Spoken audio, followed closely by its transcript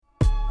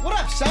What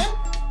up, son?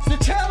 It's the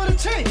Tale of the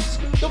Tapes.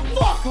 The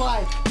fuck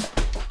life.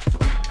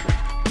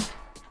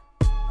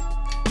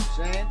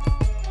 Saying?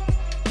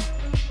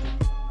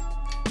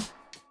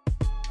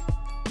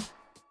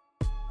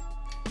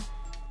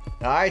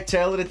 Alright,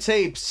 Tale of the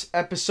Tapes,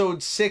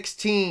 episode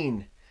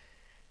 16.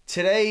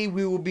 Today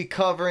we will be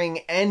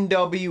covering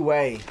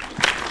NWA.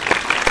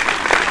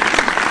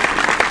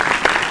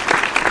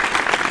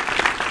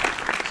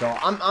 So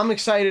I'm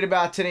excited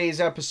about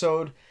today's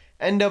episode.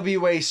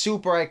 NWA,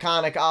 super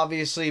iconic,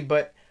 obviously,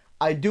 but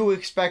I do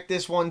expect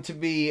this one to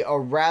be a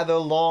rather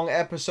long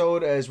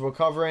episode as we're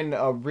covering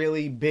a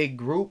really big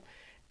group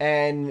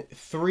and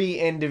 3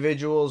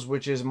 individuals,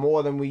 which is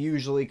more than we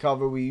usually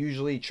cover. We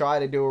usually try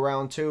to do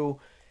around 2.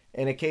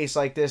 In a case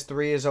like this,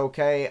 3 is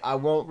okay. I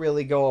won't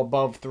really go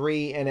above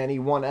 3 in any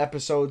one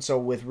episode, so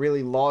with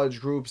really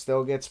large groups,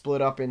 they'll get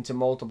split up into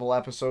multiple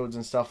episodes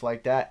and stuff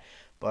like that.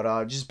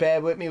 But just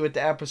bear with me with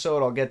the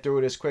episode. I'll get through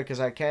it as quick as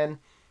I can.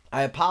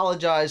 I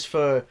apologize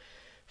for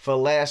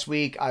last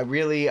week. I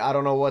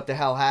don't know what the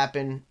hell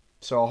happened,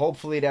 so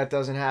hopefully that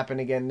doesn't happen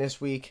again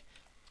this week.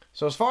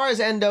 So as far as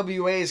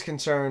NWA is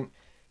concerned,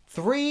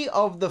 3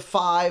 of the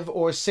 5,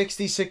 or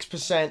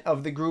 66%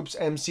 of the group's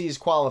MCs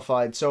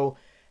qualified. So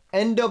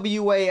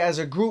NWA as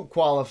a group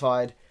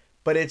qualified,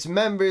 but its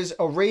members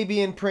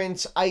Arabian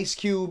Prince, Ice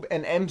Cube,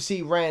 and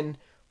MC Ren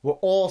were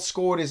all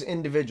scored as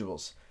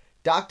individuals.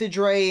 Dr.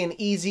 Dre and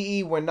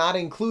Eazy-E were not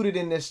included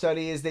in this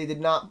study as they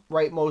did not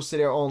write most of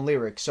their own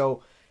lyrics.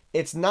 So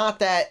it's not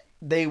that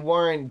they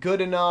weren't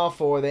good enough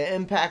or their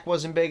impact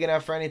wasn't big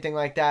enough or anything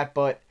like that,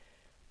 but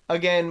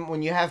again,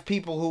 when you have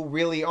people who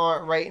really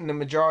aren't writing the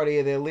majority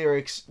of their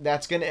lyrics,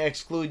 that's going to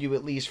exclude you,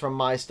 at least from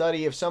my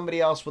study. If somebody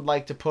else would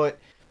like to put,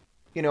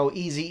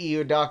 Eazy-E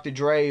or Dr.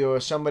 Dre or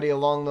somebody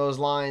along those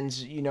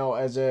lines,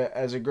 as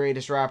a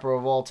greatest rapper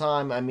of all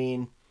time, I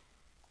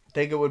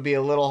think it would be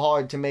a little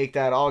hard to make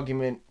that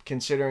argument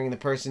considering the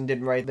person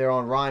didn't write their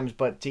own rhymes,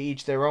 but to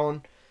each their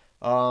own.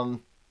 I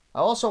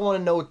also want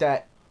to note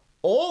that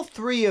all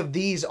 3 of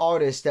these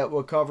artists that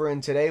we're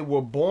covering today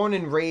were born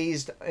and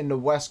raised in the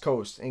West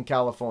Coast in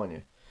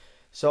California.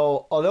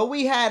 So although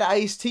we had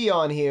Ice-T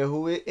on here,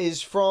 who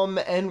is from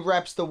and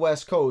reps the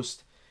West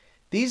Coast,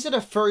 these are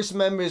the first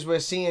members we're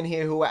seeing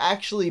here who were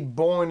actually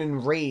born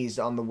and raised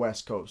on the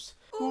West Coast.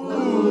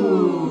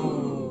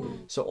 Ooh.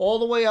 So all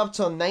the way up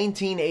till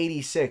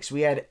 1986,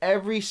 we had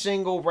every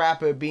single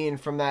rapper being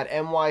from that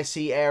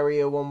NYC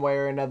area one way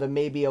or another,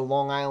 maybe a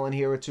Long Island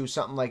here or two,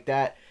 something like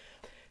that.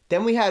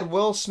 Then we had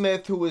Will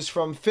Smith, who was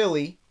from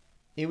Philly.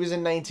 He was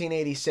in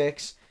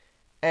 1986.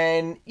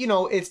 And,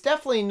 it's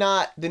definitely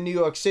not the New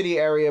York City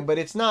area, but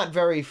it's not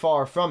very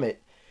far from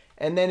it.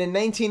 And then in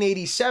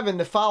 1987,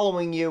 the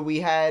following year, we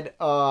had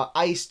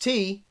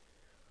Ice-T,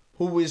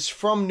 who was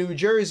from New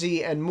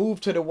Jersey and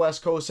moved to the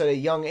West Coast at a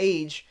young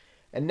age.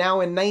 And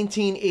now in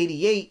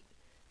 1988,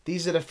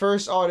 these are the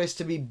first artists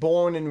to be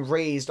born and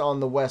raised on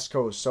the West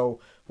Coast.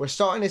 So we're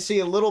starting to see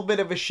a little bit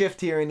of a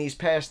shift here in these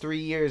past 3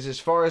 years as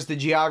far as the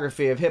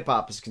geography of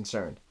hip-hop is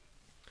concerned.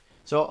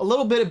 So a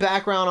little bit of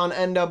background on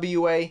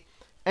NWA.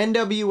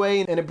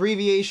 NWA, an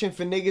abbreviation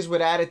for Niggas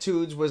with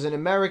Attitudes, was an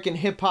American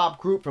hip-hop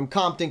group from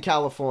Compton,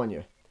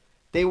 California.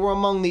 They were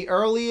among the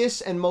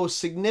earliest and most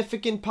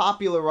significant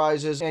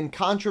popularizers and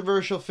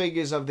controversial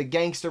figures of the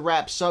gangster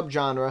rap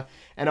subgenre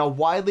and are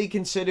widely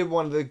considered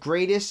one of the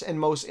greatest and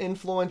most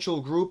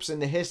influential groups in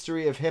the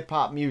history of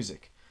hip-hop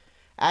music.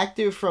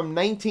 Active from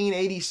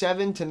 1987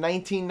 to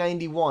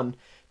 1991,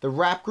 the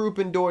rap group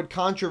endured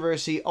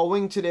controversy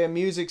owing to their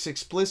music's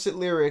explicit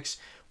lyrics,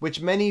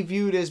 which many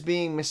viewed as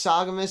being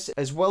misogynist,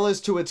 as well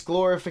as to its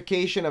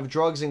glorification of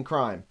drugs and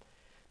crime.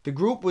 The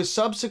group was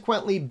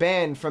subsequently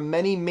banned from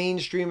many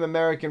mainstream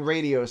American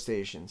radio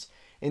stations.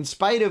 In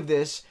spite of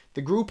this,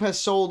 the group has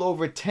sold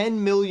over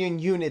 10 million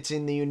units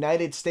in the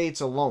United States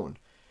alone.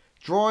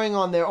 Drawing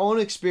on their own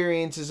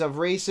experiences of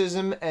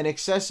racism and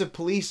excessive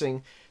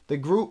policing, the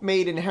group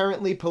made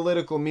inherently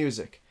political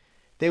music.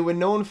 They were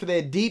known for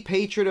their deep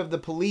hatred of the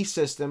police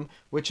system,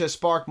 which has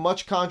sparked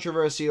much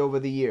controversy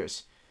over the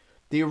years.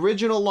 The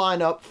original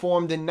lineup,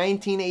 formed in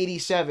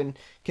 1987,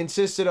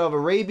 consisted of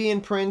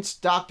Arabian Prince,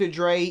 Dr.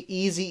 Dre,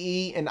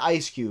 Eazy-E, and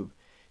Ice Cube.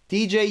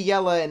 DJ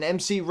Yella and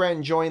MC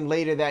Ren joined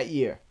later that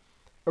year.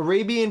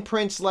 Arabian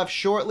Prince left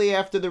shortly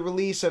after the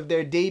release of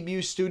their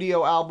debut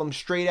studio album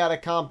Straight Outta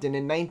Compton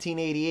in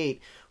 1988,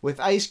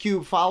 with Ice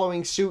Cube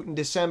following suit in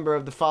December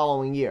of the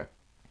following year.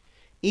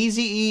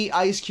 Eazy-E,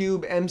 Ice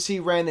Cube, MC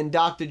Ren, and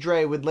Dr.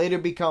 Dre would later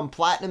become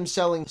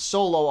platinum-selling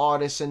solo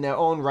artists in their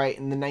own right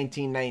in the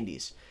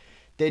 1990s.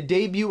 Their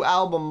debut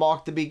album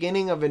marked the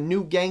beginning of a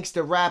new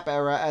gangster rap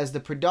era as the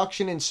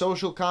production and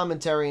social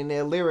commentary in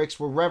their lyrics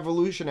were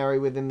revolutionary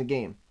within the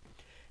game.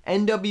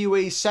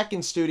 NWA's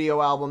second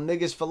studio album,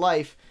 Niggas for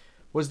Life,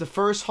 was the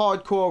first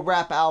hardcore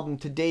rap album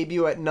to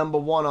debut at number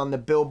 1 on the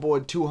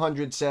Billboard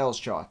 200 sales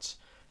charts.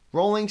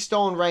 Rolling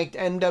Stone ranked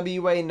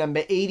NWA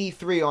number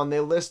 83 on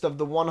their list of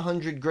the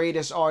 100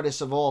 greatest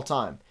artists of all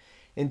time.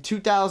 In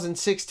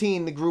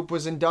 2016, the group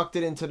was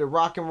inducted into the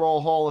Rock and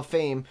Roll Hall of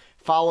Fame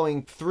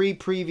following 3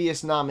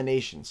 previous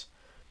nominations.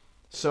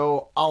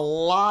 So a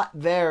lot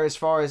there as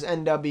far as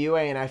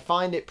NWA, and I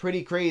find it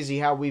pretty crazy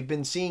how we've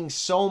been seeing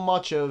so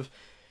much of,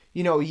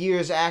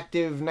 years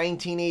active,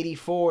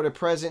 1984 to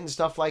present and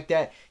stuff like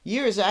that.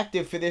 Years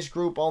active for this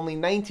group only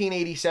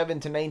 1987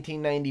 to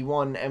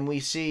 1991, and we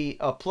see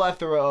a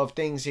plethora of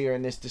things here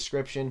in this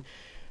description.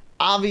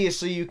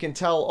 Obviously, you can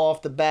tell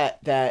off the bat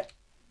that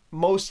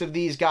most of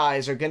these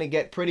guys are going to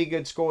get pretty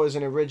good scores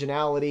in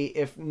originality,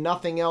 if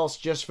nothing else,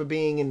 just for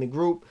being in the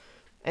group.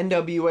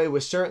 NWA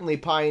was certainly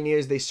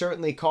pioneers. They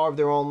certainly carved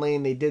their own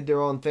lane. They did their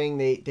own thing.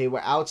 They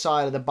were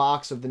outside of the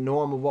box of the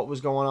norm of what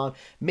was going on.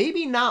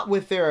 Maybe not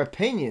with their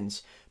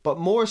opinions, but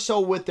more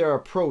so with their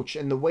approach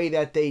and the way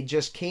that they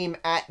just came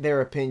at their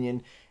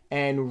opinion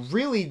and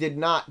really did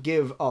not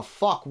give a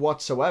fuck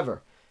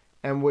whatsoever.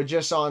 And we're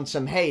just on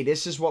some, hey,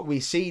 this is what we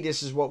see,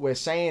 this is what we're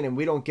saying, and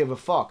we don't give a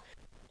fuck.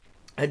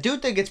 I do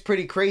think it's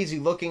pretty crazy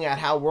looking at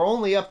how we're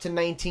only up to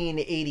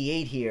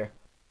 1988 here.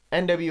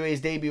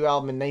 NWA's debut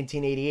album in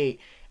 1988,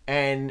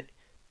 and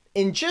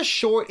in just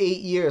short 8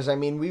 years, I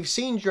mean, we've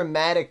seen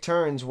dramatic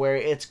turns where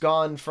it's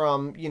gone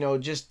from,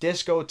 just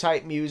disco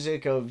type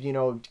music of,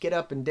 get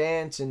up and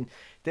dance and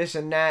this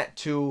and that,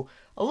 to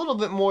a little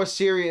bit more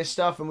serious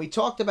stuff. And we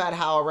talked about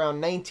how around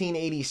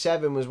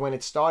 1987 was when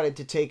it started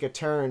to take a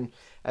turn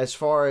as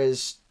far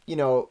as,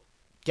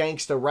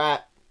 gangsta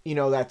rap,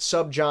 that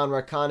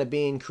subgenre kind of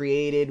being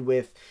created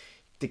with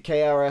the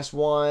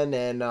KRS-One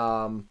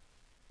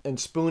and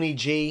Spoonie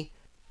G,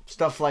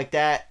 stuff like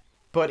that.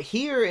 But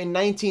here in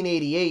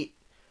 1988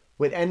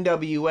 with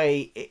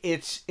NWA,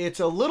 it's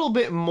a little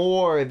bit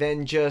more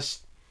than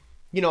just,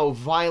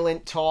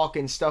 violent talk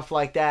and stuff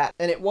like that.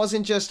 And it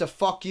wasn't just a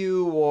fuck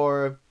you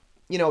or,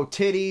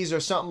 titties or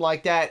something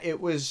like that.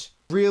 It was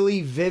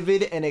really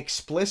vivid and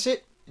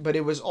explicit, but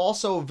it was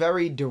also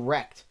very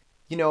direct.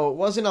 It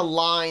wasn't a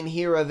line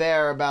here or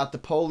there about the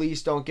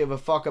police don't give a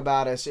fuck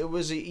about us. It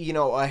was,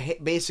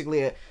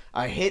 basically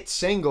a hit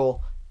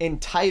single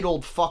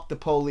entitled Fuck the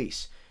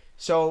Police.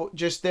 So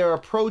just their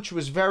approach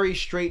was very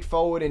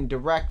straightforward and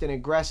direct and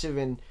aggressive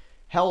and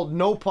held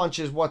no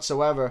punches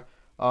whatsoever.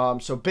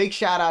 So big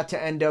shout out to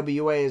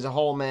NWA as a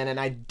whole, man. And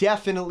I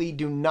definitely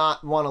do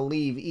not want to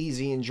leave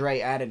Eazy and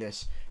Dre out of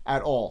this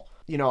at all.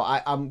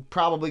 I'm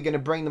probably going to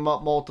bring them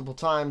up multiple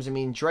times. I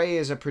mean, Dre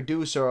as a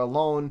producer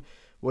alone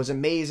was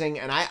amazing.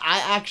 And I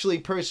actually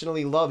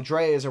personally love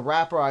Dre as a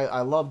rapper.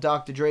 I love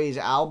Dr. Dre's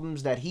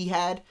albums that he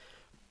had.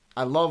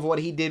 I love what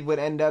he did with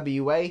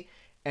NWA,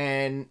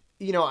 and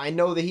I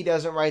know that he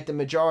doesn't write the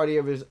majority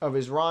of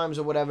his rhymes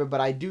or whatever, but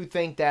I do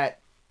think that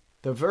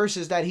the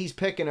verses that he's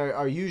picking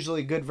are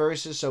usually good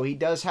verses, so he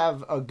does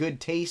have a good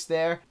taste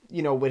there,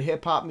 with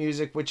hip-hop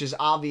music, which is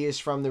obvious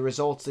from the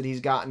results that he's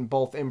gotten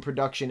both in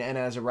production and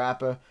as a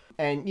rapper.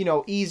 And,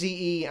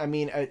 Eazy-E, I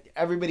mean,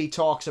 everybody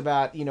talks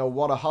about,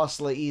 what a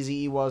hustler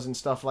Eazy-E was and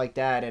stuff like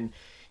that, and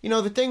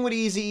the thing with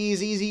Eazy-E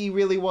is Eazy-E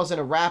really wasn't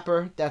a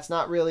rapper. That's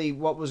not really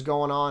what was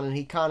going on, and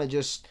he kind of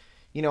just,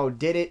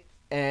 did it,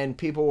 and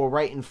people were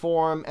writing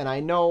for him. And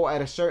I know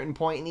at a certain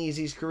point in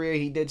Eazy's career,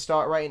 he did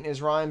start writing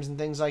his rhymes and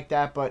things like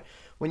that, but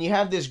when you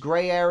have this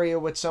gray area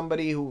with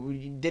somebody who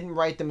didn't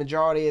write the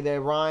majority of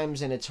their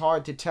rhymes, and it's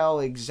hard to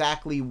tell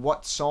exactly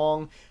what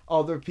song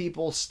other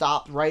people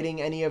stopped writing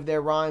any of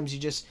their rhymes, you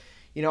just...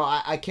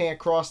 I can't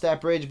cross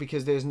that bridge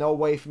because there's no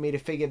way for me to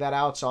figure that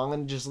out, so I'm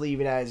going to just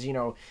leave it as,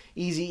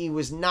 Eazy-E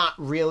was not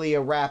really a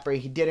rapper.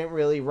 He didn't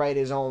really write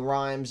his own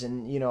rhymes,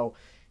 and,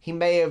 he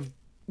may have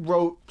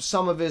wrote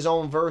some of his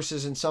own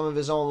verses and some of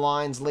his own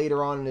lines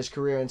later on in his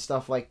career and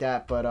stuff like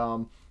that, but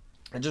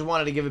I just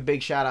wanted to give a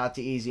big shout out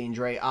to Eazy and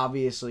Dre.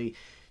 Obviously,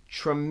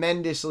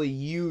 tremendously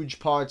huge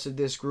parts of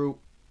this group,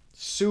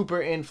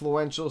 super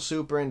influential,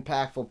 super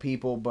impactful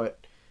people, but,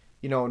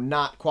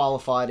 not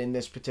qualified in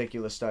this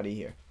particular study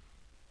here.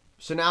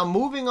 So now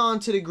moving on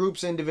to the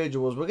group's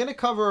individuals, we're going to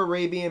cover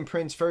Arabian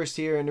Prince first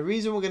here, and the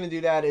reason we're going to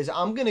do that is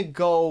I'm going to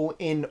go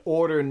in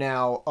order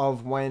now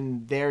of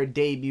when their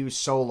debut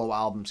solo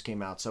albums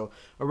came out. So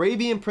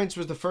Arabian Prince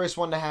was the first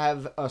one to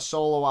have a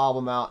solo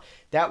album out.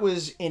 That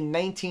was in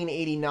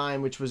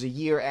 1989, which was a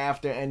year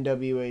after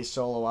NWA's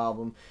solo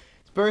album.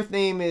 His birth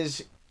name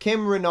is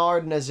Kim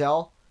Renard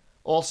Nazel,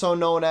 also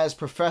known as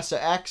Professor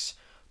X.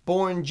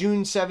 Born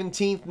June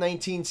 17th,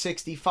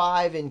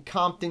 1965 in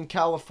Compton,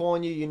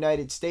 California,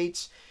 United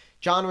States.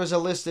 Genres are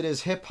listed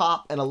as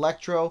hip-hop and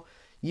electro.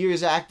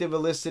 Years active are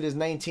listed as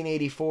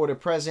 1984 to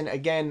present.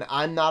 Again,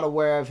 I'm not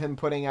aware of him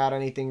putting out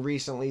anything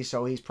recently,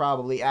 so he's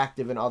probably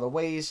active in other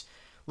ways.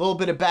 A little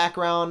bit of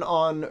background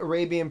on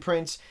Arabian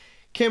Prince.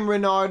 Kim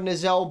Renard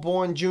Nazel,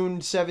 born June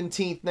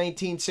 17th,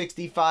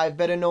 1965,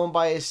 better known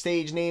by his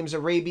stage names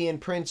Arabian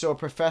Prince or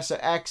Professor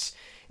X,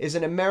 is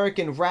an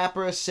American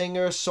rapper,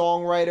 singer,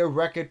 songwriter,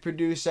 record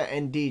producer,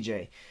 and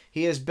DJ.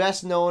 He is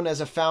best known as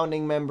a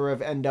founding member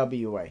of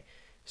NWA.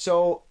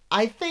 So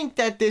I think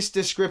that this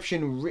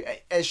description,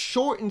 as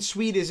short and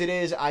sweet as it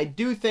is, I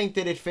do think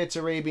that it fits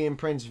Arabian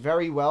Prince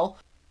very well.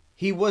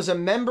 He was a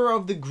member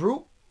of the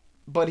group,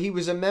 but he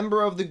was a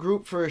member of the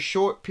group for a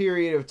short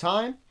period of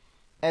time.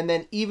 And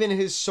then even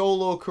his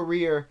solo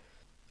career,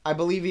 I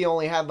believe he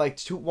only had like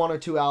one or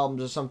two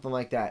albums or something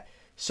like that.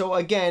 So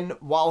again,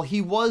 while he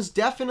was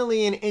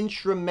definitely an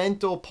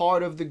instrumental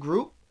part of the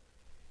group,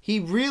 he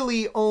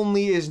really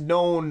only is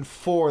known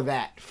for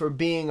that, for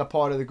being a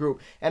part of the group.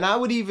 And I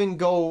would even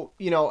go,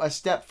 a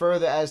step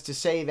further as to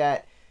say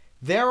that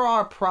there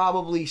are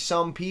probably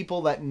some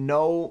people that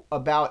know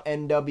about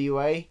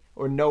NWA,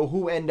 or know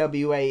who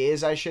NWA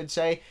is, I should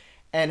say,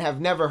 and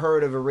have never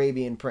heard of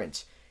Arabian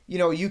Prince.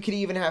 You could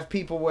even have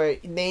people where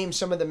name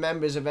some of the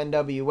members of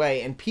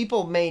NWA, and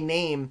people may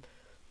name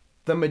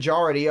the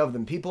majority of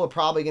them. People are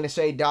probably going to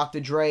say Dr.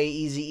 Dre,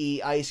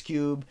 Eazy-E, Ice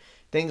Cube,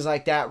 things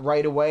like that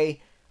right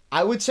away.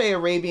 I would say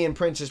Arabian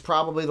Prince is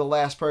probably the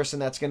last person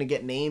that's going to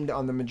get named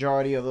on the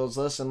majority of those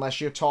lists,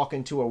 unless you're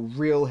talking to a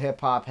real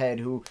hip-hop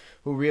head who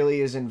really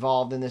is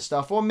involved in this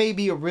stuff, or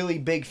maybe a really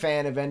big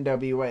fan of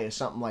NWA or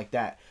something like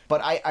that.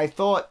 But I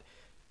thought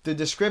the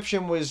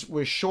description was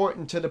short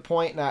and to the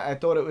point, and I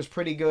thought it was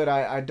pretty good.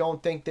 I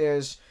don't think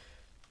there's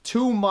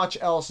too much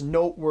else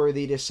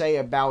noteworthy to say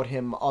about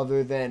him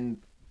other than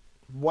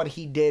what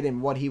he did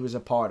and what he was a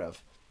part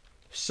of.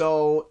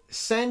 So,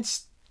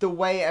 since the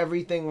way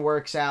everything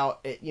works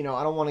out, I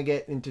don't want to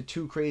get into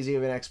too crazy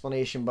of an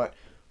explanation, but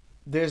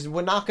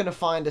we're not going to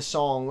find a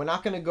song. We're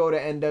not going to go to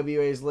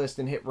NWA's list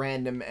and hit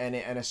random, and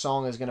a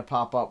song is going to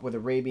pop up with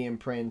Arabian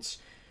Prince,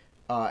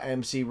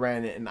 MC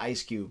Ren, and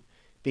Ice Cube,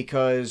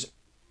 because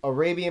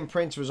Arabian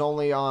Prince was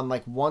only on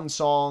like one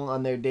song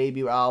on their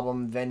debut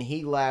album, then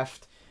he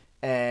left,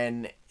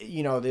 and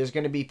there's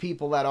going to be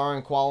people that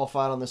aren't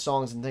qualified on the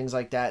songs and things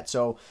like that.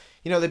 So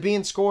they're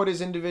being scored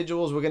as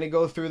individuals. We're going to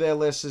go through their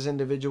lists as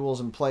individuals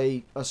and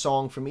play a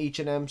song from each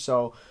of them.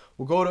 So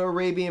we'll go to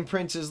Arabian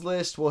Prince's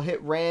list, we'll hit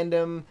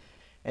random,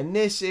 and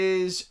this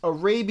is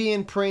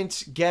Arabian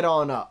Prince, Get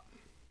On Up.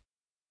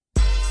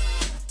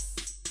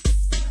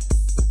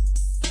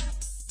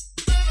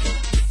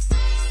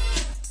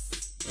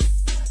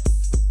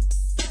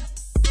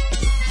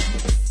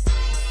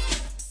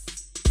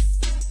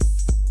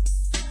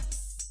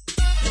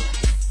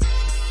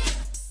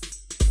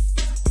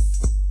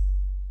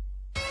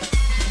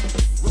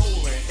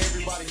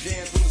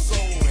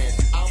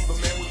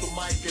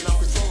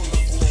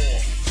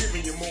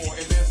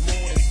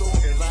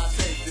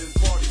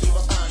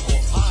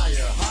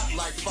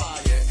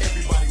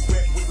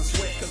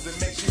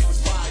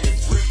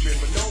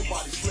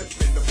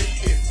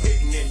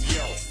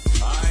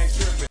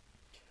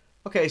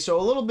 Okay, so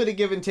a little bit of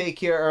give and take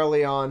here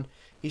early on.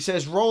 He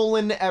says,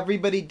 "Rollin',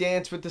 everybody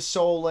dance with the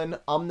soulin'.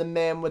 I'm the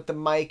man with the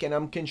mic and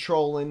I'm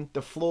controlling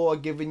the floor,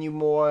 giving you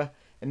more,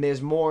 and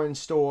there's more in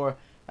store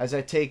as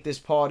I take this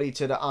party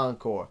to the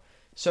encore."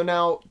 So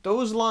now,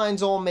 those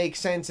lines all make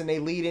sense and they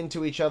lead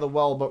into each other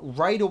well, but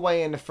right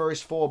away in the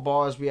first 4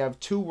 bars, we have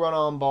 2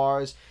 run-on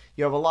bars.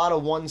 You have a lot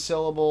of one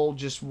syllable,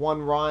 just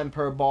one rhyme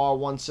per bar,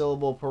 one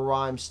syllable per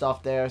rhyme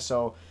stuff there,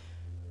 so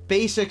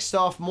basic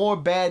stuff, more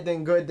bad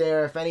than good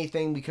there, if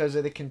anything, because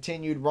of the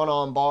continued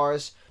run-on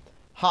bars.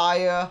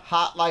 Higher,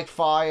 hot like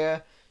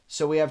fire.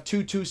 So we have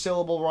 2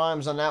 two-syllable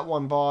rhymes on that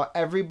one bar.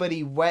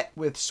 Everybody wet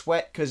with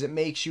sweat because it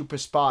makes you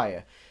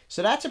perspire.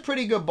 So that's a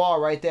pretty good bar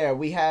right there.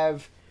 We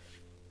have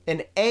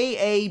an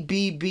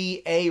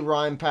A-A-B-B-A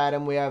rhyme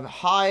pattern. We have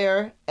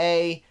higher,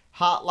 A,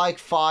 hot like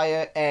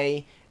fire,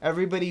 A.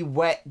 Everybody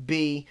wet,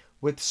 B,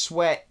 with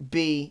sweat,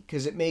 B,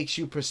 because it makes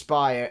you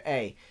perspire,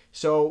 A.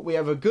 So we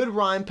have a good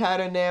rhyme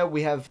pattern there.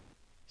 We have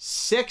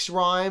 6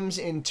 rhymes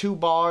in 2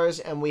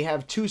 bars, and we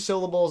have 2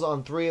 syllables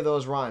on 3 of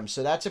those rhymes.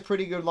 So that's a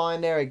pretty good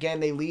line there.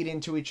 Again, they lead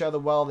into each other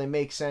well. They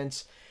make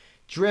sense.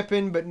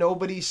 Dripping, but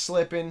nobody's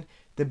slipping.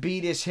 The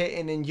beat is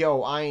hitting, and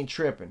yo, I ain't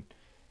tripping.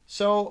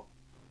 So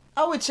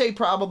I would say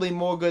probably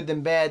more good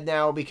than bad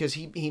now, because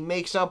he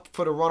makes up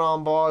for the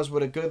run-on bars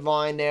with a good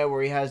line there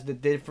where he has the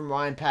different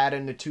rhyme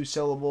pattern, the 2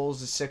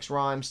 syllables, the 6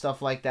 rhymes, stuff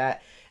like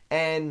that.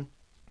 And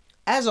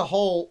as a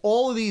whole,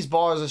 all of these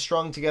bars are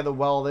strung together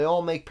well. They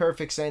all make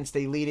perfect sense.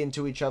 They lead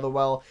into each other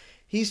well.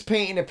 He's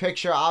painting a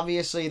picture.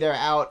 Obviously, they're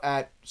out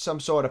at some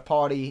sort of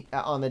party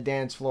on the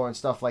dance floor and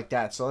stuff like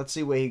that. So let's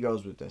see where he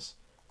goes with this.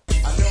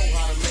 I know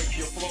how to make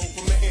you flow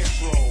from the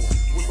intro.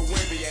 With the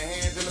wave of your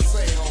hands and the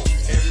say ho.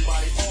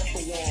 Everybody off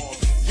the wall.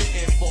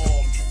 Get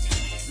informed.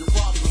 Your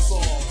problem is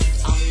solved.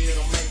 I'm here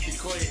to make it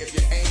clear. If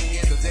you ain't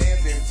here to dance,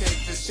 then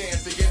take this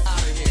chance to get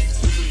out of here.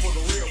 This is for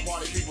the real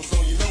party people,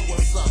 so you know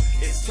what's up.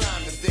 It's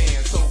time to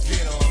dance, so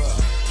get on up.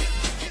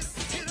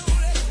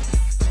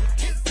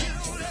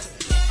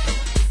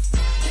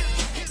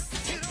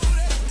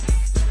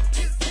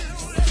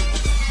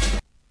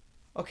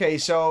 Okay,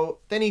 so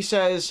then he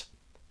says,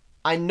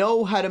 "I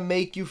know how to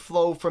make you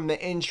flow from the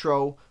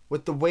intro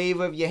with the wave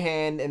of your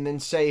hand and then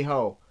say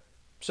ho."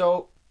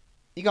 So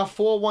you got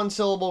 4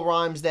 one-syllable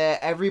rhymes there.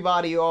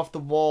 Everybody off the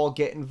wall,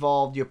 get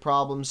involved, your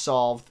problem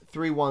solved.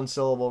 3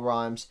 one-syllable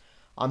rhymes.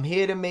 I'm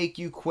here to make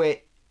you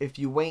quit. If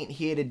you ain't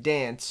here to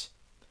dance,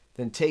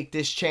 then take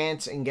this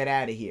chance and get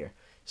out of here.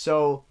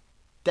 So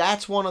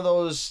that's one of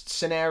those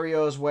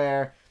scenarios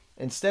where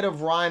instead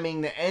of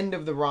rhyming the end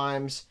of the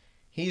rhymes,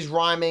 he's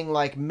rhyming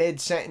like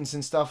mid-sentence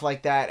and stuff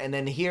like that, and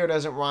then here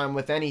doesn't rhyme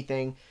with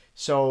anything.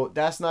 So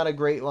that's not a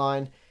great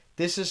line.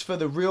 This is for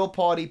the real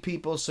party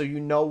people, so you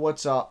know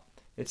what's up.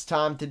 It's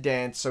time to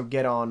dance, so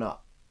get on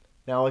up.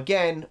 Now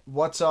again,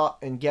 what's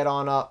up and get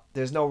on up.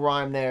 There's no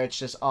rhyme there, it's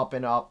just up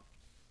and up.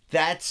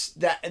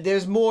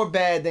 There's more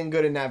bad than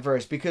good in that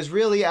verse, because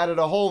really out of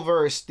the whole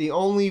verse, the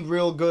only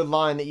real good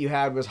line that you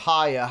had was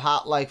higher,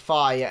 hot like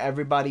fire,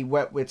 everybody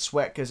wet with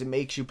sweat because it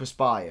makes you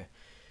perspire.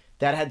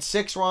 That had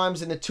 6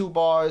 rhymes in the 2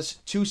 bars,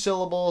 2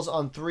 syllables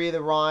on 3 of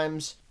the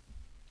rhymes,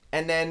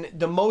 and then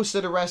the most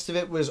of the rest of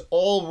it was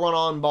all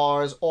run-on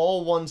bars,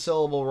 all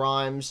 1-syllable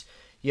rhymes.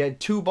 You had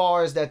 2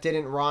 bars that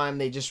didn't rhyme,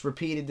 they just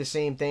repeated the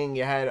same thing.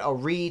 You had a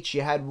reach,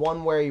 you had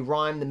one where he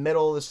rhymed the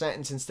middle of the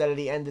sentence instead of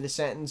the end of the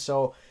sentence,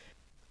 so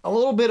a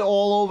little bit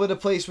all over the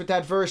place with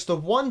that verse. The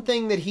one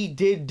thing that he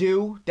did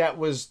do that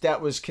was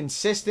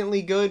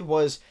consistently good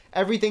was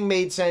everything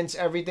made sense,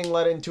 everything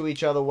led into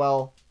each other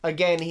well.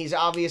 Again, he's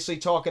obviously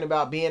talking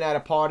about being at a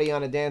party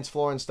on a dance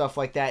floor and stuff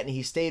like that, and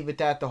he stayed with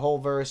that the whole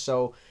verse,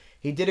 so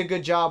he did a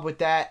good job with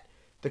that.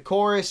 The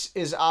chorus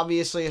is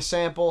obviously a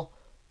sample.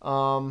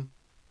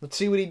 Let's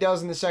see what he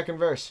does in the second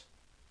verse.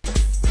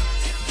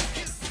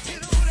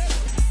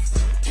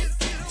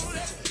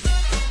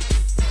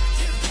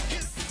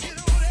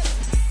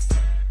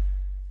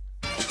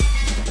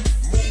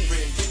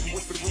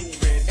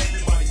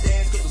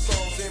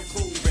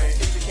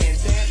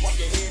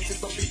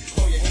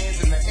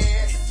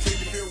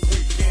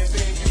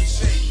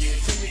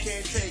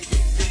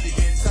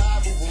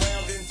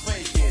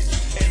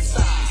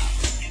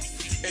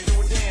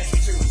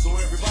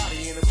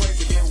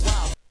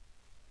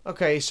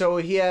 Okay, so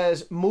he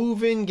has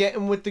moving,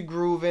 getting with the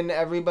grooving,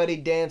 everybody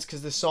dance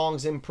because the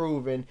song's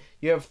improving.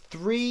 You have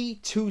 3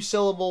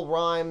 2-syllable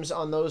rhymes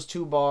on those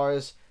 2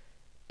 bars,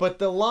 but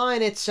the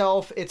line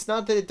itself, it's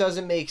not that it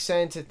doesn't make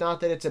sense, it's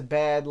not that it's a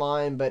bad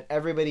line, but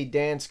everybody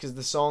dance because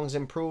the song's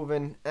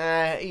improving.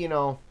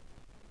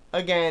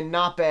 Again,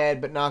 not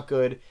bad, but not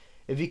good.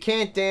 If you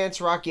can't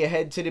dance, rock your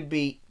head to the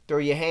beat, throw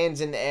your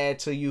hands in the air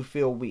till you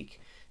feel weak.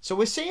 So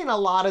we're seeing a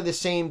lot of the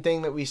same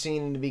thing that we've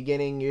seen in the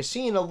beginning. You're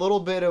seeing a little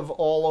bit of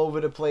all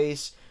over the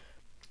place.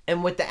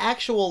 And with the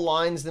actual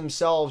lines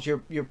themselves,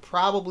 you're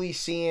probably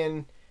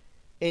seeing,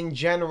 in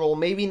general,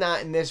 maybe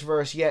not in this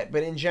verse yet,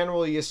 but in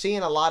general, you're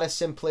seeing a lot of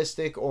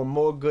simplistic or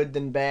more good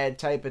than bad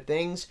type of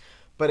things.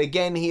 But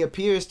again, he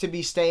appears to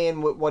be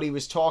staying with what he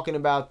was talking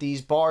about.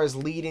 These bars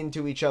lead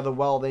into each other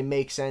well, they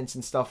make sense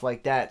and stuff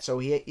like that. So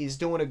he's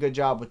doing a good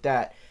job with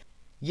that.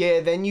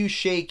 Yeah, then you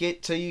shake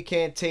it till you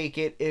can't take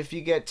it. If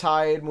you get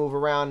tired, move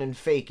around and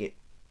fake it.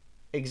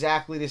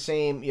 Exactly the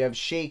same. You have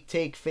shake,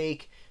 take,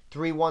 fake,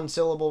 3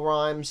 1-syllable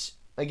rhymes.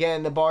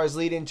 Again, the bars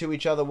lead into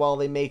each other well,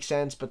 they make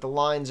sense, but the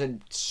lines are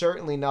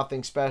certainly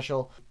nothing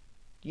special.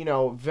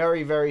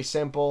 Very, very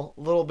simple.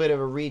 A little bit of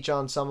a reach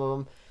on some of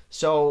them.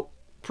 So,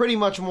 pretty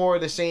much more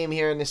of the same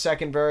here in the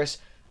second verse.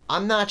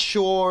 I'm not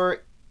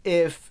sure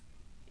if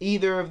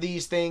either of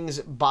these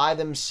things by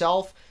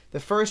themselves. The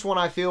first one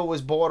I feel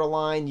was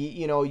borderline.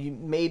 You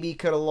maybe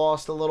could have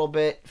lost a little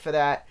bit for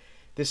that.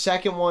 The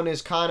second one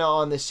is kind of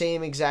on the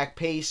same exact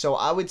pace. So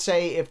I would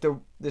say if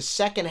the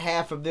second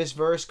half of this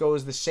verse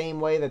goes the same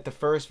way that the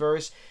first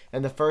verse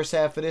and the first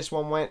half of this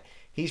one went,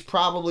 he's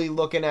probably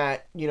looking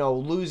at,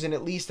 losing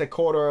at least a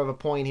quarter of a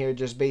point here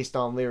just based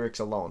on lyrics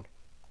alone.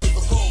 The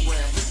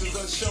program, this is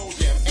a show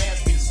jam.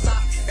 Ask me to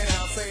stop, and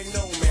I'll say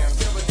no, ma'am.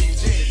 Tell the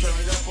DJ to turn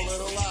it up a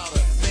little louder.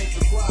 Make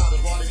the crowd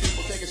of all the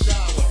people take a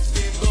shower.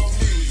 Give the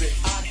music,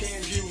 I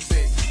can use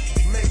it.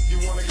 Make you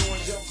wanna go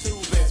and jump to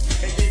this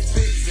and get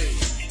busy.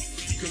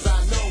 Cause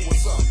I know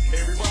what's up.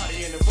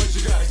 Everybody in the place,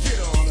 you gotta get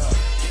on up.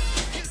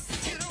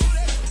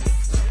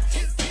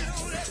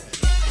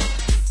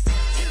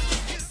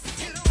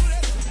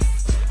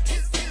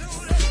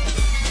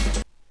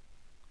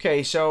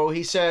 Okay, so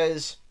he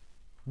says,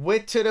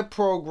 wit to the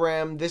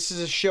program, this is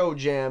a show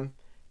jam.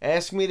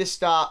 Ask me to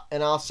stop,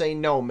 and I'll say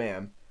no,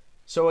 ma'am.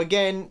 So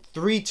again,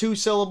 3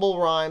 2-syllable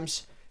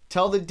rhymes.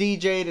 Tell the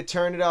DJ to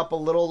turn it up a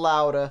little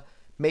louder.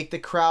 Make the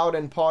crowd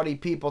and party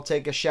people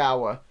take a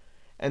shower.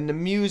 And the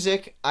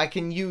music, I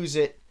can use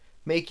it.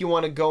 Make you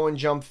want to go and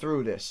jump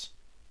through this.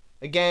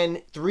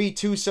 Again, 3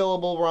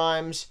 2-syllable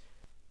rhymes.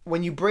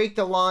 When you break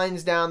the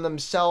lines down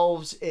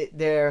themselves,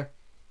 they're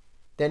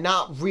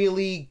not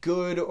really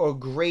good or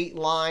great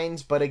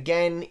lines, but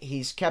again,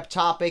 he's kept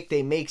topic.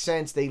 They make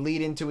sense. They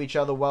lead into each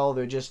other well.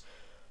 They're just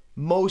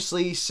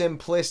mostly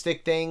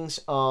simplistic things.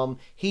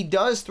 He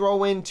does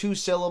throw in 2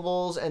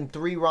 syllables and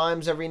 3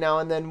 rhymes every now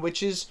and then,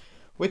 which is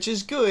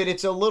good.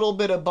 It's a little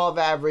bit above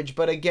average,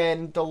 but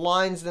again, the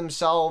lines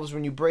themselves,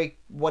 when you break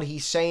what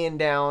he's saying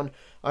down,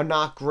 are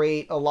not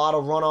great. A lot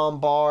of run-on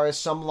bars.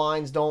 Some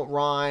lines don't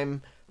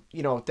rhyme.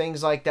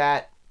 Things like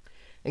that.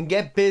 And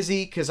get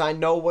busy, because I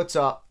know what's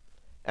up.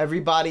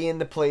 Everybody in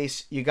the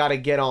place, you got to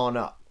get on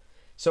up.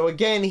 So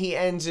again, he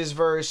ends his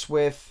verse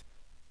with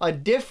a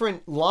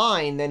different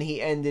line than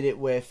he ended it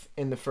with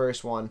in the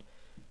first one,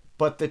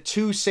 but the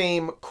 2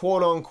 same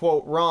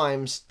quote-unquote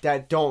rhymes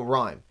that don't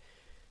rhyme.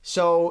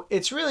 So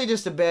it's really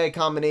just a bad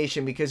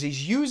combination because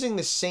he's using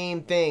the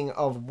same thing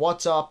of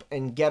what's up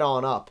and get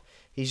on up.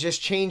 He's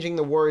just changing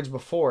the words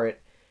before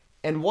it.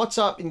 And what's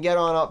up and get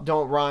on up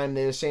don't rhyme.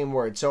 They're the same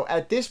word. So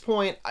at this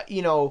point,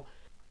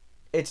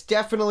 it's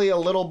definitely a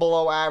little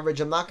below average.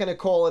 I'm not going to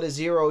call it a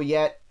 0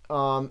 yet.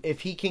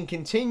 If he can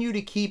continue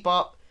to keep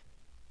up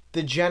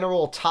the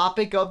general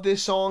topic of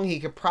this song, he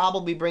could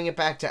probably bring it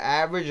back to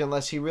average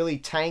unless he really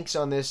tanks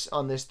on this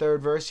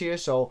third verse here.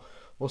 So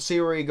we'll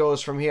see where he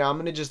goes from here. I'm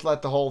going to just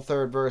let the whole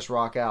third verse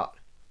rock out.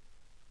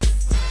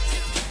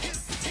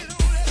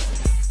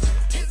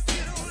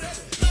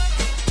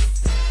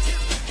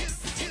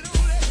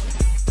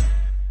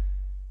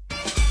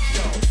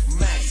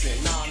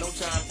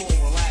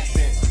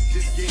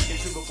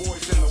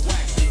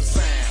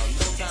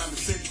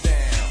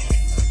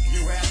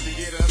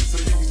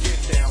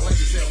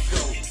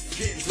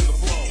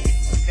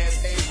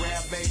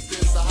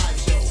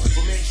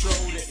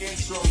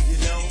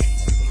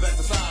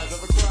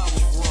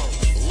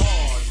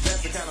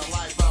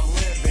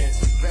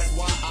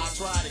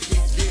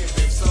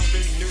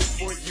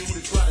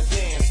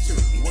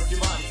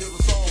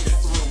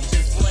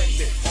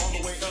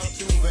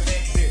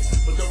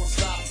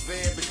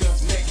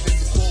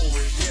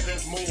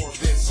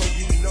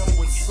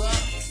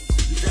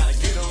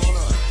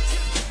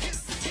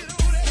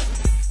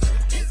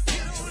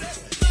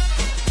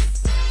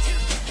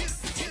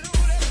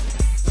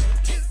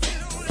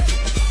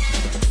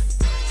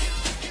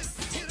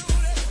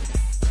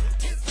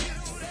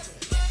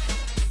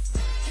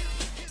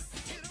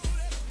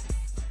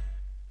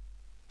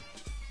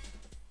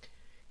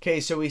 Okay,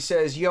 so he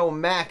says, yo,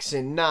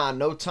 maxin', nah,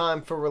 no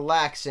time for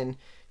relaxing.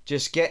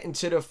 Just getting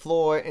to the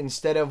floor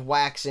instead of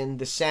waxing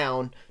the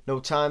sound. No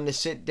time to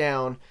sit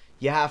down.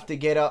 You have to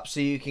get up so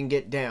you can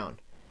get down.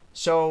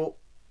 So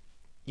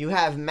you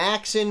have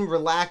maxin',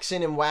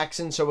 relaxin', and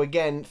waxin'. So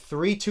again,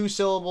 3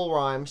 2-syllable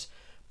rhymes.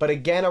 But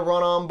again, a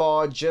run-on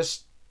bar,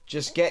 just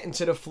getting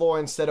to the floor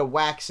instead of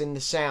waxing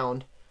the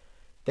sound.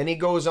 Then he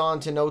goes on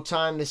to no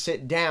time to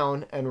sit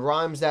down and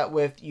rhymes that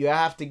with you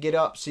have to get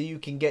up so you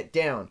can get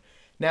down.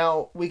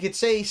 Now, we could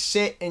say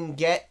sit and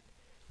get.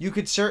 You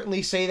could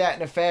certainly say that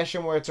in a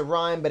fashion where it's a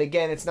rhyme, but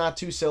again, it's not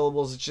 2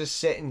 syllables. It's just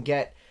sit and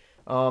get.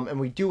 And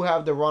we do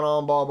have the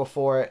run-on ball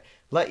before it.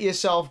 Let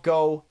yourself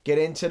go. Get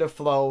into the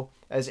flow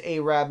as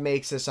A-Rab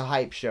makes this a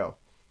hype show.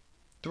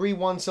 3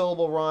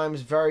 1-syllable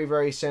rhymes. Very,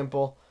 very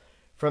simple.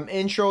 From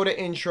intro to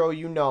intro,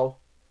 you know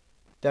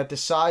that the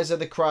size of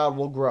the crowd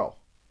will grow.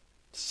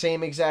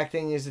 Same exact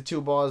thing as the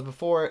 2 bars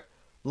before it.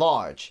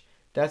 Large.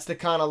 That's the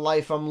kind of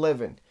life I'm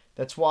living.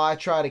 That's why I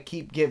try to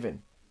keep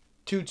giving.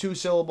 2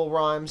 2-syllable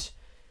rhymes.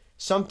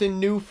 Something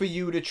new for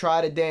you to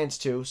try to dance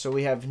to. So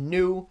we have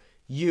new,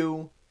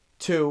 you,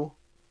 2.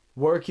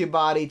 Work your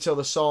body till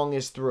the song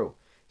is through.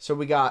 So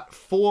we got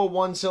 4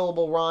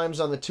 1-syllable rhymes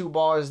on the 2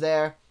 bars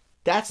there.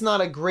 That's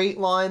not a great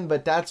line,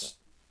 but that's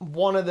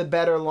one of the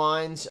better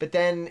lines. But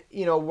then,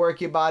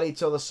 work your body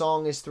till the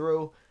song is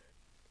through.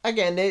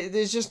 Again,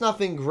 there's just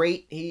nothing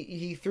great.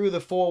 He threw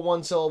the 4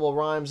 1-syllable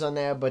rhymes on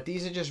there, but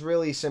these are just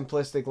really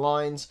simplistic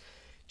lines.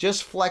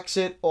 Just flex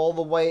it all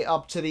the way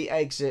up to the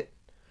exit.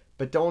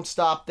 But don't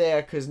stop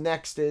there, because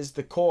next is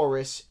the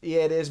chorus.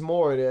 Yeah, there's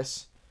more of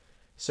this.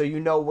 So you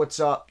know what's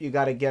up. You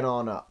got to get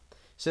on up.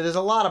 So there's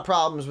a lot of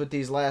problems with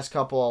these last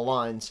couple of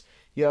lines.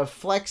 You have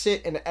flex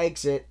it and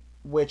exit,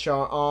 which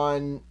are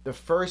on the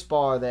first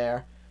bar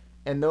there.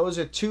 And those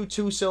are 2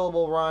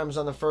 2-syllable rhymes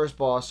on the first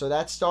bar. So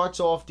that starts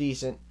off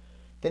decent.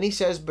 Then he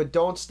says, but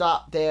don't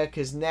stop there,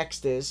 because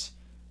next is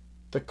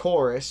the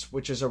chorus,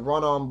 which is a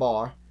run-on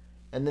bar.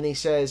 And then he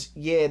says,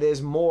 yeah,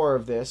 there's more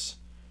of this,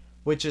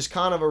 which is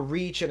kind of a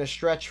reach and a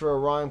stretch for a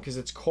rhyme because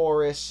it's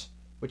chorus,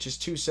 which is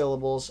 2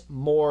 syllables,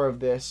 more of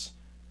this,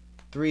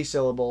 3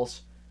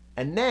 syllables.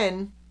 And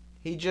then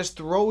he just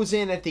throws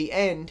in at the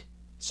end,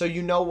 so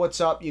you know what's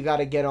up, you got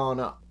to get on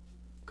up.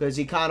 Because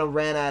he kind of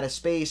ran out of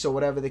space or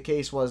whatever the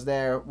case was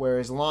there, where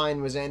his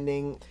line was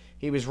ending.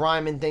 He was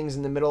rhyming things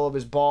in the middle of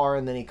his bar,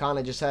 and then he kind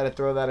of just had to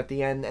throw that at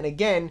the end. And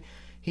again,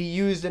 he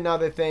used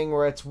another thing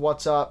where it's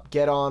what's up,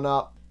 get on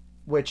up,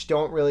 which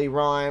don't really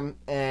rhyme,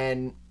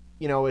 and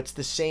it's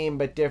the same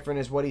but different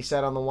as what he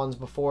said on the ones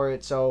before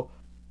it. So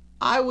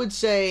I would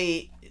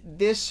say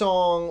this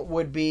song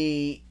would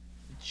be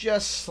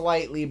just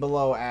slightly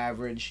below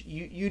average.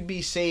 You'd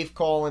be safe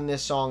calling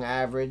this song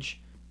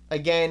average.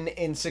 Again,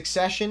 in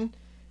succession,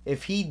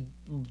 if he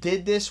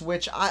did this,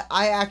 which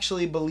I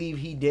actually believe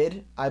he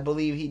did. I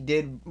believe he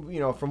did,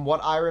 from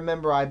what I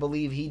remember, I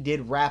believe he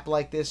did rap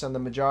like this on the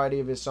majority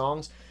of his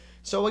songs.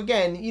 So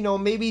again,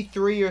 maybe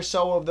 3 or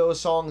so of those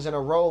songs in a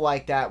row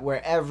like that,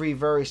 where every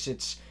verse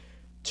it's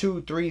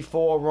 2, 3,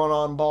 4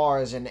 run-on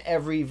bars, and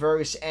every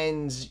verse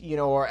ends,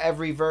 or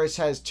every verse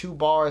has 2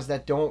 bars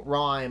that don't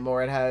rhyme,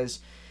 or it has,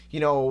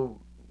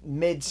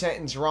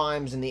 mid-sentence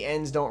rhymes and the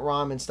ends don't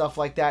rhyme and stuff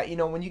like that.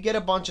 When you get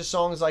a bunch of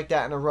songs like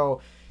that in a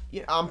row,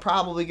 I'm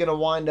probably going to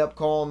wind up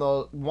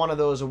calling one of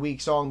those a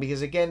weak song,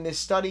 because again, this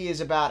study is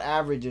about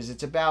averages.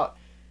 It's about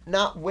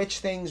not which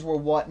things were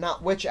what,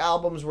 not which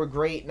albums were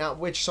great, not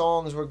which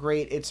songs were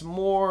great. It's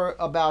more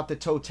about the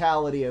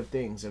totality of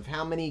things, of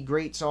how many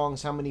great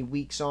songs, how many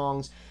weak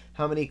songs,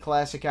 how many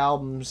classic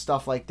albums,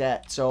 stuff like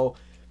that. So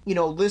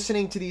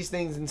listening to these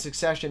things in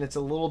succession, it's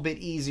a little bit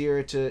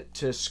easier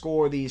to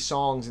score these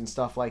songs and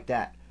stuff like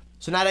that.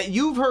 So now that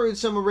you've heard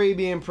some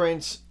Arabian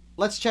Prince,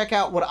 let's check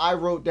out what I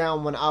wrote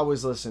down when I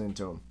was listening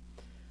to him.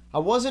 I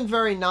wasn't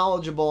very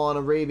knowledgeable on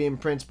Arabian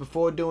Prince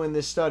before doing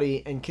this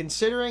study, and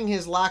considering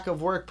his lack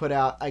of work put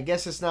out, I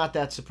guess it's not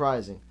that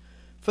surprising.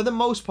 For the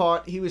most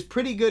part, he was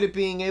pretty good at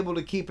being able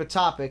to keep a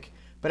topic,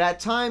 but at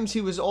times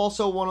he was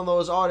also one of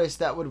those artists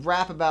that would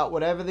rap about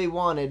whatever they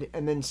wanted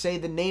and then say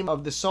the name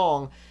of the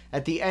song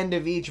at the end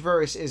of each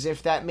verse as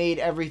if that made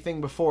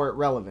everything before it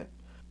relevant.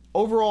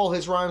 Overall,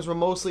 his rhymes were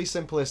mostly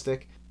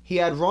simplistic. He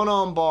had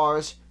run-on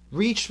bars,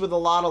 reached with a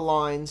lot of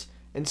lines,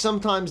 and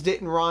sometimes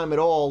didn't rhyme at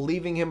all,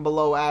 leaving him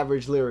below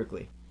average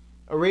lyrically.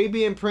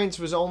 Arabian Prince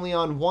was only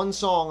on one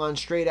song on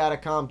Straight Outta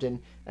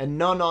Compton, and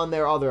none on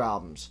their other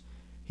albums.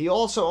 He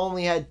also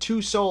only had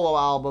 2 solo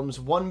albums,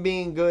 one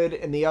being good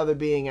and the other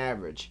being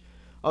average.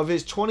 Of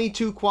his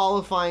 22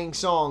 qualifying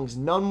songs,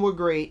 none were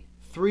great,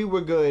 3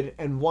 were good,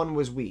 and 1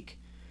 was weak.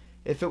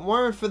 If it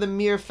weren't for the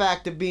mere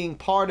fact of being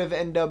part of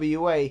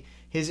NWA,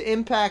 his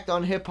impact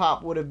on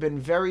hip-hop would have been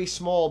very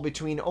small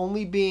between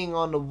only being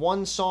on the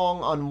one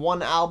song on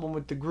one album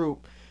with the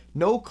group,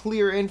 no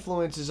clear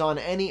influences on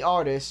any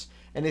artists,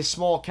 and his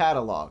small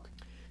catalog.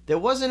 There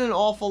wasn't an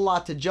awful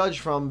lot to judge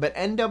from, but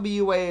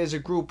NWA as a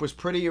group was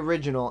pretty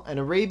original, and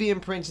Arabian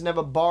Prince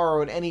never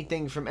borrowed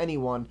anything from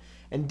anyone,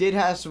 and did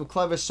have some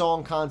clever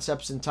song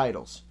concepts and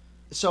titles.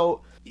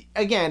 So,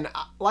 again,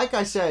 like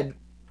I said,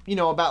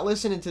 about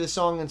listening to the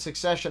song in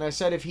succession, I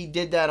said if he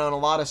did that on a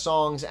lot of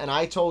songs, and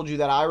I told you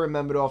that I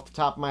remembered off the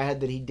top of my head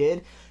that he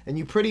did, and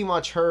you pretty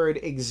much heard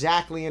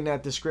exactly in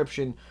that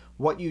description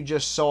what you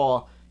just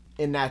saw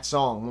in that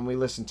song when we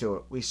listened to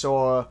it. We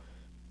saw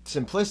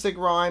simplistic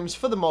rhymes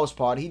for the most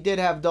part. He did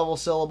have double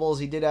syllables,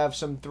 he did have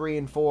some 3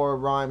 and 4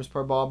 rhymes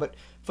per bar, but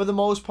for the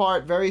most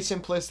part, very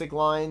simplistic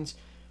lines,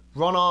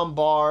 run-on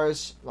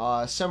bars,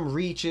 some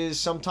reaches,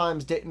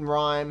 sometimes didn't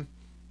rhyme.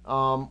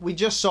 We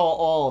just saw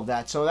all of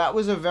that, so that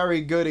was a very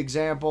good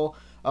example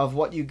of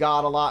what you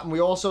got a lot. And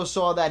we also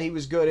saw that he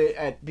was good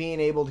at being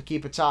able to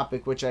keep a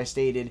topic, which I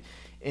stated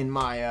in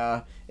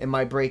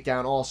my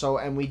breakdown also,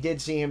 and we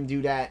did see him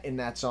do that in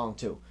that song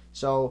too.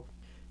 So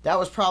that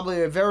was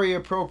probably a very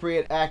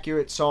appropriate,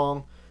 accurate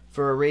song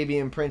for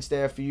Arabian Prince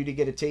there, for you to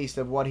get a taste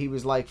of what he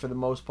was like for the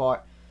most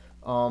part.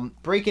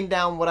 Breaking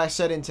down what I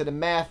said into the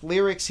math,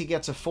 lyrics he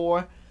gets a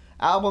 4,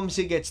 albums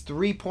he gets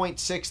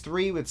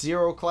 3.63 with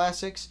 0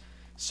 classics,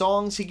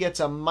 songs he gets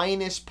a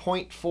minus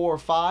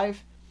 0.45,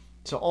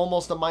 so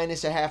almost a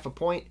minus a half a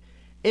point.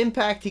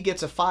 Impact he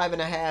gets a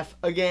 5.5.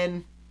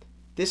 Again,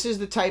 this is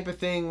the type of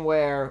thing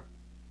where,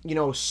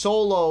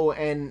 solo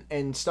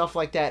and stuff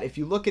like that, if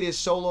you look at his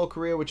solo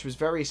career, which was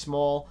very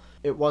small,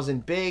 it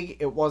wasn't big,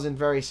 it wasn't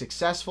very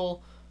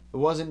successful, it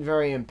wasn't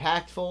very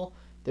impactful.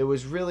 There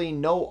was really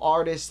no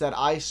artist that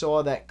I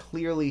saw that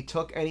clearly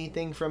took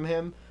anything from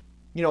him.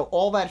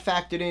 All that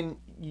factored in,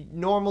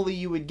 normally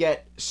you would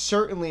get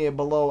certainly a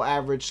below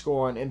average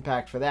score on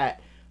impact for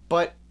that.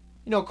 But,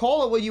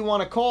 call it what you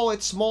want to call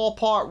it, small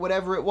part,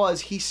 whatever it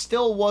was, he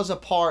still was a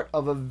part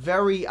of a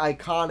very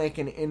iconic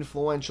and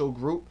influential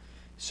group.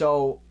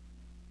 So,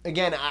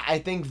 again, I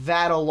think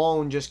that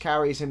alone just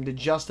carries him to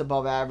just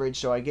above average,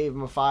 so I gave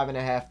him a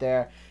 5.5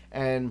 there.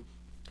 And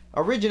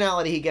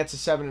originality, he gets a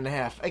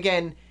 7.5.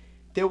 Again,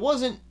 there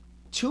wasn't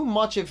too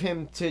much of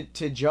him to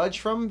judge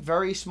from.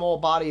 Very small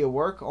body of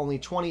work, only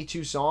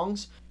 22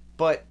 songs.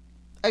 But,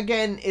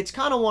 again, it's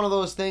kind of one of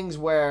those things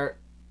where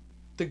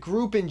the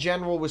group in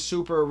general was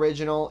super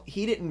original.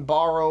 He didn't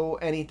borrow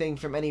anything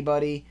from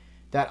anybody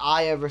that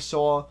I ever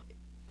saw.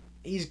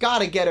 He's got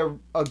to get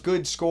a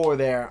good score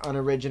there on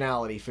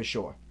originality for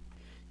sure.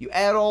 You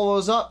add all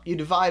those up, you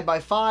divide by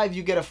 5,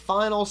 you get a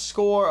final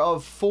score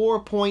of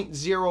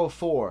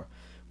 4.04,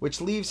 which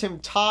leaves him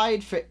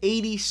tied for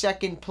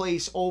 82nd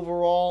place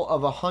overall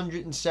of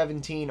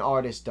 117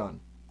 artists done.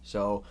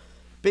 So,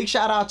 big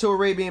shout out to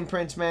Arabian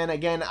Prince, man.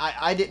 Again,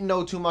 I didn't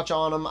know too much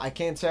on him. I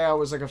can't say I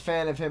was like a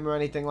fan of him or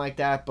anything like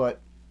that,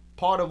 but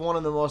part of one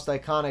of the most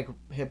iconic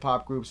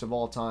hip-hop groups of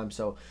all time.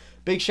 So,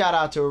 big shout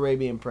out to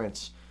Arabian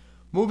Prince.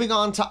 Moving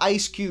on to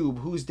Ice Cube,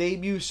 whose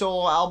debut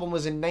solo album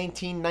was in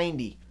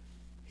 1990.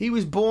 He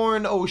was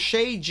born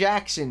O'Shea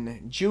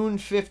Jackson, June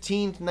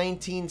 15th,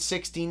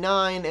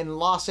 1969, in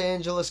Los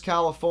Angeles,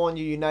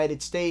 California,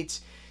 United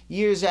States.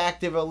 Years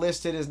active are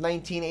listed as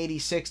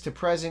 1986 to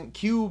present.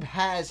 Cube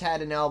has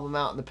had an album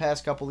out in the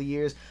past couple of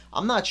years.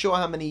 I'm not sure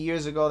how many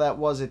years ago that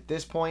was at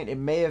this point. It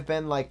may have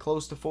been like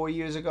close to 4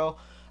 years ago.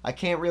 I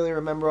can't really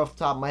remember off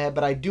the top of my head,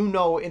 but I do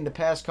know in the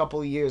past couple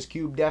of years,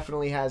 Cube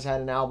definitely has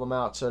had an album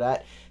out, so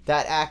that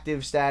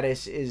active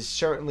status is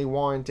certainly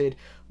warranted.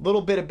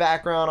 Little bit of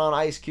background on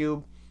Ice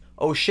Cube.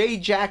 O'Shea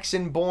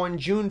Jackson, born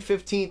June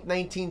 15,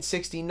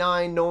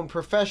 1969, known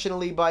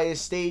professionally by his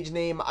stage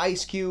name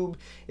Ice Cube,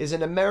 is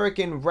an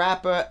American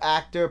rapper,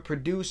 actor,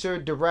 producer,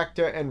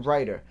 director, and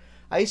writer.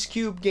 Ice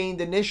Cube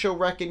gained initial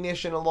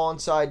recognition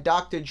alongside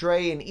Dr.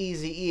 Dre and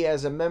Eazy-E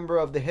as a member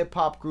of the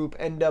hip-hop group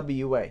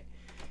NWA.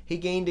 he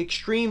gained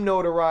extreme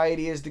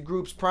notoriety as the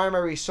group's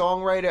primary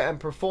songwriter and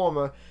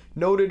performer,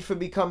 noted for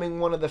becoming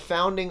one of the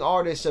founding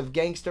artists of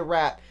gangsta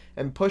rap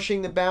and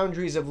pushing the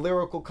boundaries of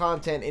lyrical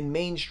content in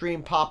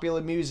mainstream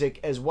popular music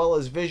as well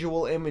as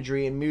visual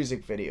imagery in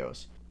music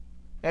videos.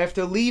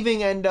 After leaving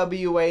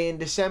NWA in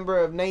December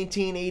of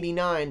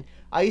 1989,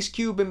 Ice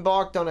Cube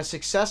embarked on a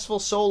successful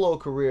solo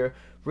career,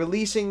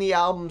 releasing the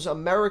albums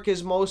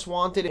America's Most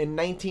Wanted in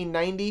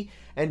 1990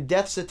 and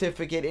Death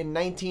Certificate in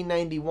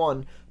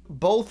 1991,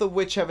 both of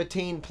which have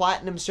attained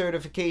platinum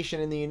certification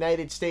in the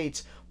United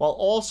States while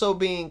also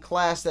being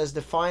classed as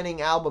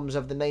defining albums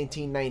of the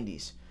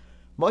 1990s.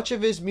 Much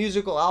of his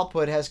musical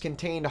output has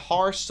contained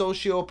harsh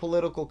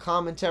socio-political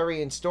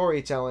commentary and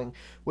storytelling,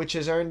 which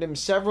has earned him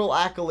several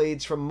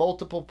accolades from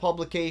multiple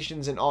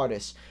publications and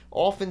artists,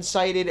 often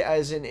cited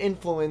as an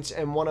influence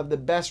and one of the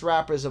best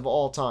rappers of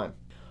all time.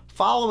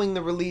 Following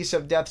the release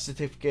of Death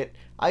Certificate,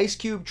 Ice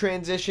Cube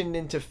transitioned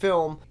into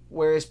film,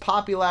 where his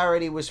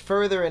popularity was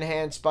further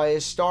enhanced by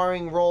his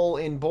starring role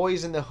in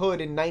Boys in the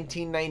Hood in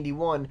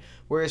 1991,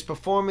 where his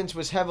performance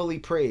was heavily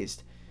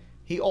praised.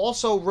 He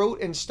also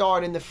wrote and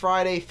starred in the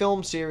Friday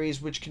film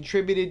series, which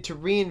contributed to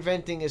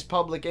reinventing his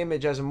public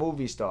image as a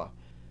movie star.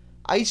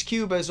 Ice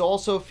Cube has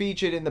also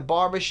featured in the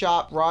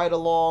Barbershop, Ride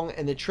Along,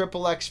 and the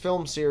Triple X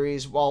film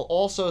series, while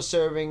also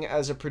serving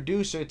as a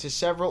producer to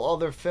several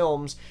other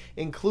films,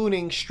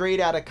 including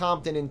Straight Outta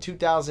Compton in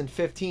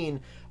 2015,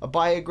 a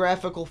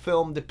biographical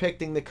film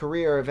depicting the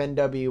career of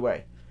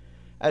NWA.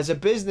 As a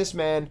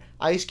businessman,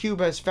 Ice Cube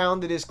has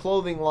founded his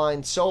clothing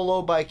line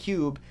Solo by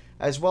Cube,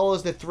 as well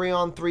as the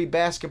 3-on-3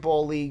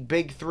 basketball league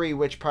Big 3,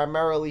 which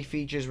primarily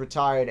features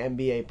retired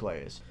NBA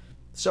players.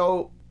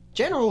 So,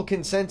 general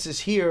consensus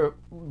here,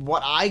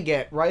 what I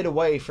get right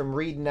away from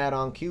reading that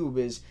on Cube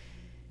is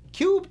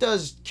Cube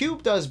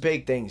does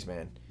big things,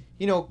 man.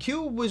 You know,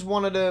 Cube was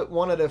one of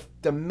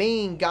the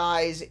main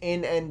guys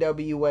in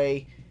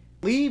NWA,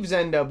 leaves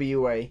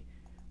NWA,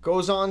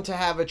 goes on to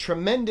have a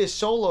tremendous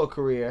solo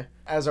career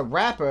as a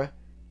rapper,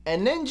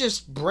 and then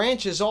just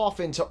branches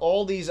off into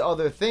all these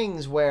other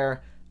things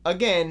where,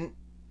 again,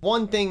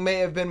 one thing may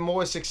have been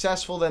more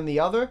successful than the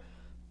other,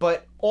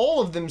 but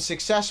all of them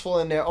successful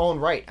in their own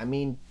right. I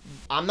mean,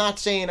 I'm not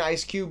saying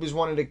Ice Cube is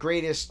one of the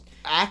greatest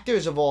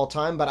actors of all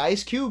time, but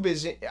Ice Cube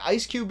is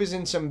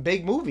in some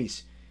big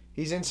movies.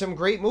 He's in some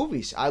great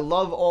movies. I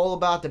love All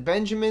About the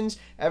Benjamins.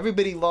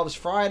 Everybody loves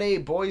Friday,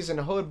 Boys in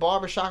the Hood,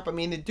 Barbershop. I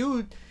mean, the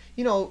dude,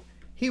 you know,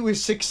 he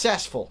was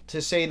successful,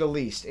 to say the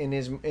least, in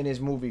his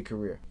movie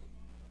career.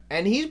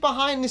 And he's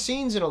behind the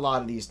scenes in a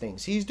lot of these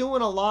things. He's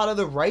doing a lot of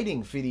the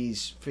writing for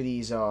these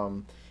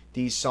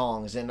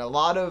songs, and a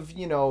lot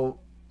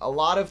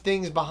of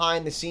things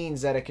behind the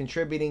scenes that are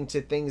contributing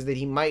to things that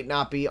he might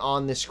not be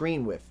on the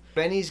screen with.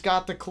 Then he's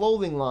got the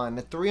clothing line,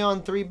 the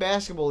 3-on-3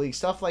 basketball league,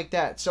 stuff like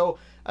that. So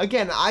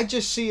again, I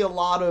just see a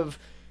lot of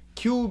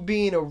Cube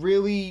being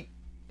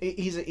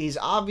he's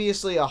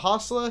obviously a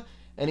hustler,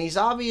 and he's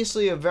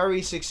obviously a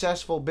very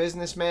successful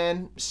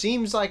businessman.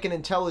 Seems like an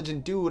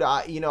intelligent dude.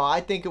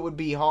 I think it would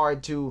be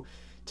hard to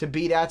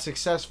be that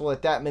successful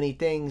at that many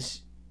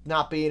things,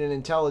 not being an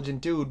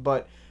intelligent dude.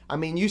 But I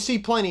mean, you see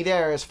plenty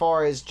there as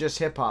far as just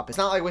hip hop. It's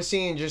not like we're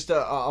seeing just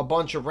a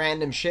bunch of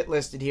random shit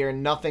listed here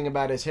and nothing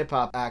about his hip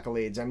hop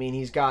accolades. I mean,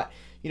 he's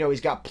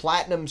got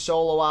platinum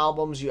solo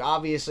albums. You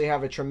obviously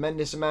have a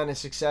tremendous amount of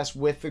success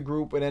with the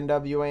group, with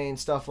NWA and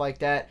stuff like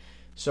that.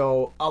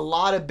 So a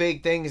lot of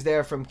big things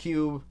there from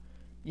Cube.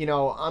 You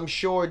know, I'm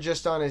sure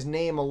just on his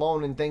name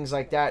alone and things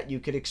like that, you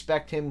could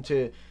expect him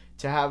to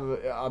have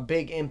a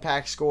big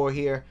impact score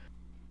here.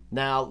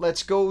 Now,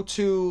 let's go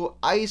to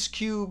Ice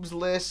Cube's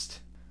list.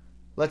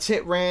 Let's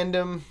hit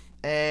random.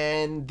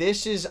 And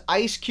this is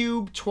Ice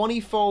Cube,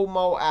 24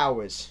 More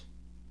Hours.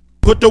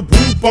 Put the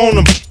whoop on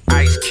him.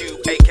 Ice Cube,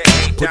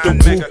 a.k.a. Put the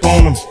whoop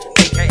on him.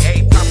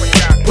 a.k.a. Papa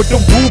John, Put the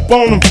whoop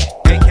on him.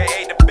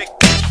 a.k.a. the Big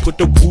Fish, Put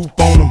the whoop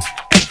on him.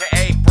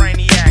 a.k.a.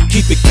 Brainiac.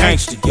 Keep it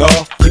gangsta,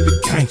 y'all. Keep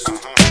it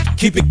gangsta.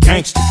 Keep it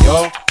gangsta,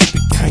 y'all. Keep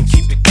it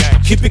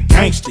gangsta. Keep it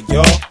gangsta,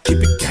 y'all. Keep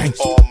it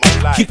gangsta. All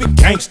my life. Keep it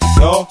gangsta,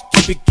 y'all.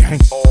 Keep it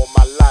gangsta. All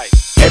my life.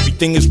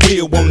 Everything is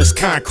real on this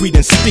concrete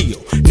and steel.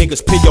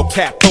 Niggas pay your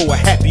cap for a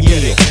happy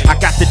meal. I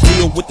got to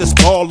deal with this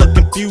ball of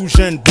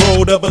confusion,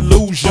 world of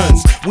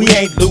illusions. We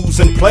ain't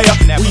losing, player,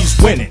 we's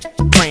winning.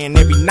 Praying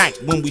every night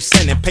when we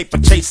sending paper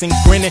chasing,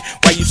 grinning.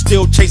 While you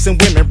still chasing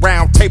women,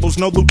 round tables,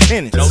 no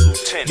lieutenants. No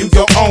lieutenants. You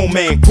your own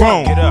man,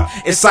 grown. Get up.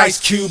 It's Ice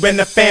Cube and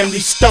the Family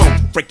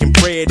Stone. Breaking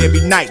bread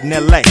every night in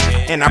LA.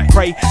 And I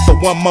pray for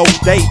one more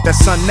day,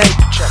 that's Sunday.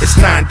 It's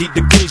 90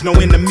 degrees, no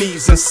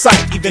enemies in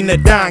sight. Even the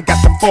Don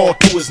got to fall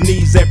to his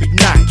knees every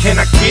night. Can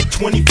I get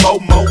 24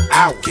 more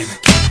hours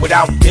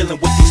without dealing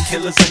with these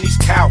killers and these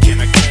cowards?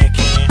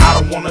 I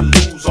don't wanna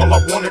lose, all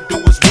I wanna do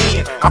is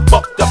win. I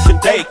fucked up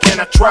today, can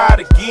I try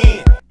it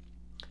again?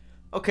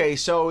 Okay,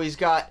 so he's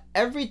got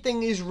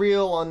everything is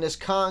real on this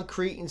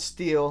concrete and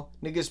steel.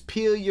 Niggas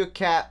peel your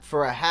cap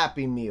for a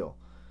happy meal.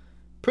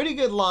 Pretty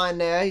good line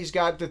there. He's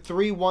got the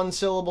 3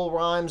 one-syllable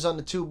rhymes on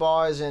the 2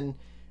 bars, and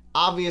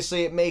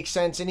obviously it makes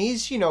sense. And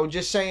he's,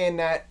 just saying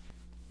that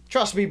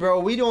Trust me, bro,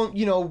 we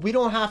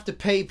don't have to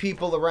pay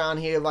people around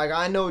here. Like,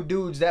 I know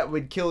dudes that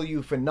would kill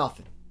you for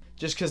nothing.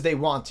 Just because they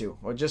want to.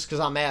 Or just because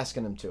I'm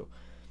asking them to.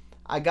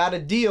 I got a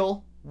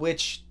deal,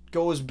 which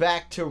goes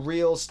back to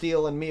Real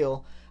Steel and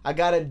Meal. I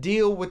got a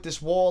deal with this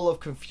wall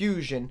of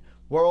confusion.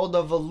 World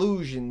of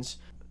illusions.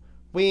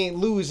 We ain't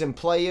losing,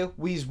 player.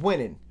 We's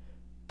winning.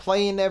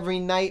 Playing every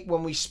night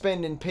when we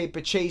spending,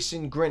 paper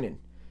chasing, grinning.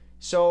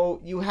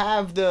 So, you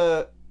have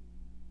the...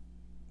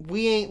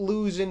 We ain't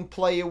losing,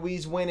 player,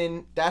 we's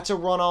winning. That's a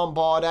run-on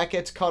bar. That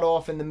gets cut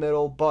off in the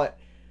middle, but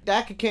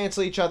that could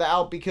cancel each other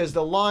out because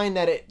the line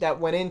that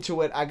went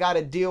into it, I got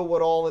to deal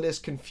with all of this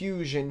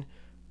confusion.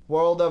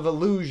 World of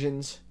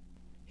illusions.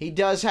 He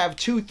does have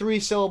 2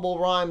 3-syllable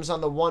rhymes on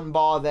the one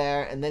bar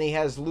there, and then he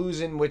has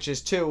losing, which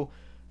is 2,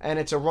 and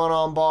it's a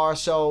run-on bar.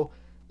 So,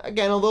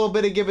 again, a little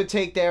bit of give and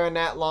take there in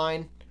that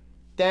line.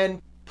 Then,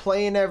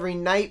 playing every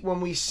night when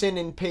we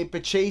sinning,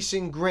 paper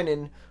chasing,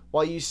 grinning,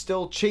 while you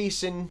still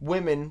chasing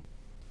women,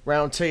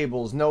 round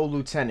tables, no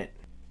lieutenant.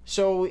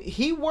 So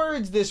he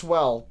words this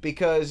well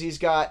because he's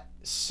got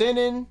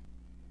sinning,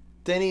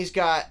 then he's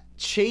got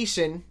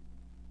chasing,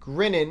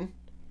 grinning.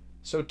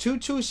 So 2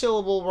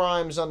 2-syllable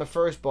rhymes on the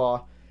first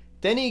bar.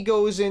 Then he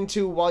goes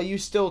into while you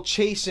still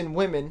chasing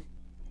women.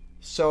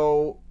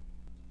 So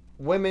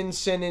women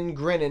sinning,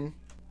 grinning,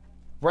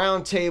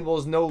 round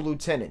tables, no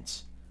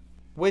lieutenants.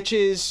 Which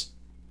is...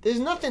 There's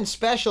nothing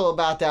special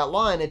about that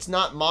line. It's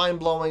not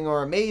mind-blowing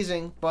or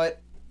amazing, but,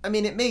 I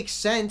mean, it makes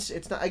sense.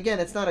 It's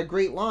not a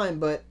great line,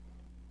 but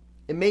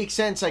it makes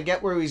sense. I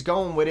get where he's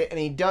going with it, and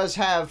he does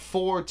have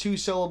 4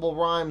 2-syllable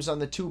rhymes on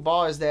the 2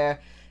 bars there,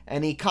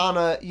 and he kind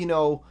of,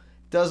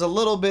 does a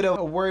little bit of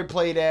a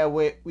wordplay there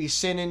with we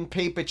sinning,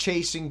 paper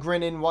chasing,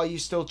 grinning, while you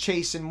still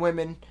chasing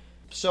women.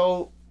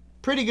 So,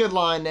 pretty good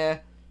line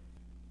there.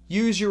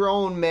 Use your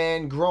own,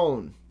 man,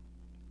 grown.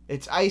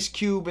 It's Ice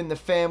Cube and the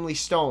Family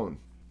Stone.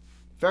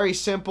 Very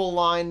simple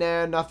line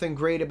there, nothing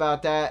great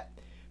about that.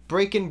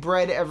 Breaking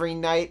bread every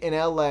night in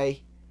LA,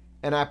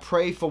 and I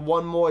pray for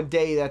one more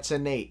day that's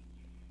innate.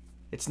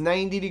 It's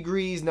 90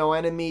 degrees, no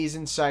enemies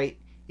in sight.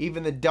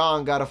 Even the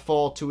Don gotta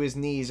fall to his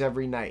knees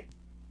every night.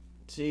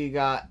 So you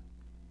got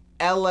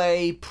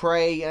LA,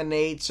 pray,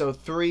 innate, so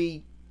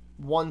 3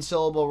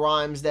 1-syllable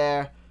rhymes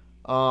there.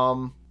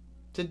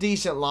 It's a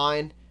decent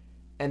line.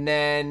 And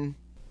then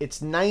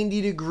it's 90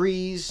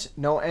 degrees,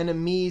 no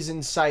enemies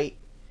in sight.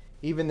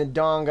 Even the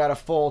Don gotta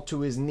fall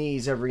to his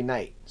knees every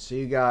night. So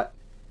you got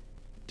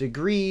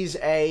degrees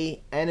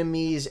A,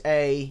 enemies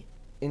A,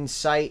 in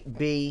sight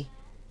B.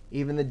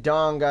 Even the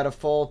Don gotta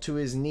fall to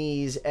his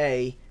knees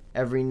A,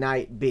 every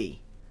night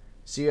B.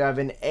 So you have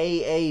an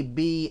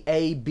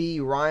A-A-B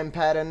rhyme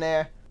pattern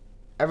there.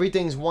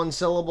 Everything's 1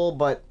 syllable,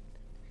 but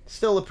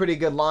still a pretty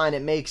good line.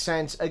 It makes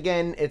sense.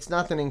 Again, it's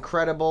nothing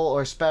incredible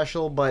or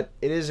special, but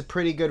it is a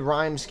pretty good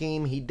rhyme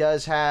scheme. He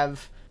does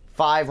have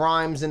 5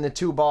 rhymes in the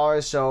 2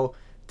 bars, so...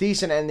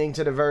 decent ending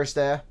to the verse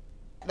there.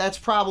 That's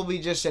probably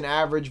just an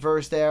average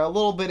verse there. A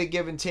little bit of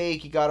give and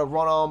take. You got a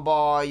run-on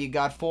bar. You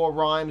got 4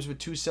 rhymes with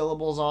 2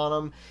 syllables on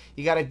them.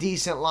 You got a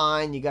decent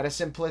line. You got a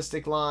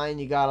simplistic line.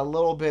 You got a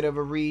little bit of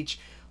a reach.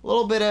 A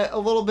little bit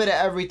of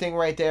everything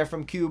right there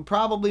from Cube.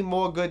 Probably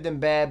more good than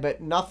bad, but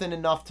nothing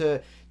enough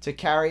to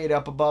carry it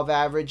up above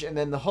average. And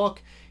then the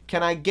hook.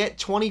 Can I get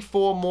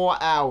 24 more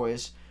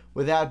hours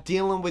without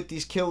dealing with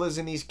these killers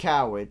and these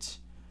cowards?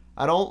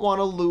 I don't want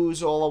to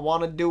lose. All I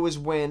want to do is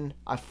win.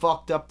 I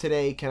fucked up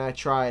today. Can I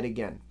try it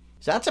again?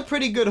 So that's a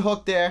pretty good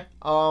hook there.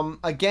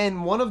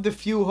 Again, one of the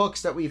few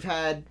hooks that we've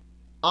had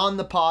on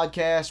the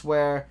podcast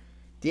where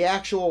the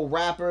actual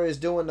rapper is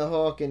doing the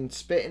hook and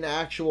spitting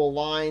actual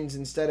lines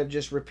instead of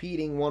just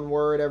repeating one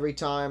word every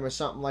time or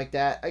something like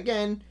that.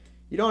 Again,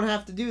 you don't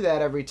have to do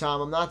that every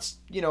time. I'm not,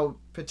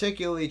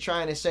 particularly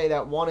trying to say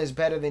that one is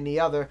better than the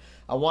other.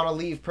 I want to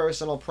leave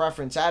personal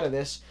preference out of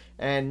this.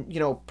 And,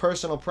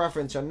 personal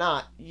preference or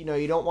not,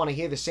 you don't want to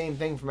hear the same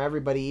thing from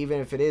everybody, even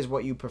if it is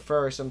what you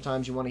prefer.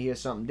 Sometimes you want to hear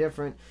something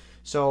different.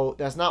 So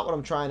that's not what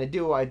I'm trying to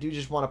do. I do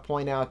just want to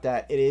point out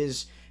that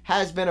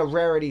has been a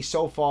rarity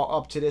so far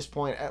up to this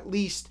point, at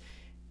least,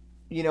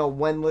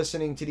 when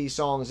listening to these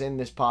songs in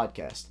this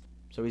podcast.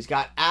 So he's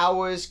got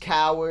Hours,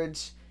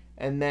 Cowards,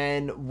 and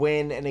then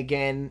Win and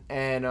Again.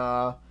 And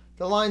the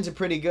lines are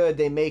pretty good.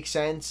 They make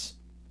sense.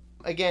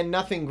 Again,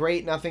 nothing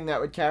great, nothing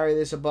that would carry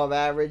this above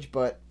average,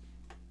 but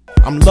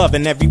I'm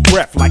loving every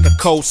breath like a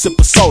cold sip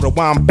of soda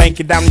while I'm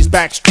banking down these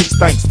back streets.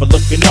 Thanks for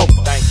looking over.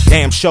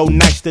 Damn show,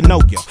 nice to know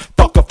ya.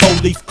 Fuck a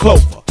 4-leaf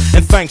clover.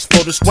 And thanks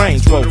for this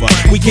Range Rover.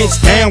 We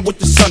gets down with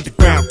this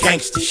underground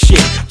gangster shit.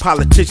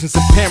 Politicians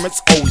and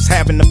parents always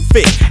having a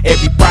fit.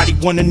 Everybody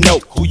wanna know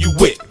who you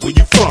with, where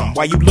you from.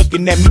 Why you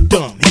looking at me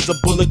dumb? Here's a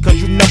bullet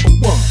cause you number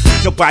 1.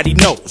 Nobody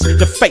knows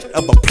the fate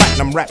of a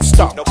platinum rap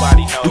star.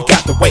 Nobody knows. We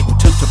got to wait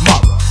until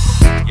tomorrow.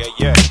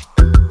 Yeah.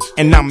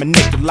 And I'm a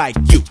nigga like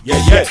you.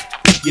 Yeah.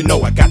 You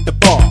know I got the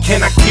ball.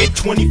 Can I get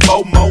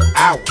 24 more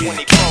hours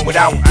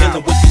without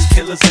dealing with these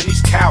killers and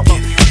these cowards?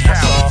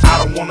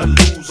 I don't wanna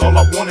lose, all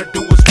I wanna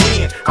do is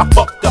win. I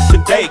fucked up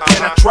today,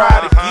 can I try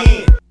it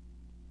again?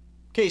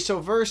 Okay, so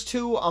verse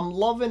 2, I'm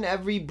loving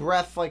every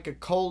breath like a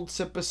cold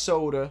sip of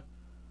soda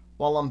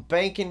while I'm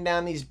banking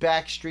down these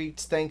back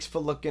streets, thanks for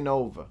looking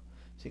over.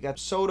 So you got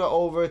soda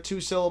over,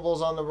 2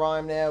 syllables on the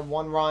rhyme there,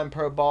 1 rhyme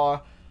per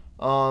bar.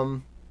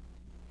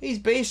 He's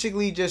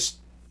basically just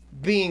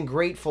being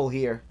grateful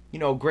here. You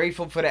know,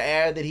 grateful for the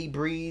air that he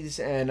breathes,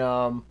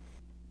 and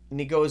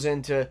he goes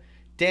into,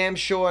 damn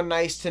sure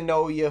nice to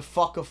know you,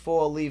 fuck a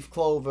 4-leaf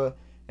clover,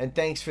 and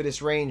thanks for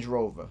this Range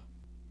Rover.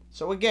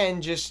 So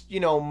again, just, you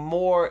know,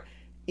 more...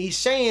 He's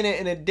saying it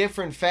in a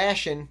different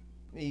fashion.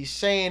 He's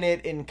saying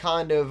it in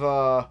kind of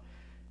a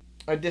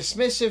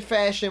dismissive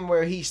fashion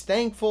where he's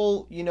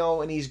thankful, you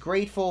know, and he's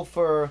grateful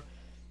for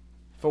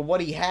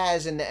what he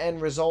has in the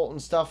end result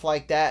and stuff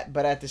like that.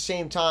 But at the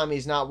same time,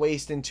 he's not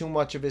wasting too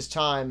much of his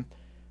time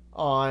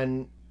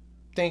on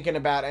thinking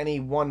about any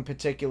one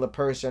particular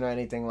person or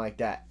anything like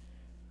that.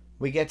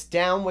 We gets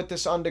down with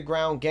this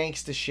underground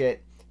gangster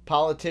shit.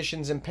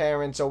 Politicians and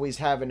parents always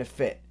having a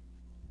fit.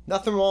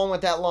 Nothing wrong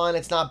with that line.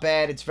 It's not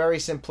bad. It's very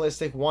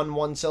simplistic.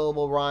 One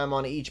syllable rhyme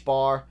on each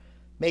bar.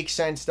 Makes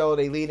sense though.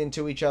 They lead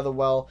into each other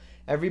well.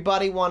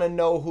 Everybody want to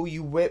know who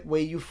you with,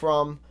 where you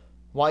from,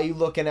 why you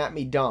looking at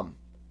me dumb.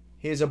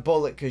 Here's a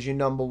bullet cause you're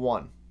number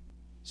 1.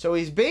 So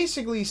he's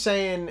basically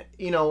saying,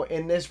 you know,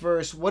 in this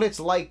verse, what it's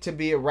like to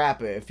be a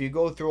rapper. If you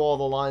go through all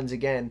the lines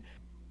again,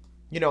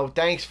 you know,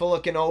 thanks for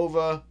looking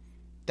over.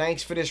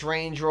 Thanks for this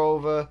Range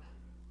Rover.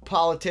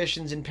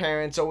 Politicians and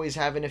parents always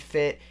having a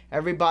fit.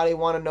 Everybody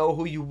want to know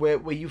who you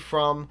with, where you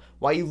from,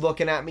 why you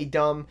looking at me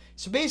dumb.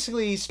 So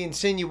basically he's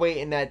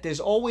insinuating that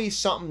there's always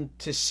something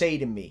to say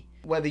to me.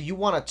 Whether you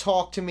want to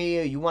talk to me,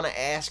 or you want to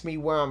ask me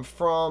where I'm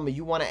from, or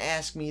you want to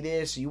ask me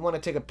this, or you want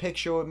to take a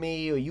picture with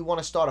me, or you want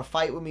to start a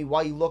fight with me,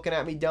 why you looking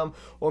at me dumb,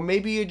 or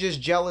maybe you're just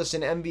jealous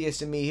and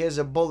envious of me. Here's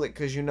a bullet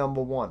cause you're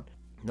number 1.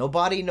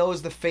 Nobody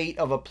knows the fate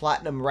of a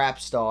platinum rap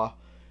star.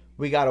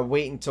 We gotta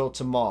wait until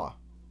tomorrow.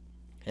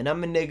 And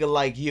I'm a nigga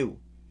like you.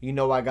 You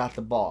know I got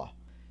the bar.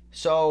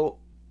 So,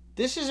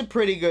 this is a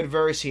pretty good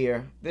verse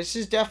here. This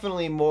is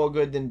definitely more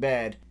good than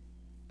bad.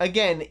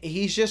 Again,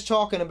 he's just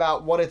talking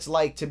about what it's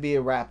like to be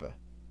a rapper.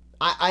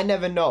 I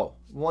never know.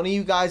 One of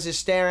you guys is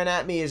staring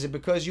at me. Is it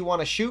because you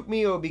want to shoot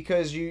me or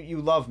because you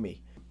love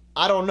me?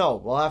 I don't know.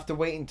 We'll have to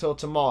wait until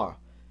tomorrow.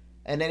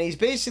 And then he's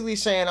basically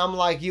saying, I'm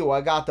like you.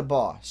 I got the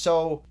bar.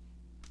 So,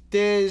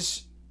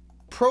 there's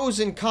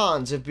pros and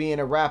cons of being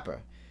a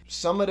rapper.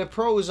 Some of the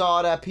pros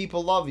are that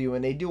people love you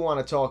and they do want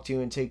to talk to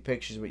you and take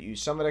pictures with you.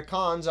 Some of the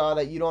cons are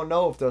that you don't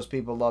know if those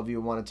people love you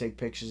and want to take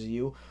pictures of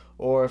you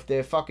or if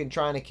they're fucking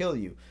trying to kill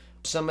you.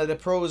 Some of the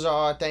pros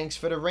are, thanks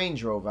for the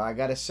Range Rover, I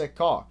got a sick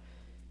car.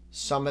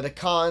 Some of the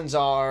cons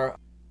are,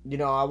 you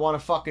know, I want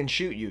to fucking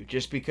shoot you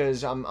just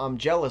because I'm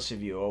jealous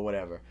of you or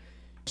whatever.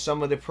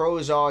 Some of the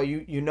pros are,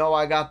 you know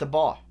I got the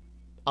bar.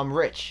 I'm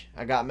rich.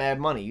 I got mad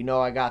money. You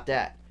know I got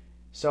that.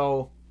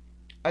 So,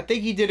 I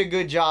think he did a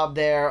good job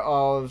there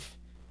of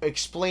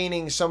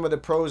explaining some of the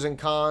pros and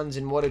cons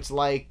and what it's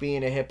like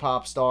being a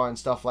hip-hop star and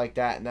stuff like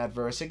that in that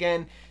verse.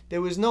 Again,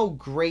 there was no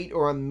great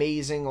or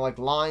amazing like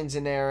lines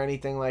in there or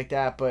anything like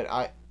that,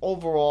 but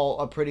overall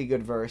a pretty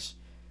good verse.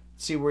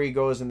 Let's see where he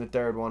goes in the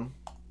third one.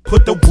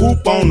 Put the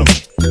whoop on them.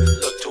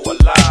 Look to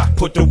Allah,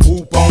 Put the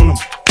whoop on them.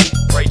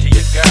 pray to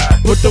your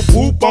God. Put the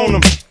whoop on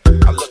them.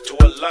 I look to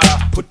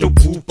Allah, Put the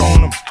whoop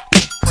on them.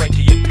 pray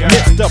to your God.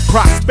 Mr.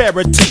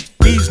 Prosperity.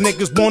 These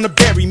niggas wanna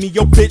bury me,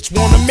 your bitch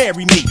wanna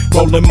marry me.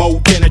 Rolling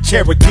more than a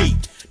Cherokee.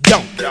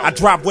 Don't. I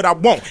drive what I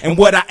want, and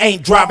what I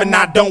ain't driving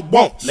I don't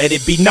want. Let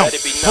it be known. Let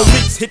it be known.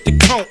 Police hit the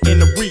cone in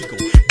the Regal,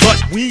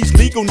 but we's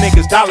legal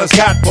niggas. Dollars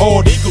got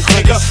bald eagles,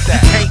 nigga. You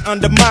can't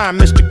undermine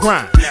Mr.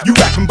 Grind. You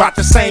rapping about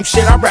the same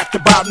shit I rapped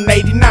about in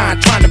 '89,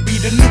 trying to be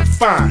the new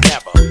fine.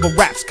 But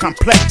rap's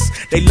complex.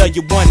 They love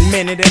you 1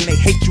 minute and they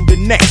hate you the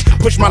next.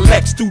 Push my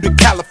legs through the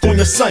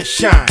California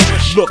sunshine.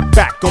 Look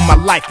back on my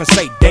life and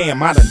say,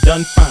 damn, I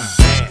done fine.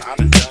 Man, I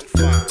done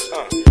fine.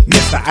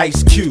 Mr.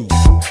 Ice Cube,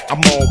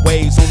 I'm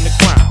always on the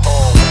grind.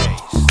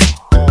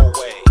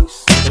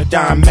 Always. The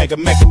dime mega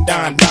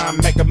dime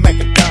mega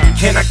dime.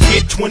 Can I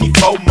get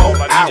 24 more All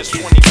I need hours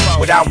is 24.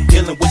 without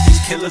dealing with these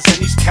killers and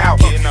these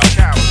cowards? Getting out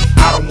cowards.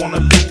 I don't wanna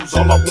lose,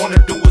 all I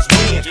wanna do is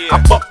win. Yeah.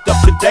 I fucked up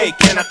today,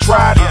 can I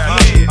try it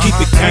again? Yeah.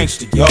 Keep it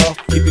gangster, y'all.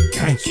 Keep it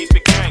gangster. Keep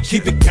it gangsta.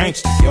 Keep it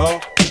gangster,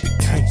 y'all. Keep it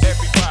gangster.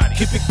 Everybody.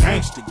 Keep it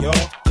gangster,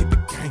 y'all. Keep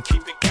it gangster.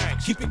 Keep it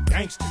gangsta. Keep it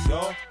gangster,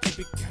 y'all. Keep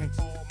it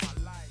gangster.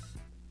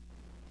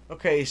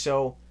 Okay,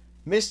 so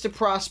Mr.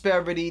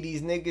 Prosperity,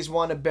 these niggas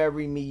want to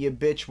bury me, your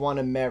bitch want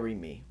to marry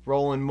me.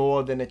 Rolling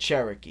more than a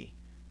Cherokee.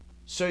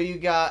 So you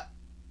got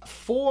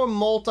 4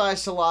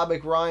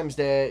 multi-syllabic rhymes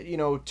there, you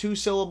know, 2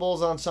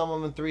 syllables on some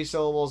of them, 3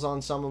 syllables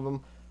on some of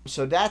them.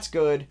 So that's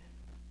good.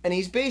 And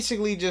he's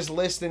basically just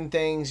listing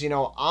things, you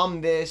know,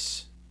 I'm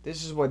this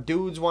is what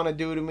dudes want to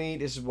do to me,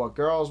 this is what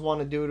girls want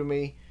to do to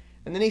me.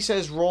 And then he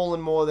says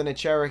rolling more than a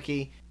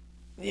Cherokee.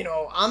 You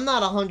know, I'm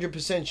not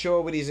 100%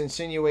 sure what he's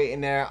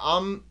insinuating there.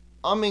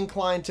 I'm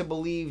inclined to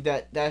believe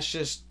that that's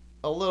just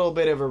a little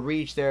bit of a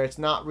reach there. It's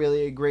not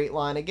really a great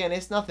line. Again,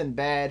 it's nothing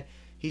bad.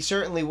 he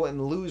certainly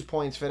wouldn't lose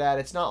points for that.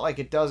 It's not like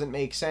it doesn't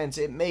make sense.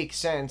 It makes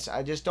sense.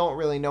 I just don't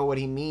really know what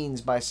he means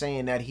by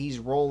saying that he's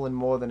rolling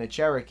more than a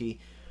Cherokee.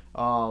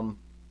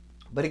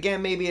 But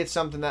again, maybe it's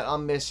something that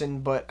I'm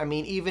missing. But I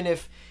mean, even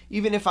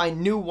if I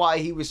knew why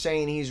he was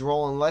saying he's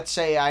rolling, let's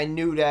say I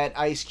knew that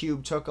Ice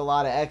Cube took a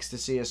lot of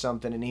ecstasy or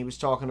something, and he was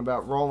talking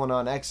about rolling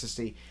on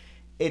ecstasy,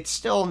 it's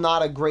still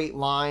not a great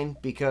line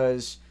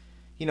because,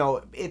 you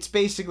know, it's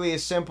basically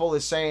as simple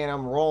as saying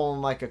I'm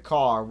rolling like a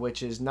car,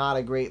 which is not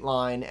a great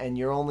line, and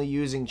you're only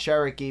using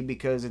Cherokee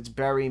because it's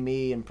Bury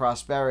Me and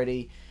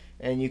Prosperity,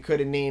 and you could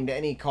have named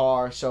any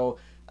car. So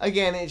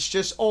again, it's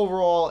just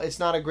overall, it's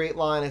not a great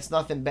line. It's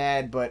nothing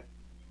bad, but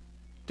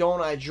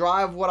don't I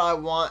drive what I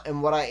want,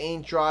 and what I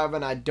ain't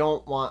driving I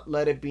don't want,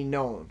 let it be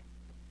known.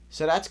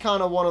 So that's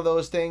kind of one of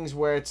those things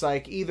where it's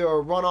like either a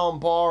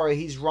run-on bar or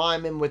he's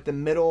rhyming with the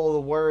middle of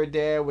the word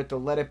there with the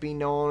let it be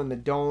known and the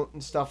don't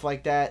and stuff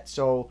like that.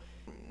 So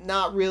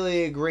not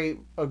really a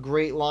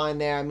great line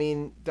there. I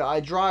mean,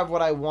 I drive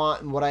what I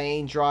want and what I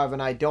ain't driving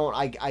I don't.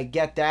 I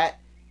get that.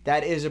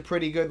 That is a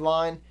pretty good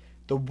line.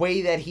 The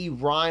way that he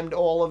rhymed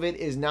all of it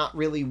is not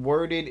really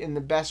worded in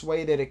the best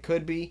way that it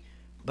could be.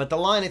 But the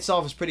line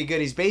itself is pretty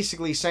good. He's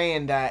basically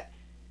saying that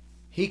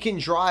he can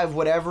drive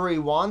whatever he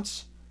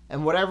wants,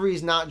 and whatever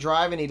he's not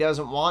driving he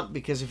doesn't want,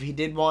 because if he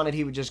did want it,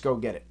 he would just go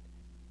get it.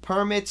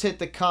 Permits hit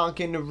the conch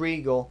and the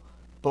regal,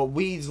 but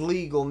weed's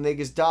legal,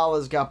 niggas'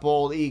 dollars got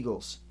bald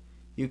eagles.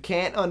 You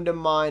can't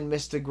undermine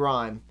Mr.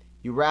 Grime.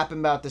 You rapping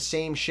about the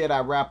same shit I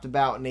rapped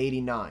about in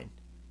 89.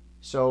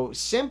 So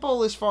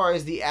simple as far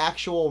as the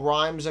actual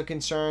rhymes are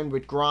concerned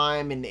with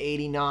Grime in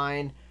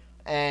 89,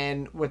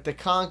 and with the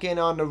conkin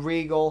on the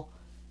regal,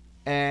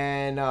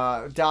 and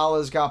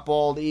dollars got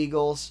bald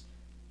eagles.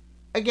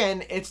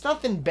 Again, it's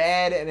nothing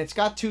bad, and it's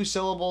got 2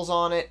 syllables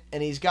on it,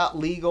 and he's got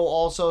legal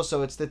also,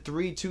 so it's the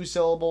 3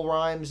 2-syllable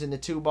rhymes in the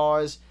 2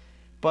 bars.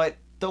 But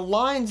the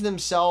lines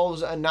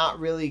themselves are not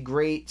really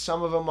great.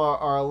 Some of them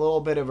are a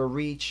little bit of a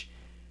reach.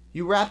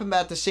 You rapping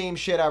about the same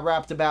shit I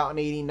rapped about in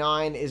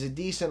 89 is a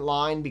decent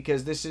line,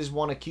 because this is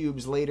one of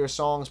Cube's later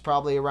songs,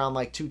 probably around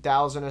like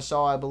 2000 or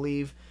so, I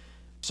believe.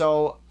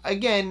 So,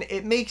 again,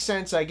 it makes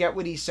sense. I get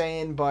what he's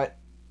saying, but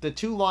the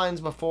 2 lines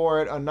before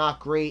it are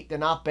not great. They're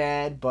not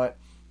bad, but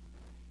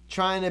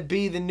trying to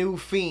be the new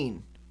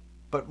fiend,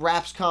 but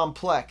rap's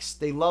complex.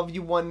 They love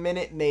you 1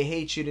 minute and they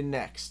hate you the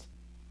next.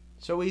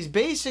 So he's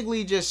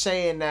basically just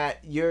saying that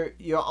you're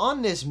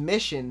on this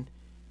mission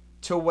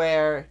to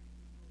where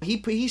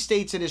he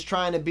states it as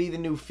trying to be the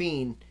new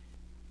fiend.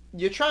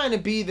 You're trying to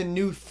be the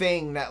new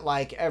thing that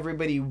like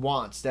everybody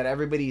wants, that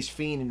everybody's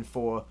fiending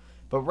for,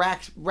 but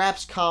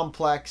rap's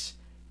complex.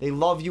 They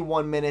love you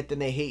 1 minute, then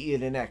they hate you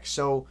the next.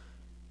 So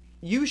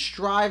you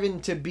striving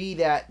to be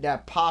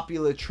that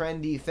popular,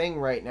 trendy thing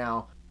right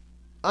now,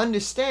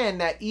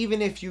 understand that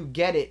even if you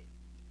get it,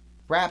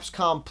 rap's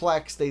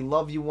complex, they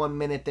love you 1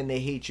 minute, then they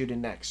hate you the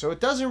next. So it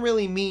doesn't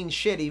really mean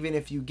shit even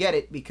if you get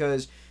it,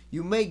 because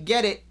you may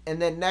get it and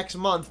then next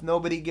month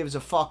nobody gives a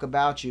fuck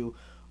about you,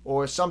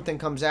 or something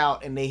comes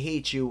out and they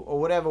hate you, or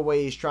whatever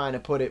way he's trying to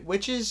put it,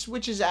 which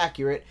is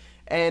accurate,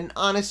 and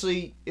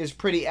honestly is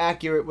pretty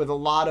accurate with a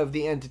lot of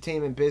the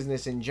entertainment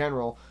business in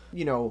general.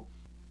 You know,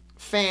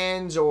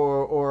 fans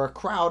or a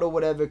crowd or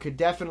whatever could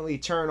definitely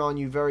turn on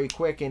you very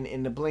quick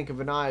in the blink of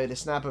an eye or the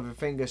snap of a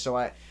finger. So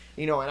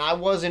and I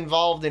was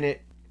involved in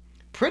it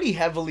pretty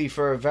heavily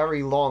for a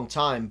very long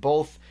time,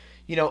 both,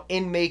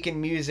 in making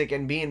music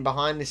and being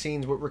behind the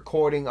scenes with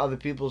recording other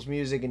people's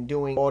music and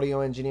doing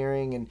audio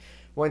engineering, and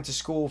went to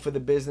school for the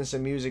business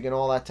of music and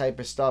all that type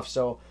of stuff.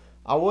 So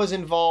I was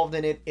involved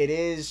in it. It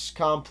is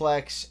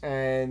complex,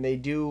 and they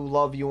do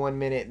love you 1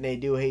 minute and they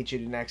do hate you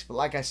the next. But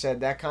like I said,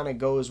 that kind of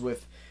goes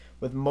with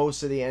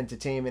most of the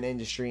entertainment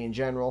industry in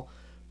general.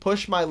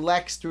 Push my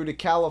Lex through the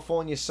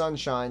California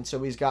sunshine.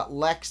 So he's got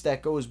Lex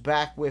that goes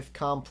back with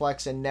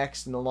complex and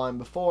next in the line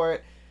before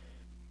it.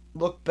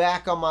 Look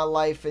back on my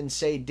life and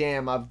say,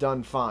 damn, I've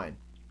done fine.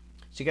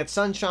 So you got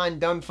sunshine,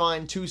 done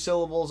fine, 2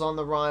 syllables on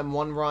the rhyme,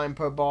 1 rhyme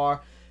per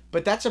bar.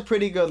 But that's a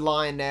pretty good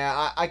line there.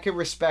 I could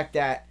respect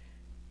that.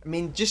 I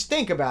mean, just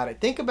think about it.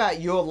 Think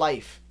about your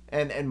life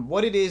and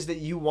what it is that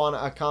you want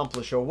to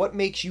accomplish, or what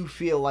makes you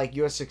feel like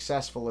you're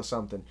successful or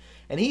something.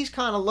 And he's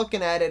kind of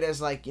looking at it as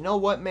like, you know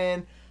what,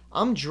 man?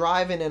 I'm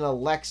driving in a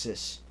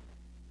Lexus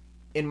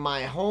in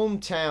my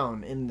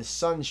hometown in the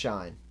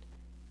sunshine,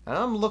 and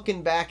I'm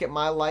looking back at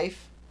my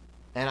life,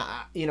 and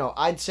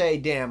I'd say,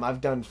 damn, I've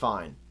done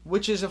fine.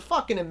 Which is a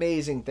fucking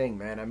amazing thing,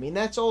 man. I mean,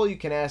 that's all you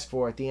can ask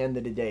for at the end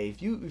of the day.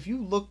 If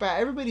you look back,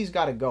 everybody's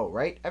got to go,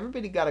 right?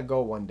 Everybody got to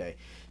go one day.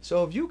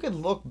 So if you could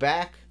look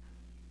back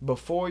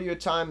before your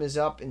time is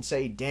up and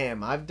say,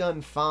 damn, I've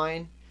done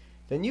fine,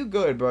 then you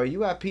good, bro.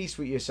 You have peace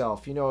with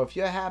yourself. If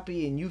you're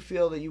happy and you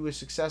feel that you were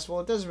successful,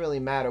 it doesn't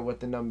really matter what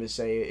the numbers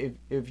say.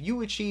 If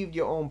you achieved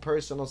your own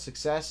personal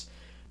success,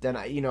 then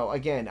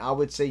again, I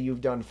would say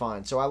you've done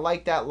fine. So I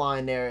like that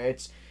line there.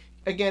 It's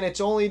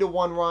only the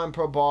 1 rhyme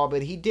per bar,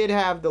 but he did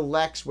have the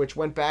Lex, which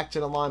went back to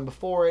the line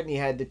before it, and he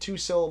had the 2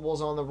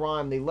 syllables on the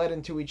rhyme. They led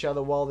into each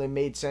other well. They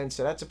made sense,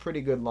 so that's a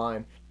pretty good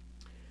line.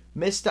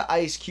 Mr.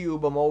 Ice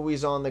Cube, I'm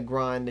always on the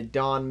grind, the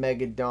Don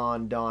Mega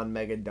Don, Don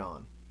Mega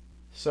Don.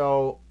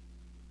 So,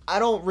 I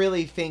don't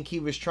really think he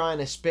was trying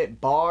to spit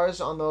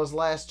bars on those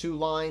last two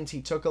lines.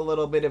 He took a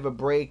little bit of a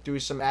break, threw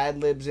some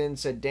ad-libs in,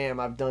 said, damn,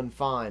 I've done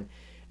fine.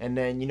 And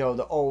then,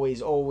 the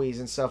always, always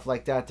and stuff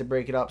like that to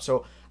break it up.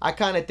 So, I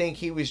kind of think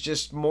he was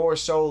just more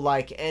so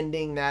like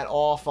ending that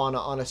off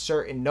on a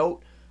certain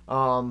note.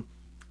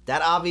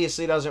 That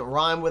obviously doesn't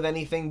rhyme with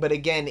anything, but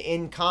again,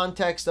 in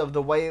context of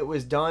the way it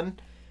was done,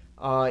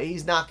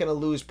 he's not going to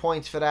lose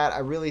points for that. I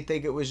really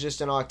think it was just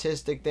an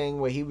artistic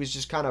thing where he was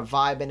just kind of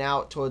vibing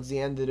out towards the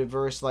end of the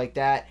verse like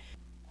that.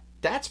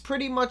 That's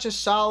pretty much a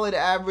solid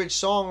average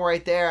song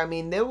right there. I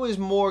mean, there was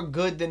more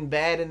good than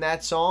bad in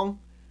that song.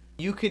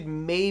 You could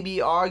maybe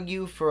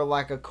argue for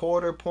like a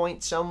quarter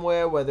point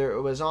somewhere, whether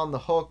it was on the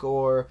hook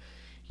or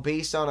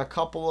based on a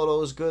couple of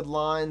those good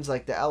lines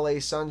like the LA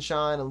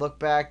Sunshine and Look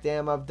Back,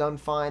 Damn, I've Done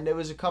Fine. There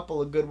was a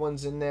couple of good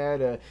ones in there.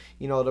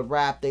 The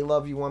rap, They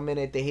Love You One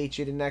Minute, They Hate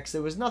You the Next.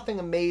 There was nothing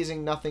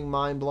amazing, nothing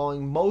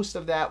mind-blowing. Most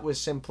of that was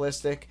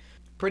simplistic.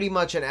 Pretty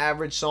much an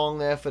average song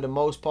there for the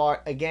most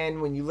part.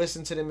 Again, when you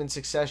listen to them in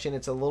succession,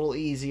 it's a little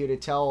easier to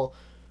tell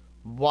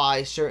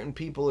why certain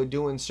people are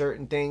doing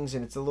certain things,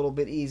 and it's a little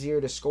bit easier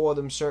to score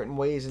them certain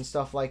ways and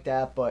stuff like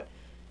that. But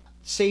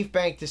safe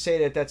bank to say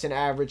that that's an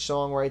average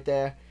song right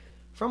there.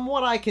 From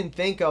what I can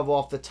think of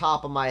off the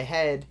top of my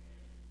head,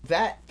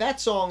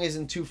 that song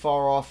isn't too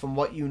far off from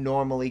what you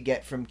normally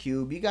get from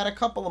Cube. You got a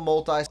couple of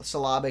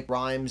multi-syllabic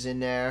rhymes in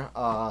there,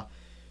 a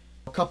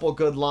couple of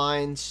good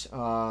lines,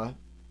 a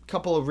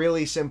couple of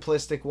really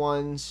simplistic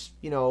ones,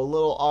 a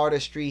little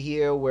artistry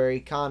here where he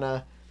kind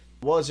of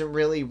wasn't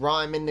really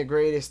rhyming the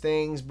greatest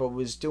things, but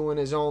was doing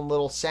his own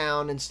little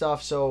sound and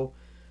stuff. So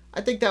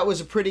I think that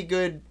was a pretty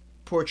good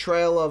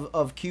portrayal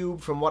of Cube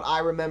from what I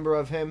remember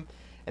of him.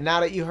 And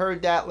now that you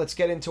heard that, let's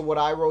get into what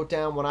I wrote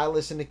down when I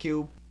listened to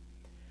Cube.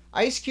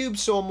 Ice Cube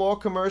saw more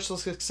commercial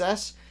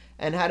success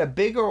and had a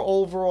bigger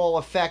overall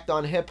effect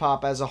on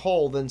hip-hop as a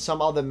whole than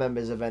some other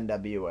members of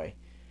NWA.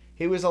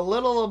 He was a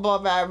little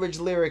above average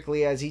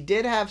lyrically, as he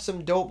did have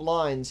some dope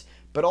lines,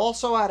 but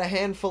also had a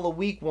handful of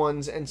weak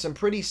ones and some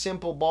pretty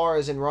simple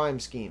bars and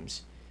rhyme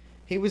schemes.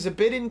 He was a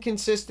bit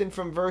inconsistent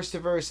from verse to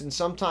verse and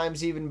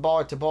sometimes even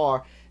bar to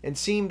bar, and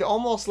seemed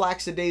almost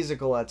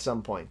lackadaisical at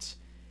some points.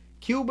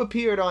 Cube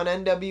appeared on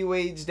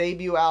NWA's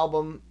debut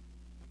album,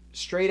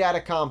 Straight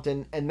Outta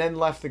Compton, and then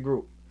left the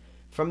group.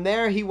 From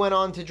there, he went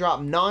on to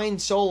drop 9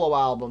 solo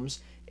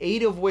albums,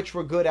 8 of which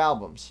were good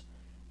albums.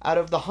 Out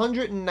of the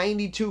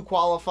 192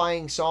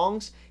 qualifying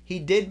songs, he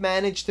did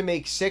manage to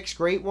make 6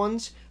 great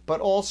ones, but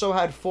also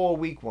had 4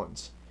 weak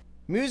ones.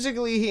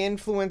 Musically, he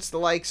influenced the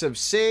likes of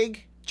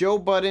Sig, Joe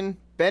Budden,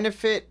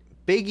 Benefit,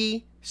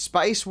 Biggie,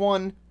 Spice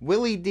One,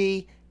 Willie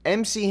D,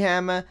 MC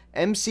Hammer,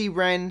 MC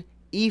Ren,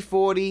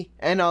 E40,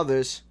 and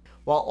others,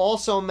 while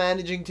also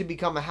managing to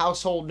become a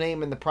household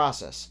name in the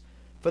process.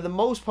 For the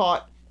most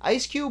part,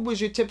 Ice Cube was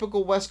your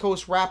typical West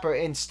Coast rapper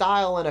in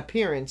style and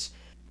appearance,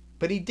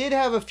 but he did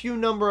have a few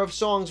number of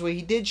songs where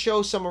he did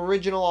show some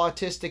original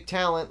artistic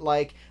talent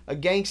like A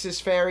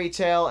Gangsta's Fairy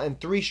Tale and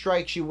 3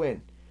 Strikes You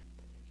Win.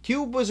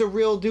 Cube was a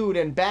real dude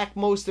and backed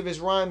most of his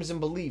rhymes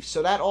and beliefs,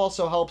 so that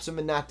also helps him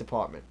in that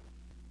department.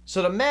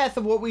 So the math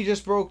of what we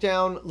just broke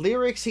down,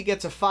 lyrics he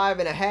gets a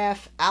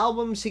 5.5,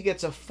 albums he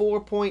gets a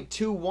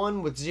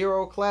 4.21 with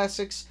 0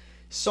 classics,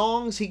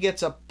 songs he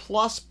gets a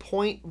plus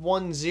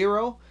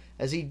 0.10,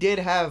 as he did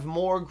have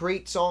more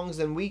great songs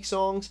than weak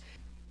songs.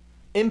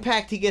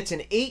 Impact he gets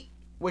an 8,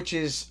 which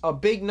is a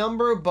big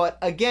number, but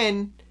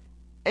again,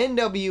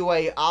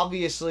 NWA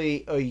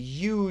obviously a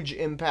huge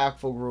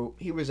impactful group.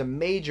 He was a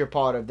major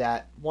part of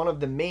that, one of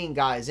the main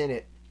guys in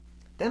it.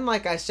 Then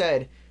like I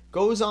said,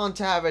 goes on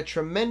to have a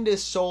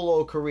tremendous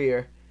solo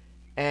career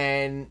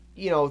and,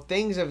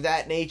 things of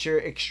that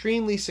nature,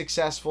 extremely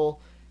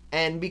successful,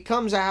 and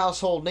becomes a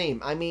household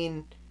name. I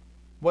mean,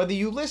 whether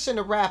you listen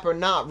to rap or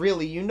not,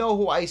 really, you know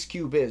who Ice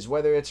Cube is.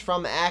 Whether it's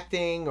from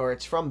acting, or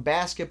it's from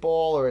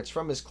basketball, or it's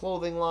from his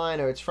clothing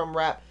line, or it's from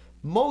rap.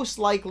 Most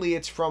likely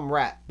it's from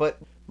rap. But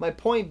my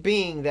point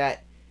being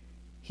that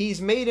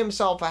he's made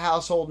himself a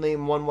household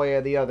name one way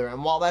or the other.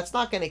 And while that's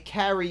not going to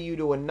carry you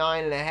to a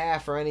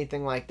 9.5 or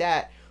anything like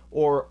that,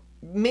 or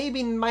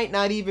maybe might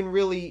not even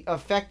really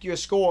affect your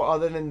score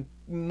other than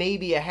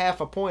maybe a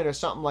half a point or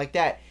something like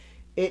that,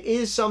 it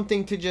is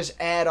something to just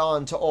add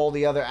on to all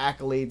the other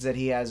accolades that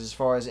he has as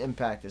far as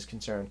impact is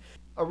concerned.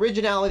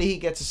 Originality, he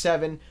gets a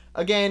 7.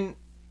 Again,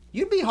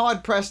 you'd be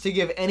hard-pressed to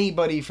give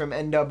anybody from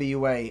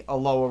NWA a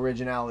low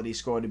originality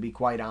score, to be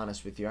quite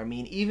honest with you. I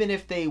mean, even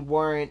if they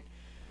weren't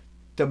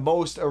the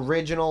most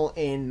original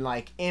in,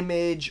 like,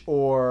 image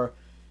or,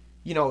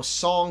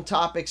 song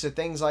topics or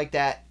things like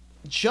that,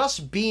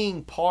 just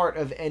being part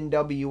of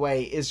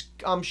NWA is,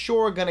 I'm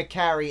sure, going to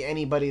carry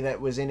anybody that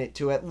was in it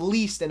to at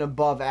least an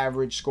above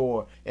average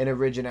score in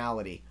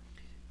originality.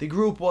 The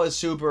group was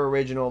super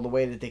original the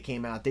way that they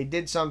came out. They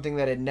did something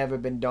that had never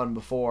been done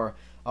before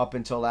up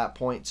until that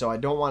point, so I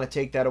don't want to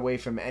take that away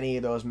from any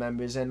of those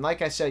members. And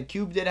like I said,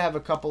 Cube did have a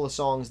couple of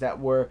songs that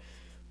were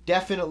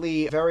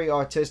definitely very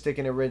artistic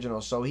and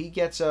original. So he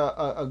gets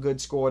a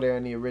good score there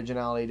in the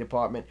originality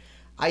department.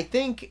 I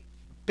think,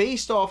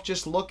 based off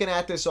just looking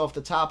at this off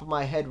the top of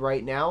my head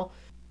right now,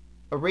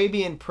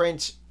 Arabian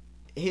Prince,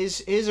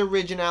 his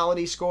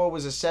originality score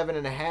was a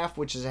 7.5,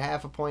 which is a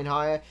half a point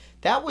higher.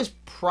 That was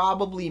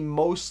probably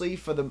mostly,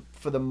 for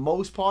the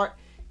most part,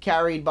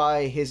 carried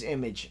by his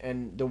image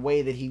and the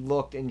way that he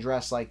looked and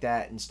dressed like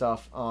that and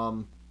stuff.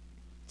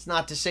 It's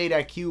not to say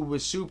that Cube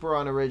was super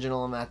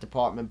unoriginal in that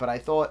department, but I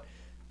thought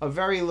a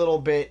very little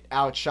bit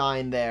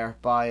outshined there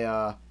by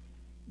a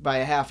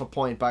half a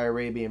point by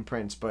Arabian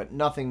Prince, but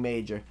nothing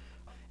major.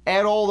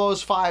 Add all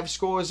those 5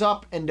 scores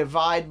up and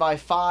divide by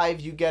 5,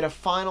 you get a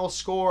final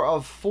score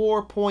of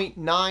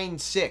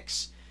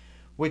 4.96,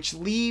 which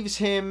leaves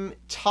him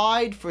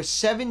tied for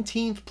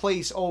 17th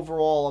place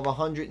overall of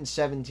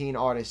 117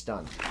 artists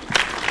done.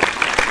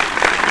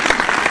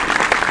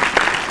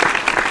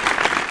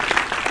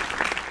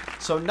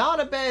 So not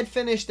a bad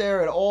finish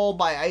there at all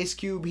by Ice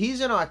Cube. He's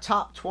in our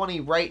top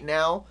 20 right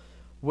now,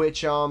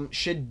 which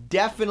should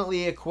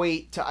definitely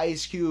equate to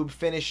Ice Cube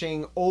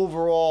finishing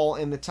overall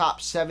in the top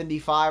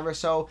 75 or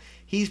so.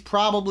 He's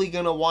probably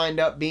going to wind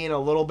up being a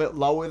little bit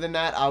lower than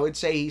that. I would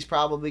say he's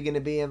probably going to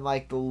be in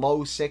like the low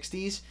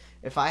 60s,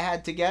 if I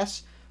had to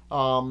guess.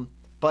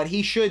 But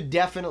he should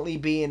definitely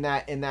be in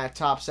that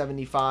top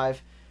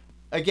 75.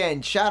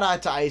 Again, shout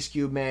out to Ice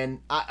Cube, man.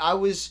 I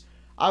was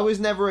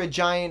never a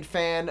giant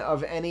fan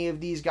of any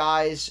of these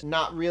guys,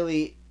 not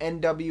really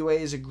NWA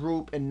as a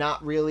group, and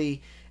not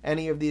really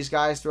any of these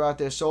guys throughout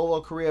their solo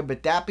career.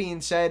 But that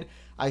being said,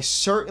 I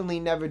certainly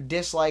never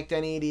disliked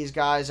any of these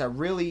guys. I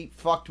really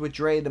fucked with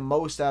Dre the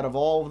most out of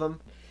all of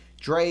them.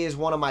 Dre is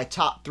one of my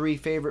top 3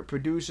 favorite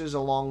producers,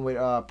 along with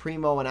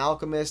Primo and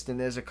Alchemist, and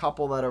there's a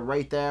couple that are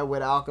right there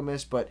with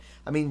Alchemist. But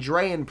I mean,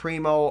 Dre and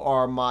Primo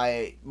are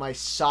my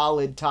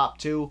solid top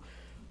 2.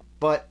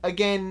 But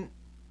again,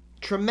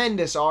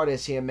 tremendous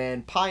artists here,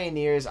 man.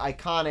 Pioneers,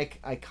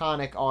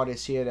 iconic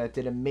artists here that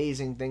did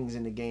amazing things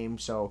in the game.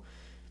 So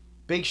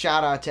big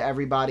shout out to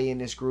everybody in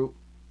this group.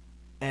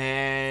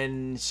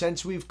 And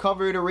since we've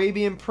covered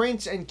Arabian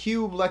Prince and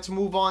Cube, let's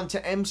move on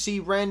to MC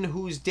Ren,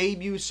 whose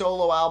debut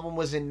solo album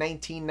was in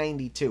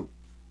 1992.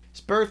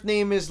 His birth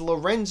name is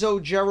Lorenzo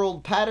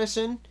Gerald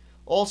Patterson,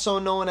 also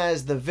known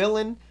as The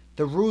Villain,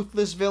 The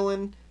Ruthless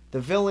Villain,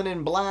 The Villain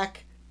in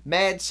Black,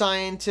 Mad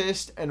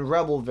Scientist, and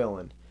Rebel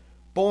Villain.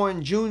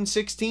 Born June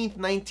 16,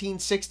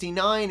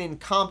 1969 in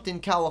Compton,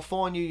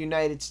 California,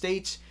 United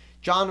States.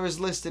 Genres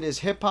listed as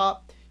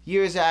hip-hop.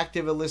 Years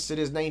active are listed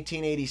as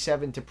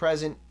 1987 to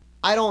present.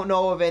 I don't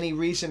know of any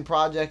recent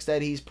projects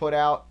that he's put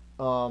out.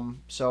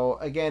 So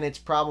again, it's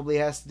probably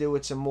has to do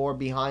with some more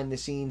behind the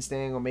scenes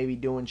thing, or maybe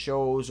doing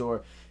shows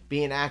or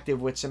being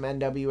active with some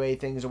NWA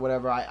things or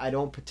whatever. I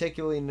don't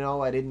particularly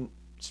know. I didn't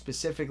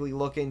specifically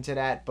look into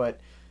that, but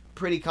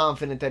pretty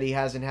confident that he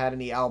hasn't had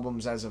any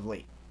albums as of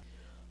late.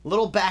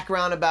 Little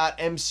background about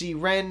MC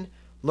Ren.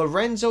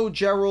 Lorenzo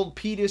Gerald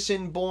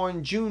Peterson,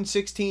 born June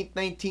 16,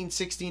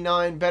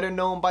 1969, better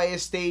known by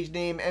his stage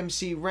name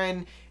MC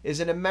Ren, is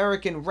an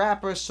American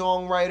rapper,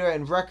 songwriter,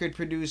 and record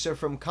producer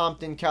from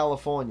Compton,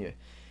 California.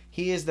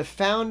 He is the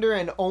founder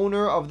and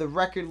owner of the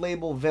record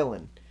label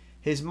Villain.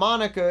 His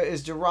moniker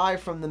is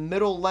derived from the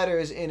middle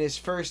letters in his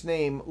first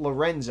name,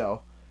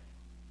 Lorenzo.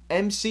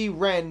 MC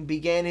Ren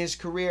began his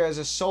career as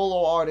a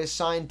solo artist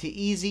signed to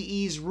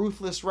Eazy-E's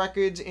Ruthless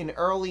Records in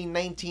early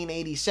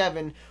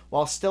 1987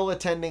 while still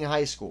attending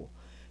high school.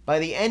 By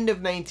the end of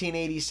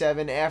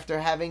 1987, after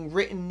having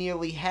written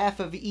nearly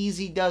half of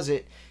Eazy Does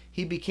It,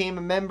 he became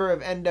a member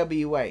of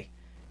NWA.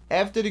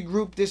 After the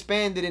group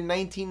disbanded in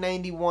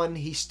 1991,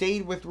 he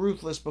stayed with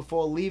Ruthless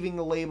before leaving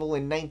the label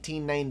in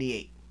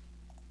 1998.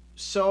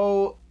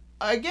 So,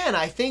 again,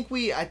 I think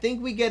we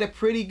get a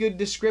pretty good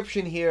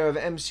description here of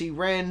MC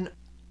Ren.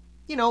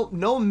 You know,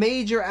 no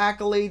major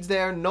accolades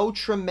there, no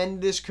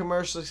tremendous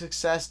commercial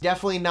success,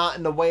 definitely not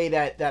in the way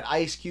that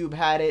Ice Cube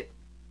had it.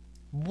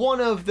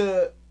 One of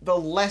the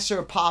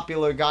lesser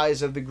popular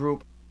guys of the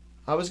group.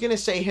 I was going to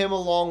say him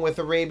along with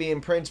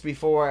Arabian Prince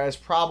before as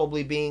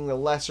probably being the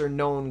lesser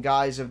known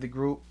guys of the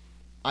group.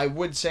 I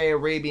would say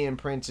Arabian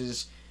Prince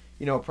is,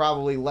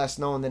 probably less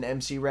known than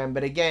MC Ren,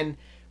 but again,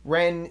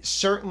 Ren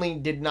certainly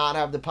did not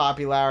have the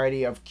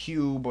popularity of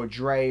Cube or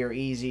Dre or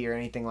Eazy or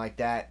anything like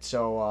that,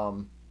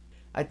 so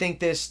I think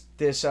this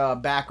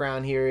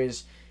background here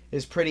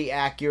is pretty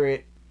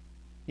accurate.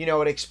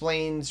 It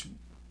explains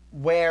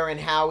where and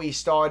how he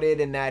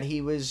started, and that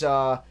he was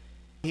a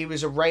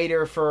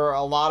writer for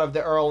a lot of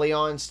the early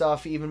on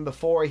stuff, even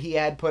before he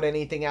had put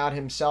anything out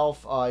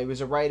himself. He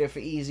was a writer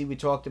for Eazy. We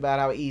talked about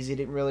how Eazy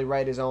didn't really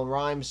write his own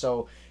rhymes,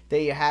 so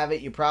there you have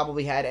it. You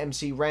probably had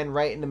MC Ren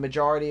writing the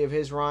majority of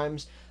his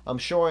rhymes. I'm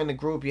sure in the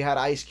group you had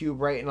Ice Cube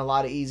writing a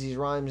lot of Eazy's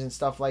rhymes and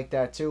stuff like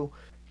that too.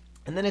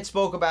 And then it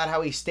spoke about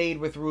how he stayed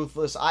with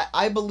Ruthless.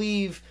 I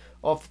believe,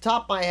 off the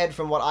top of my head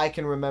from what I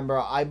can remember,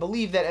 I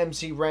believe that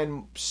MC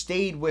Ren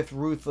stayed with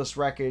Ruthless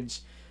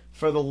Records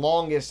for the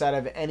longest out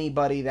of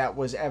anybody that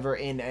was ever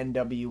in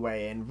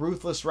NWA. And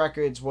Ruthless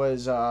Records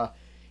was,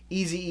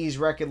 Eazy-E's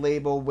record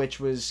label, which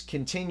was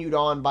continued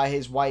on by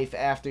his wife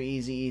after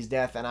Eazy-E's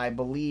death, and I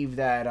believe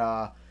that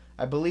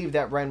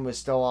Ren was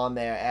still on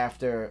there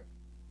after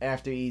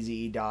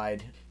Eazy-E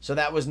died. So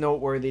that was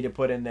noteworthy to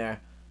put in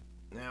there.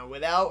 Now,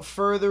 without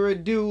further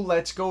ado,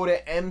 let's go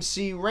to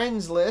MC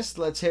Ren's list.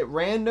 Let's hit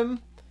random.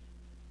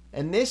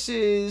 And this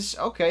is,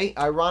 okay,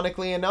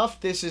 ironically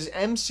enough, this is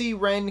MC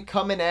Ren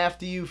Coming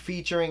After You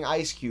featuring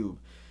Ice Cube.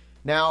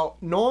 Now,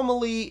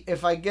 normally,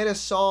 if I get a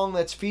song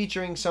that's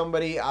featuring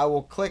somebody, I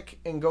will click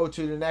and go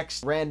to the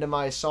next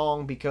randomized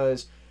song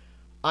because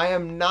I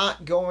am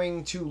not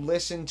going to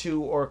listen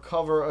to or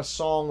cover a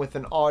song with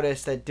an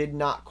artist that did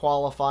not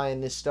qualify in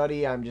this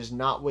study. I'm just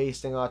not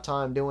wasting our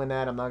time doing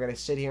that. I'm not going to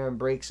sit here and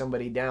break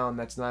somebody down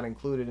that's not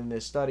included in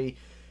this study.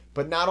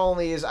 But not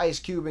only is Ice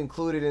Cube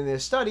included in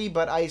this study,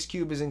 but Ice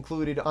Cube is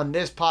included on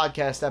this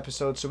podcast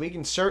episode, so we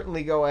can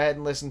certainly go ahead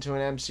and listen to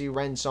an MC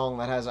Ren song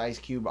that has Ice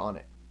Cube on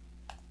it.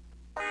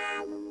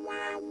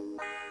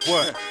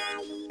 What?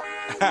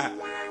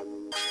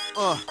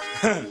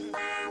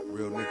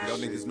 Real niggas, y'all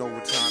niggas know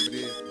what time it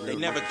is. They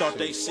never thought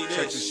they'd see this.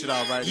 Check this shit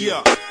out right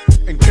Yeah. here.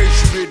 In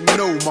case you didn't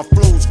know, my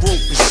flow's broke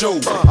and show.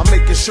 I'm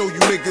making sure you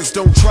niggas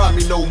don't try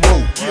me no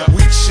more.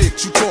 Weak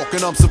shit, you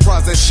talking, I'm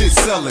surprised that shit's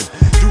selling.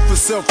 Do for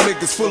self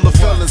niggas full of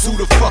felons, who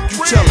the fuck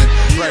you telling?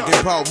 Bragging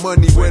about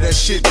money, where that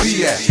shit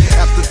be at?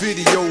 After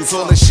videos,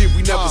 all that shit,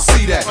 we never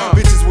see that.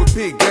 Bitches with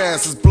big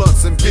asses,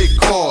 blunts and big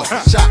cars.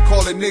 Shot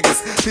calling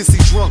niggas, pissy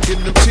drunk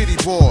in them titty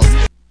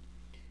bars.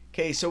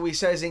 Okay, so he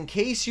says, in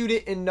case you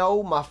didn't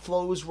know, my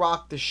flows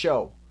rock the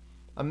show.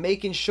 I'm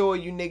making sure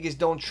you niggas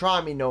don't try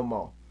me no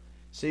more.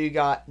 So you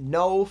got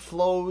no,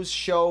 flows,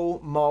 show,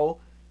 mo.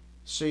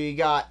 So you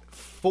got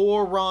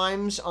 4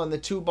 rhymes on the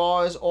 2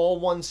 bars, all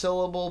 1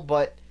 syllable,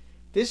 but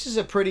this is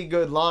a pretty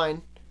good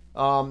line.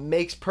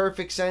 Makes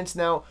perfect sense.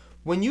 Now,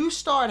 when you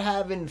start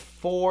having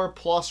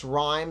 4+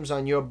 rhymes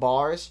on your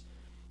bars,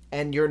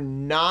 and you're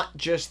not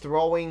just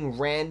throwing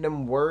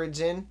random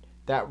words in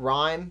that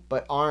rhyme,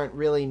 but aren't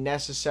really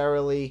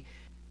necessarily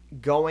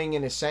going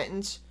in a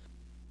sentence,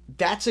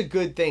 that's a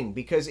good thing,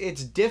 because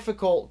it's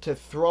difficult to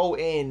throw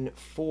in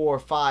 4,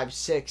 5,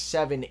 6,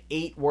 7,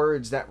 8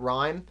 words that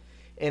rhyme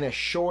in a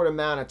short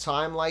amount of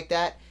time like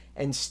that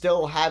and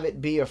still have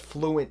it be a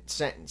fluent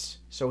sentence.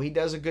 So he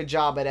does a good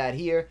job of that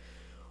here.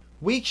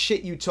 Weak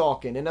shit you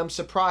talking, and I'm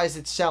surprised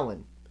it's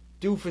selling.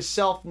 Do for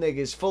self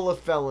niggas full of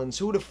felons,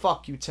 who the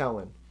fuck you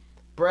telling?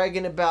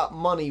 Bragging about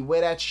money,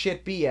 where that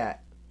shit be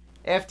at?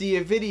 After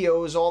your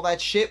videos, all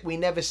that shit, we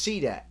never see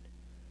that.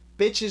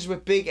 Bitches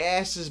with big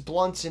asses,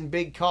 blunts, and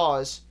big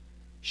cars.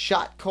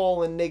 Shot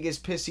calling niggas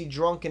pissy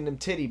drunk in them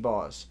titty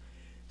bars.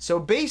 So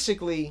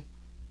basically,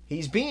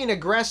 he's being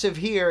aggressive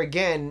here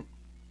again,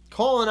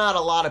 calling out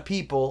a lot of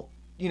people.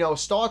 You know,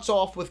 starts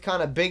off with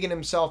kind of bigging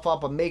himself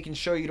up and making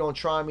sure you don't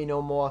try me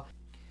no more.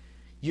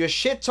 You're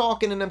shit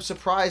talking and I'm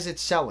surprised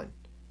it's selling.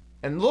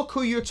 And look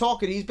who you're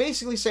talking to. He's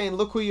basically saying,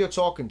 look who you're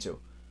talking to.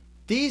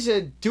 These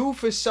are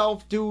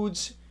do-for-self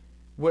dudes.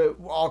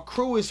 Our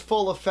crew is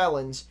full of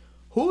felons.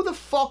 Who the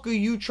fuck are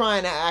you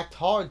trying to act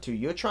hard to?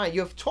 You're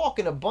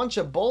talking a bunch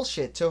of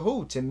bullshit. To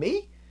who? To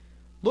me?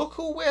 Look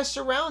who we're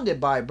surrounded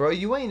by, bro.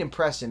 You ain't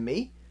impressing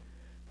me.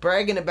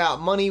 Bragging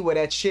about money, where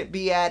that shit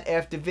be at,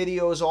 after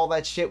videos, all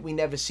that shit, we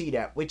never see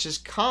that. Which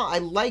is, I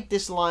like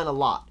this line a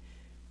lot.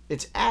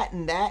 It's at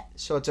and that,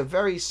 so it's a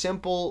very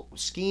simple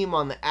scheme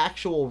on the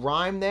actual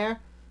rhyme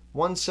there.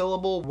 1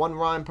 syllable, 1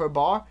 rhyme per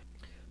bar.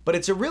 But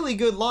it's a really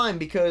good line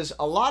because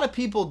a lot of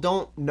people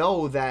don't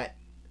know that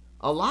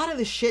a lot of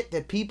the shit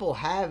that people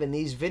have in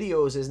these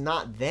videos is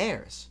not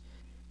theirs.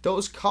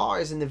 Those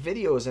cars in the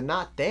videos are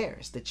not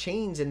theirs. The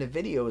chains in the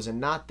videos are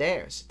not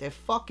theirs. Their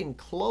fucking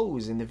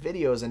clothes in the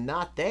videos are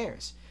not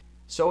theirs.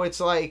 So it's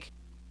like,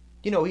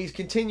 you know, he's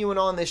continuing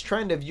on this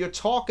trend of you're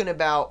talking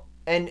about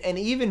and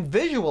even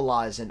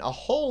visualizing a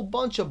whole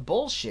bunch of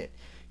bullshit.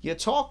 You're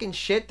talking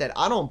shit that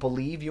I don't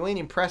believe. You ain't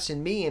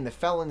impressing me and the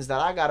felons that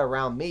I got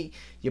around me.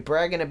 You're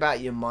bragging about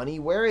your money.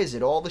 Where is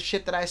it? All the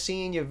shit that I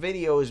see in your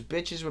videos,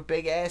 bitches with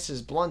big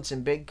asses, blunts,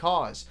 and big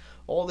cars.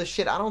 All the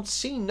shit. I don't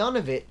see none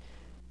of it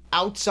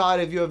outside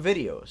of your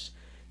videos.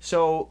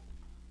 So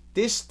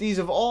these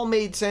have all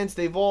made sense.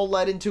 They've all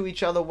led into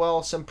each other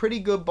well. Some pretty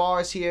good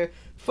bars here.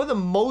 For the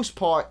most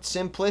part,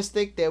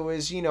 simplistic. There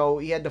was, you know,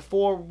 he had the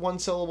 4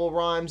 1-syllable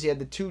rhymes. He had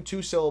the 2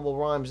 2-syllable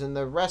rhymes. And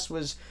the rest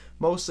was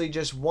mostly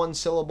just 1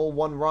 syllable,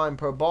 1 rhyme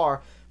per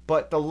bar.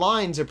 But the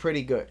lines are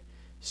pretty good.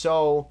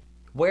 So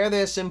where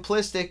they're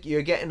simplistic,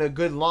 you're getting a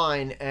good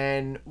line.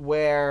 And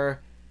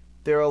where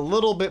they're a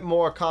little bit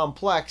more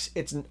complex,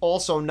 it's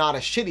also not a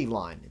shitty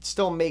line. It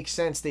still makes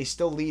sense. They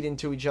still lead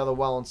into each other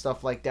well and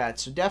stuff like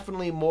that. So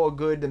definitely more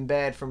good than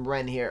bad from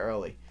Ren here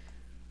early.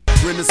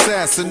 Ren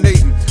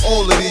assassinating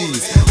all of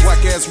these whack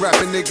ass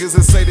rapping niggas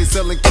that say they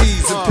selling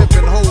keys and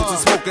pimping hoes and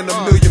smoking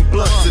 1,000,000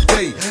 blunts a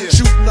day.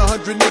 Shooting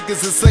 100 niggas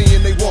and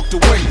saying they walked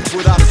away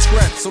without a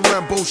scratch. Some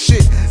Rambo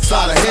shit,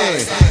 side of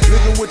hand.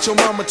 Living with your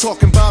mama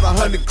talking about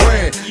 100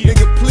 grand.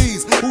 Nigga,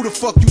 please, who the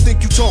fuck you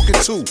think you talking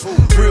to?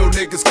 Real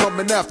niggas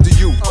coming after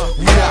you.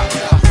 We out.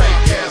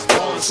 Fake ass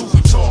ballers, who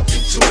we talking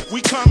to?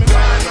 We coming.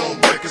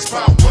 records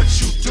about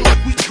what you do.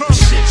 We come. The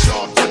shit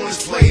y'all doing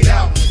is played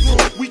out.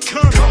 We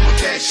come with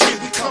that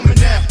shit, we coming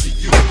after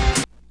you.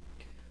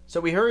 So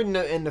we heard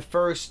in the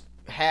first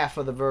half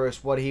of the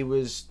verse what he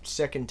was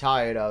sick and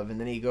tired of, and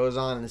then he goes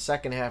on in the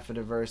second half of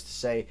the verse to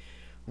say,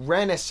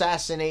 Ren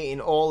assassinating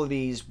all of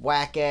these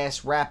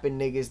whack-ass rapping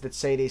niggas that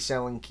say they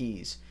selling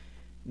keys.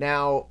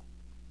 Now,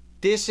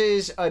 this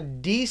is a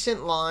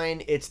decent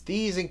line. It's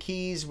these and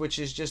keys, which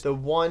is just a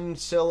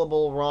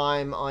one-syllable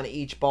rhyme on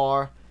each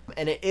bar,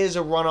 and it is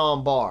a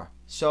run-on bar.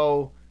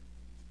 So,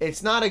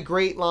 it's not a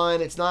great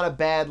line, it's not a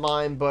bad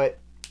line, but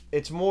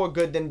it's more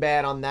good than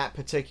bad on that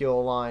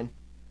particular line.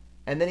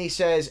 And then he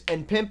says,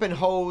 and pimping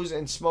hoes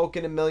and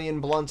smoking 1,000,000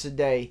 blunts a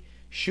day,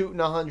 shooting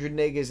 100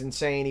 niggas and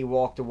saying he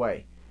walked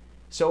away.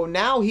 So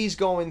now he's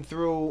going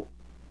through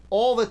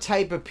all the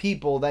type of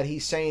people that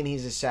he's saying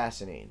he's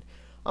assassinating.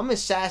 I'm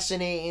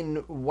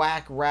assassinating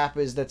whack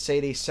rappers that say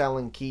they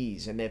selling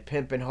keys and they're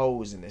pimping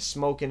hoes and they're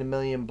smoking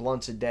 1,000,000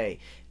 blunts a day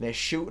and they're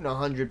shooting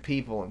 100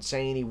 people and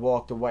saying he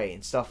walked away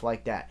and stuff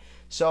like that.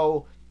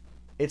 So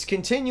it's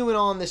continuing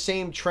on the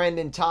same trend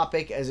and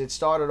topic as it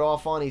started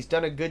off on. He's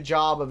done a good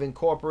job of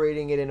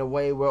incorporating it in a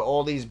way where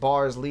all these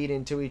bars lead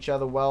into each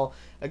other well.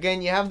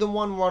 Again, you have the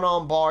one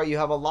run-on bar. You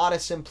have a lot of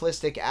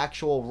simplistic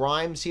actual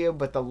rhymes here,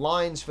 but the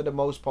lines for the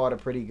most part are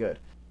pretty good.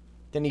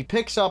 Then he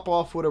picks up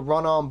off with a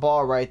run-on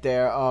bar right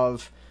there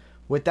of,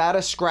 without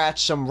a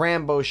scratch, some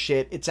Rambo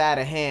shit, it's out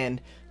of hand,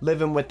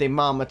 living with their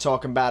mama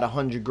talking about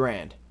 100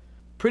 grand.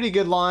 Pretty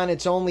good line.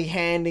 It's only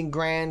hand and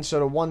grand,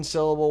 sort of one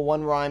syllable,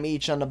 one rhyme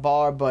each on the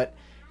bar, but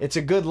it's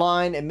a good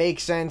line. It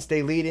makes sense.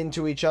 They lead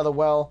into each other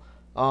well.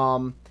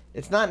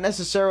 It's not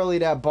necessarily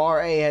that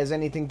bar A has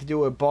anything to do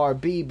with bar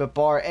B, but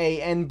bar A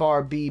and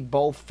bar B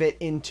both fit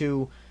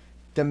into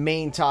the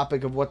main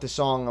topic of what the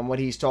song and what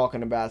he's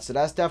talking about. So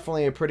that's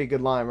definitely a pretty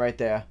good line right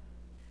there.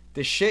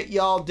 The shit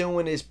y'all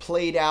doing is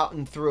played out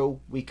and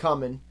through. We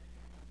coming.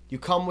 You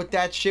come with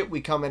that shit,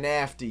 we coming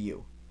after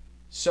you.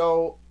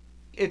 So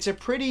it's a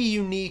pretty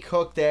unique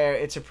hook there.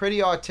 It's a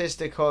pretty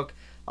artistic hook.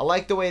 I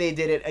like the way they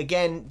did it.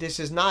 Again, this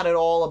is not at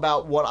all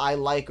about what I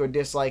like or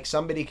dislike.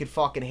 Somebody could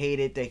fucking hate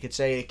it. They could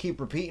say, keep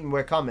repeating,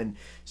 we're coming.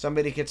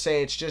 Somebody could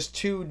say it's just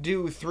to,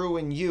 do, through,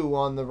 and you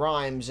on the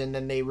rhymes, and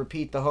then they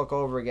repeat the hook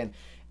over again.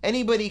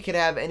 Anybody could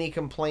have any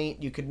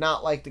complaint. You could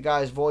not like the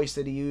guy's voice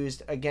that he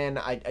used. Again,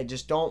 I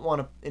just don't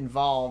want to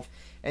involve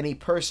any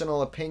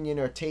personal opinion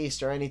or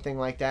taste or anything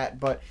like that.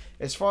 But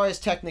as far as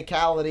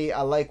technicality,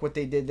 I like what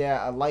they did there.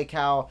 I like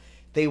how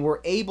they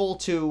were able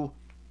to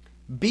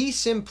be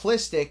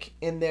simplistic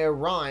in their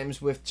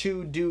rhymes with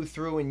to, do,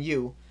 through, and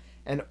you,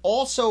 and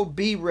also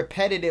be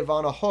repetitive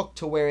on a hook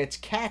to where it's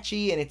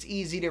catchy and it's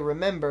easy to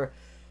remember,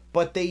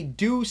 but they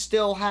do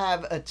still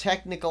have a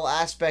technical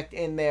aspect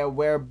in there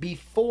where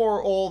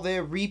before all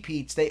their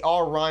repeats, they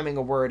are rhyming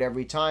a word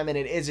every time, and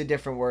it is a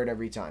different word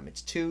every time.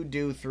 It's to,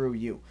 do, through,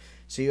 you.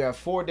 So you have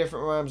 4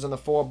 different rhymes on the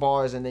 4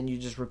 bars, and then you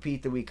just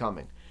repeat the we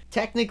coming.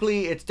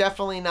 Technically, it's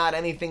definitely not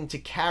anything to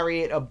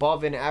carry it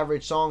above an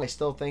average song. I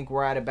still think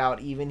we're at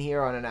about even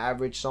here on an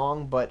average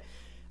song, but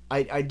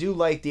I do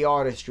like the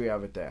artistry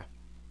of it there.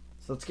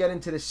 So let's get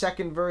into the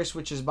second verse,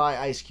 which is by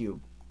Ice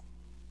Cube.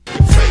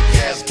 Fake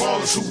ass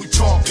ballers who we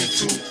talking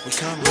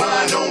to.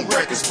 Lying on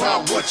records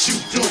about what you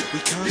do.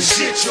 The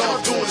shit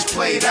y'all doing is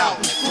played out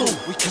and through.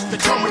 We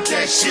come with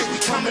that shit, we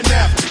coming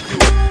after you.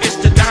 It's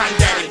the Don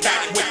Daddy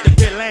back with the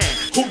villain.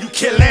 Who you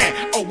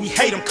killin'? Oh, we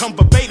hate him. Come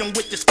verbatim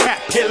with this cat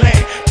pillin'.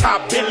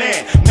 Top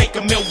billin', make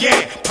 $1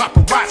 million.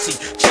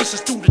 Paparazzi chase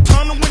us through the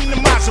tunnel in the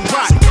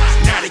Maserati.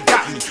 Now they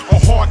got me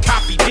on hard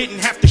copy. Didn't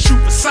have to shoot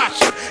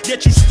Versace.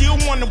 Yet you still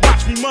wanna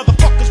watch me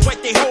motherfuckers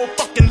wait their whole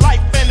fucking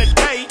life and a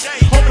day,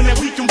 hoping that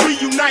we can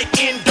reunite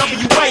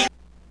NWA.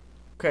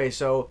 Okay,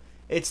 so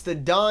it's the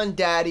Don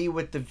Daddy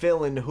with the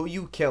villain. Who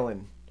you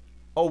killin'?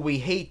 Oh, we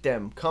hate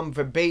them. Come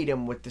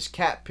verbatim with this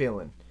cat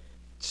pillin'.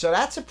 So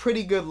that's a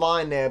pretty good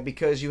line there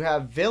because you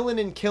have villain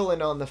and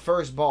killin' on the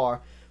first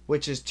bar,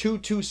 which is 2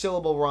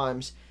 2-syllable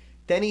rhymes.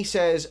 Then he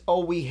says,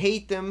 oh, we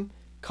hate them,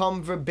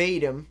 come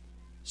verbatim.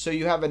 So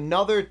you have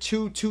another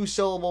 2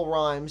 2-syllable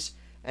rhymes,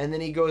 and then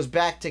he goes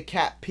back to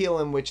cat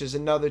peelin', which is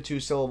another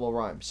 2-syllable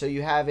rhyme. So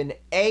you have an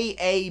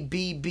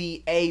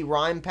A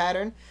rhyme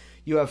pattern.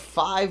 You have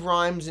 5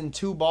 rhymes in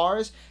 2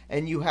 bars,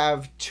 and you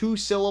have 2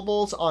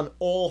 syllables on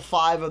all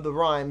 5 of the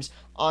rhymes.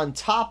 On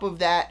top of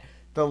that,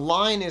 the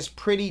line is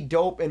pretty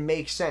dope and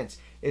makes sense.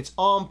 It's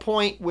on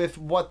point with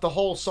what the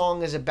whole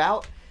song is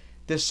about.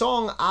 The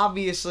song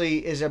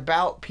obviously is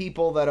about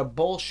people that are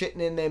bullshitting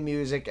in their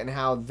music and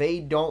how they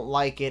don't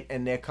like it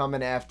and they're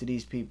coming after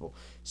these people.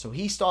 So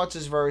he starts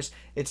his verse.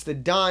 It's the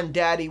Don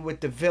Daddy with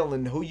the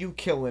villain. Who you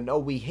killin'? Oh,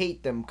 we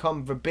hate them.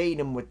 Come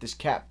verbatim with this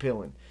cat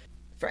pillin'.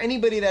 For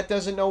anybody that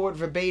doesn't know what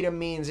verbatim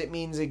means, it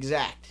means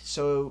exact.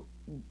 So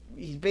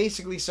he's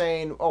basically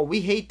saying, oh, we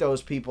hate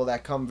those people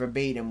that come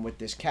verbatim with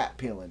this cat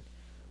peeling.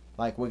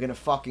 Like, we're gonna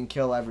fucking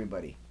kill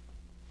everybody.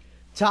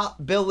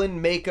 Top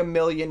billin', make $1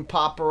 million,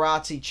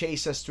 paparazzi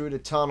chase us through the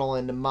tunnel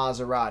in the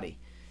Maserati.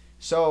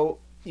 So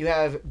you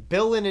have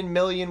billin' and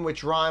million,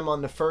 which rhyme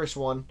on the first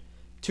one,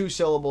 2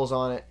 syllables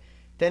on it.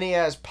 Then he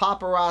has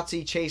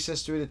paparazzi chase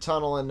us through the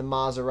tunnel in the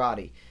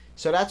Maserati.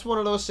 So that's one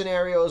of those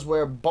scenarios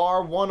where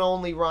bar 1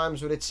 only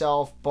rhymes with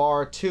itself,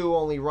 bar 2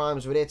 only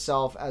rhymes with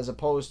itself, as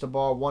opposed to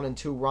bar 1 and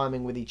 2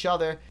 rhyming with each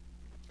other.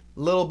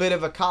 Little bit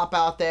of a cop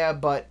out there,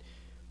 but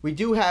we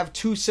do have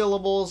 2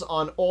 syllables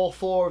on all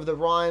 4 of the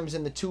rhymes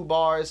in the 2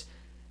 bars,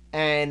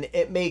 and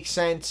it makes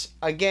sense.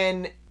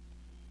 Again,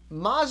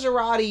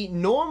 Maserati,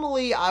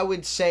 normally I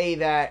would say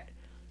that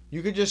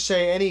you could just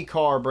say any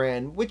car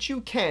brand, which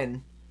you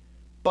can,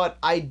 but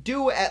I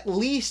do at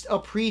least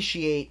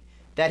appreciate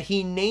that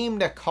he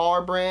named a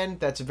car brand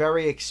that's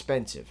very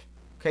expensive.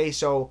 Okay,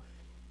 so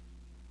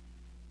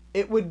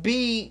it would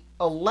be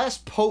a less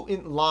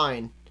potent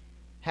line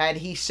had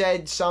he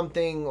said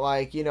something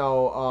like,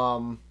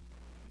 driving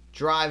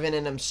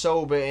and I'm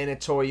sober in a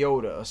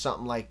Toyota or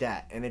something like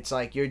that. And it's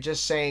like you're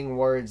just saying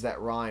words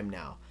that rhyme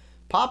now.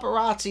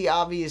 Paparazzi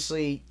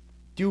obviously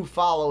do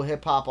follow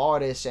hip-hop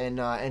artists and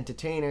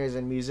entertainers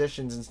and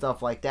musicians and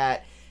stuff like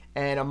that.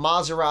 And a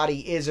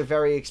Maserati is a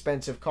very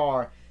expensive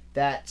car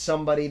that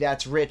somebody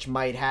that's rich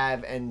might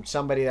have and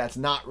somebody that's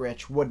not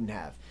rich wouldn't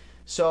have.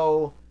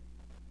 So,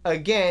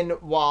 again,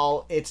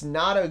 while it's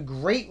not a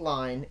great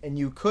line and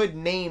you could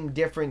name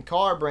different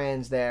car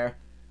brands there,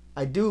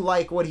 I do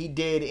like what he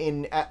did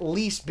in at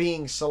least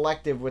being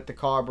selective with the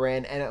car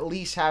brand and at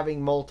least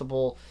having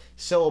multiple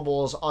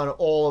syllables on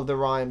all of the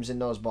rhymes in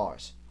those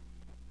bars.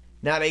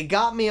 Now, they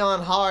got me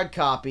on hard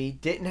copy,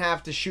 didn't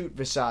have to shoot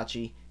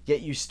Versace,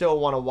 yet you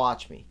still want to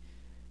watch me.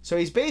 So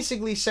he's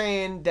basically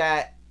saying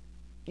that,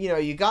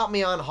 you got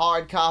me on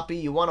hard copy,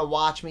 you want to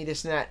watch me,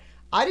 this and that.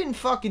 I didn't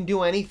fucking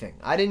do anything.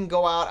 I didn't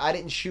go out, I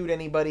didn't shoot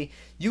anybody.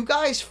 You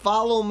guys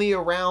follow me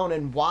around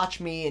and watch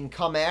me and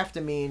come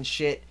after me and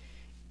shit,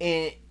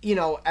 and,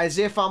 as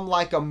if I'm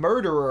like a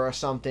murderer or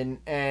something,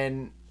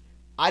 and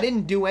I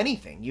didn't do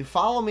anything. You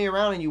follow me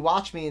around and you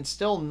watch me and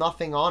still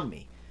nothing on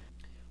me.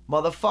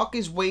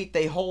 Motherfuckers wait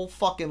their whole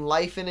fucking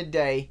life in a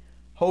day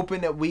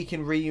hoping that we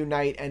can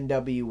reunite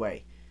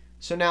NWA.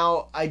 So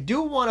now, I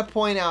do want to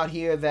point out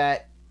here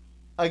that,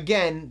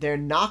 again, they're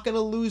not going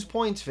to lose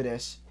points for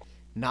this.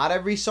 Not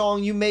every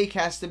song you make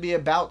has to be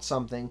about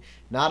something.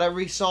 Not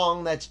every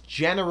song that's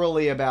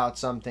generally about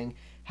something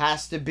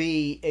has to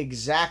be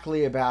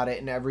exactly about it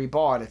in every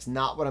bar. That's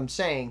not what I'm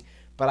saying.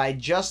 But I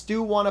just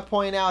do want to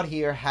point out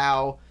here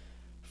how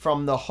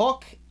from the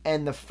hook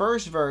and the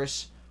first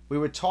verse, we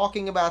were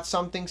talking about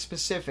something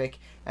specific.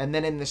 And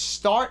then in the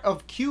start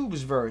of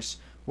Cube's verse,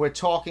 we're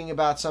talking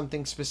about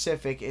something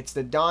specific. It's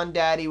the Don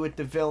Daddy with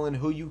the villain,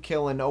 who you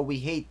killin', oh we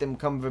hate them,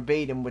 come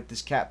verbatim with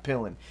this cat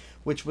pillin'.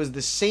 Which was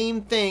the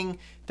same thing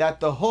that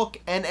the hook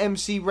and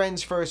MC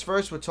Ren's first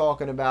verse were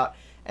talking about.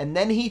 And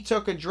then he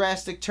took a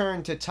drastic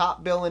turn to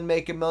top billin',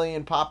 make a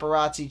million,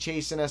 paparazzi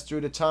chasing us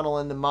through the tunnel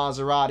in the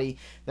Maserati.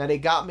 Now they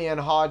got me on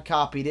hard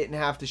copy, didn't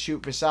have to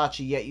shoot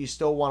Versace, yet you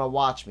still want to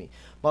watch me.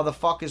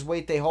 Motherfuckers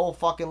wait their whole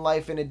fucking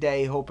life in a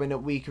day hoping that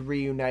we could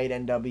reunite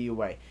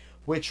NWA.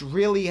 Which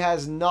really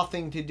has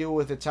nothing to do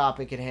with the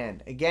topic at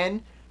hand.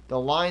 Again, the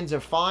lines are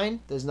fine.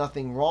 There's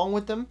nothing wrong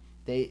with them.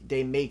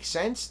 They make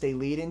sense. They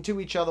lead into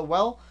each other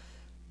well.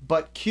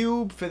 But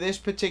Cube, for this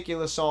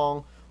particular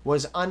song,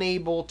 was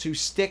unable to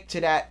stick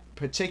to that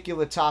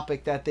particular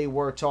topic that they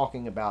were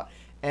talking about.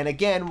 And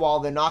again, while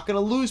they're not going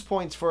to lose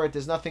points for it,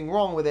 there's nothing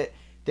wrong with it,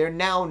 they're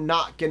now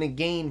not going to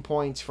gain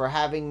points for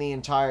having the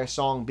entire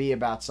song be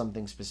about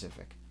something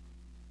specific.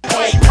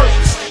 Wait,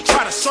 purpose,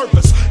 try to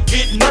service,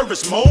 get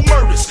nervous, more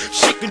murders.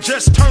 Shit can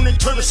just turn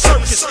into the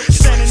circus,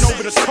 standing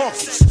over the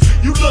carcass.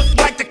 You look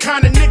like the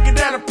kind of nigga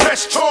that'll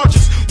press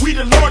charges. We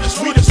the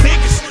largest, we the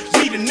biggest,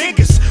 we the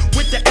niggas.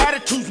 With the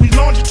attitudes, we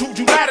longitude,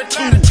 you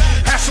latitude.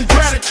 Have some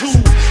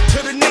gratitude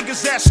to the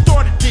niggas that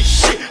started this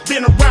shit.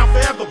 Been around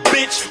forever,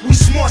 bitch, we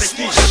smart at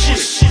this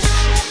shit.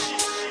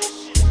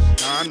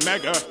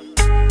 Non-mega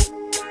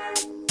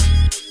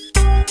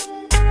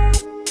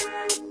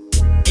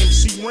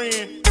MC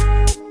Ren.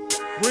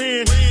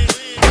 Fake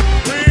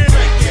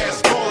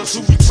ass ballers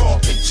who we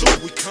talking to.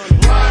 We come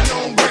lying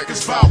on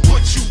records about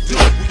what you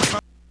do.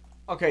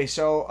 Okay,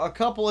 so a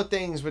couple of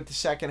things with the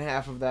second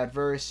half of that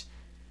verse.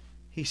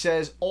 He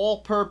says,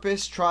 all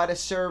purpose, try to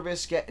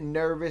service, getting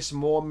nervous,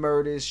 more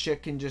murders,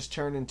 shit can just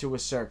turn into a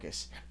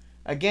circus.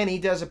 Again, he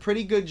does a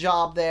pretty good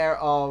job there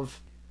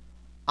of,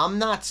 I'm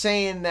not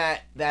saying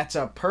that that's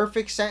a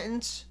perfect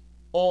sentence,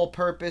 all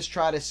purpose,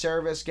 try to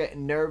service,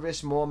 getting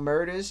nervous, more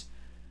murders,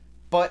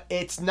 but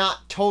it's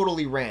not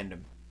totally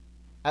random.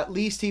 At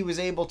least he was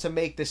able to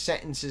make the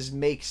sentences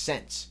make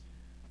sense.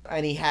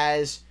 And he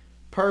has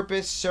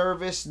purpose,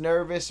 service,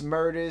 nervous,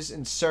 murders,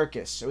 and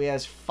circus. So he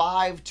has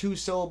 5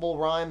 two-syllable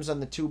rhymes on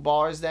the 2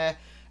 bars there.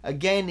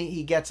 Again,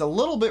 he gets a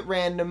little bit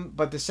random,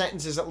 but the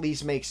sentences at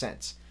least make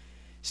sense.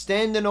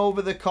 Standing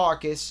over the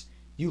carcass,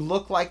 you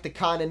look like the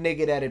kind of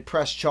nigga that'd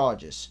press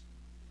charges.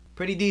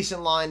 Pretty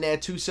decent line there.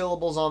 2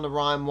 syllables on the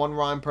rhyme, 1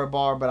 rhyme per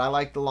bar, but I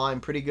like the line.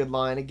 Pretty good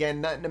line.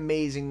 Again, nothing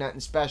amazing, nothing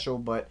special,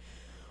 but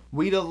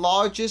we the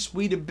largest,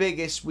 we the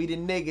biggest, we the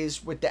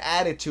niggas with the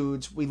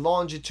attitudes. We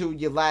longitude,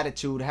 your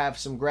latitude, have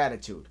some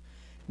gratitude.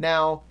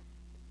 Now,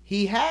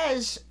 he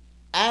has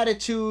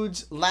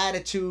attitudes,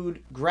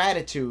 latitude,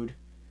 gratitude,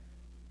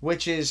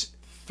 which is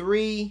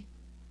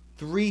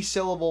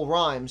three-syllable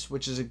rhymes,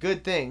 which is a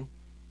good thing.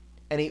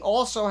 And he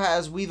also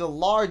has We the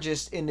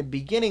Largest in the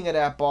beginning of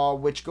that bar,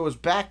 which goes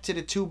back to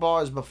the 2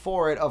 bars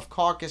before it of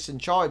Carcass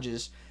and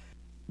Charges.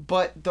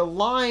 But the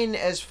line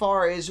as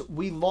far as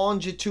we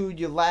longitude,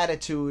 your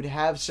latitude,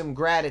 have some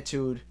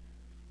gratitude.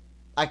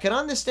 I can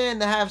understand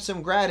to have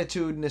some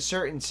gratitude in a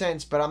certain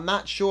sense, but I'm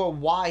not sure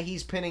why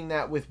he's pinning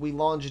that with we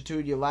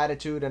longitude, your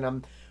latitude, and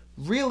I'm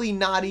really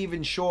not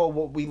even sure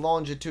what we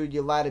longitude,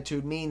 your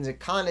latitude means. It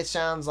kind of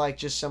sounds like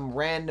just some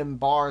random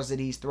bars that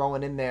he's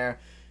throwing in there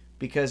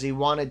because he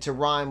wanted to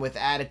rhyme with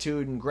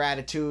attitude and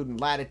gratitude, and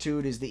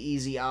latitude is the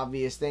easy,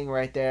 obvious thing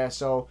right there.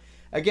 So,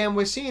 again,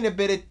 we're seeing a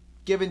bit of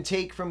give and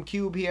take from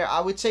Cube here.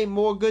 I would say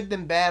more good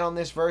than bad on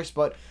this verse,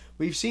 but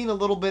we've seen a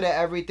little bit of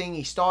everything.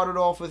 He started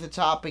off with a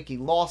topic, he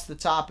lost the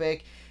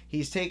topic,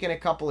 he's taken a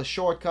couple of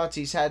shortcuts,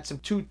 he's had some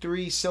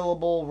 2-3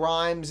 syllable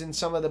rhymes in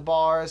some of the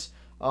bars.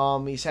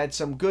 He's had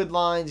some good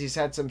lines, he's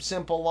had some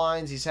simple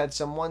lines, he's had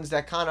some ones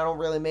that kind of don't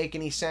really make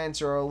any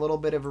sense or a little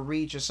bit of a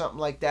reach or something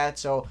like that.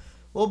 So a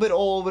little bit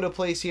all over the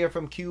place here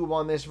from Cube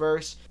on this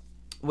verse,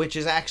 which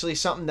is actually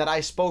something that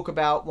I spoke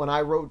about when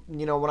I wrote,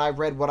 when I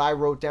read what I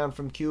wrote down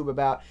from Cube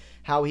about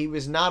how he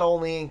was not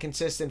only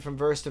inconsistent from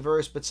verse to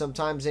verse, but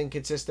sometimes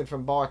inconsistent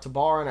from bar to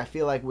bar, and I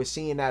feel like we're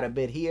seeing that a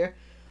bit here.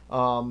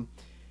 To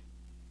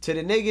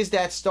the niggas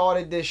that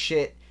started this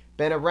shit,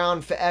 been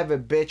around forever,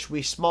 bitch,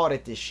 we smart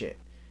at this shit.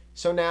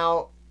 So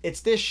now, it's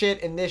this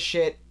shit and this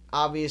shit.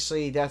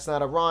 Obviously, that's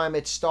not a rhyme.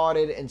 It's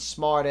started and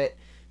smarted.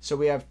 So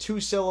we have 2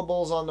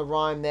 syllables on the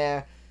rhyme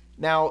there.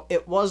 Now,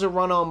 it was a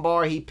run-on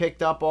bar he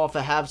picked up off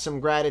of Have Some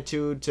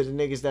Gratitude to the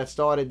niggas that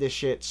started this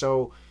shit.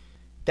 So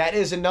that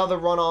is another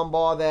run-on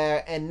bar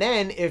there. And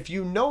then, if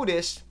you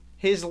notice,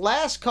 his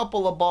last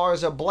couple of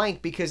bars are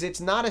blank because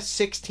it's not a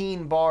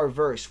 16-bar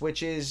verse,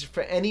 which is,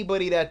 for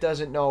anybody that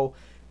doesn't know.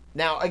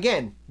 Now,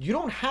 again, you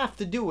don't have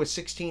to do a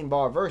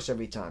 16-bar verse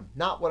every time.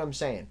 Not what I'm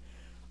saying.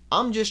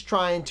 I'm just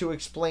trying to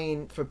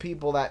explain for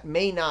people that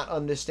may not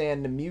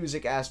understand the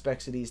music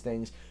aspects of these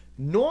things.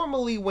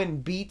 Normally,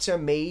 when beats are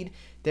made,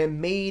 they're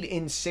made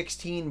in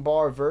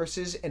 16-bar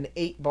verses and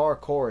 8-bar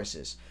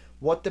choruses.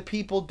 What the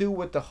people do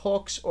with the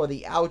hooks or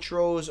the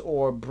outros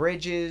or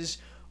bridges,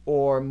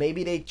 or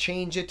maybe they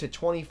change it to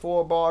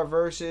 24-bar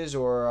verses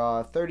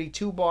or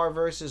 32-bar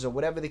verses or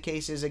whatever the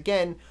case is.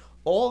 Again,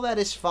 all that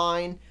is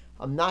fine.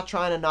 I'm not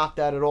trying to knock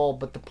that at all.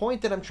 But the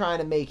point that I'm trying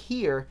to make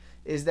here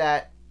is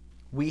that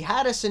we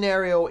had a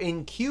scenario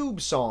in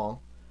Cube's song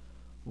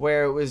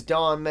where it was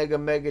Don, Mega,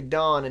 Mega,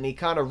 Don, and he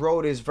kind of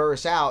wrote his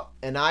verse out,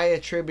 and I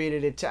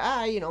attributed it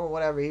to,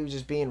 whatever, he was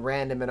just being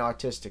random and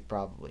artistic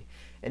probably.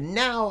 And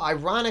now,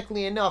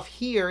 ironically enough,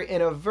 here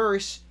in a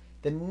verse,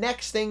 the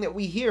next thing that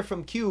we hear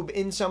from Cube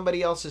in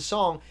somebody else's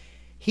song,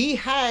 he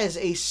has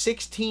a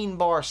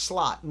 16-bar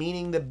slot,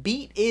 meaning the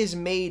beat is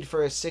made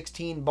for a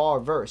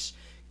 16-bar verse.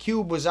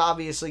 Cube was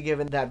obviously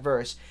given that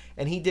verse,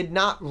 and he did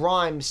not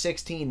rhyme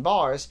 16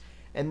 bars,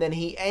 and then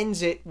he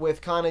ends it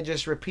with kind of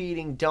just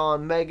repeating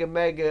Don, Mega,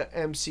 Mega,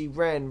 MC,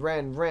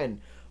 Ren,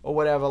 or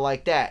whatever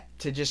like that,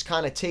 to just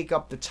kind of take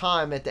up the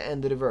time at the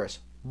end of the verse.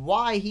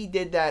 Why he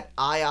did that,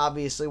 I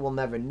obviously will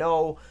never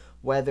know.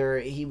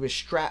 Whether he was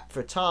strapped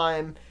for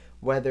time,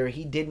 whether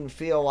he didn't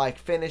feel like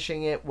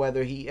finishing it,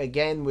 whether he,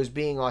 again, was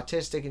being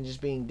autistic and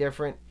just being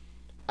different,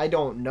 I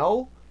don't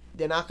know.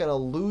 They're not going to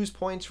lose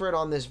points for it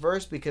on this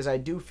verse because I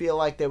do feel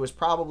like there was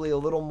probably a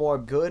little more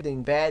good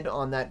than bad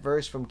on that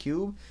verse from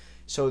Cube.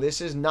 So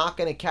this is not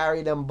going to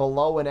carry them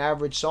below an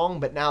average song,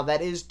 but now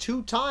that is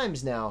 2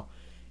 times now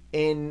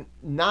in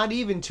not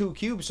even 2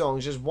 Cube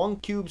songs, just 1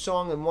 Cube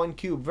song and 1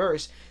 Cube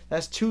verse.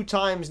 That's 2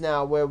 times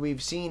now where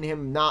we've seen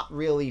him not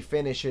really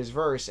finish his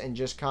verse and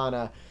just kind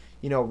of,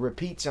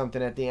 repeat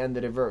something at the end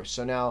of the verse.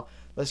 So now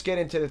let's get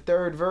into the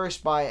 3rd verse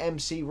by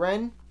MC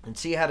Ren and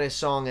see how this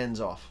song ends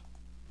off.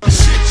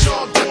 Shit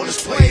y'all doing is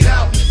played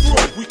out.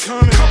 We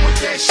coming. Come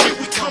with that shit,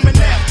 we coming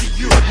after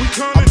you. We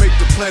coming. I make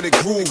the planet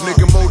groove,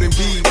 nigga, more than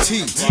BET.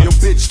 Your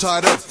bitch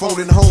tied up,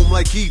 phoning home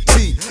like ET.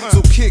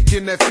 So kick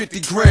in that 50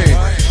 grand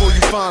before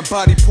you find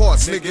body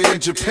parts, nigga, in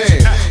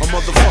Japan. A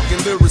motherfucking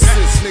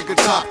lyricist, nigga,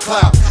 top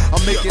clout.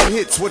 I'm making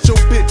hits, what your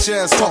bitch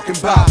ass talking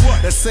about?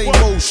 That same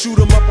old shoot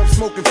 'em up, I'm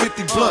smoking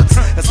 50 blunts.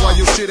 That's why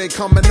your shit ain't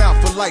coming out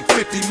for like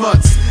 50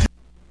 months.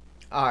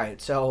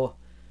 Alright, so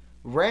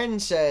Ren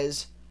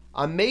says,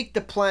 I make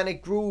the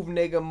planet groove,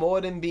 nigga, more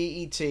than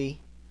BET.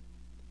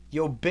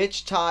 Yo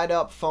bitch tied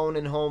up,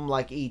 phoning home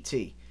like ET.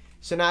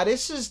 So now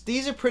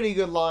these are pretty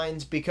good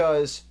lines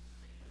because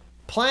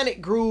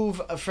Planet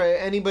Groove, for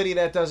anybody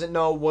that doesn't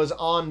know, was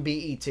on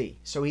BET.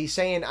 So he's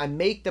saying, I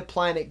make the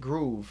planet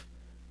groove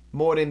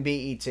more than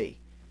BET.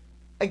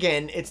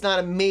 Again, it's not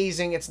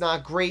amazing, it's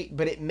not great,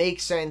 but it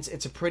makes sense.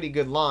 It's a pretty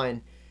good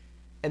line.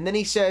 And then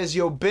he says,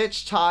 yo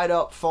bitch tied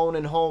up,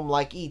 phoning home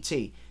like ET.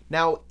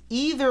 Now,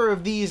 either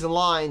of these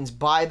lines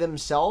by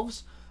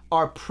themselves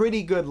are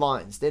pretty good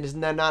lines.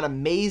 They're not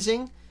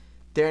amazing.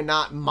 They're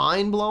not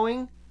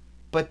mind-blowing.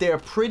 but they're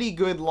pretty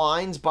good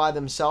lines by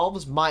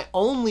themselves. My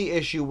only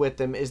issue with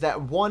them is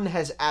that one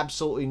has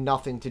absolutely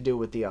nothing to do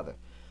with the other.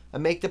 I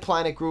make the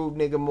planet groove,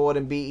 nigga, more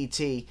than BET.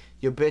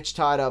 Your bitch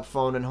tied up,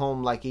 phoning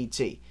home like ET.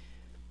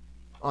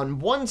 On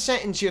one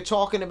sentence, you're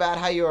talking about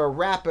how you're a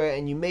rapper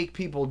and you make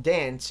people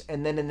dance,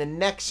 and then in the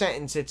next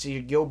sentence, it's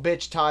your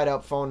bitch tied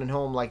up, phoning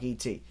home like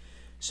ET.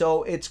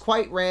 So it's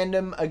quite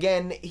random.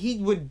 Again, he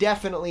would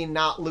definitely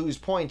not lose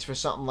points for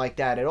something like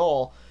that at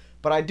all.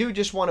 But I do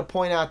just want to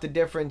point out the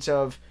difference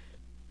of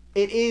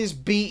it is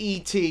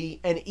BET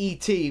and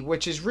ET,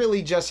 which is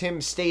really just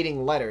him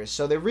stating letters.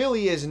 So there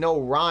really is no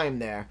rhyme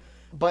there.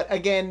 But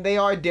again, they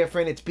are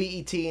different. It's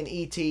BET and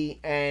ET,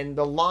 and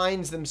the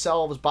lines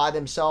themselves by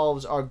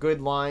themselves are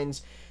good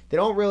lines. They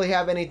don't really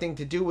have anything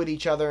to do with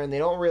each other, and they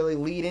don't really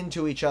lead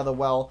into each other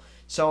well.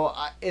 So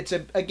it's a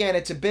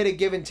bit of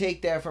give and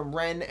take there from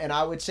Ren, and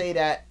I would say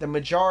that the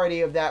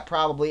majority of that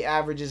probably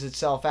averages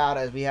itself out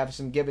as we have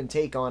some give and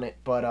take on it,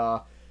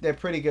 but they're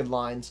pretty good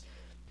lines.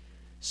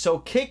 So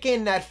kick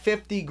in that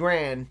 50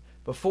 grand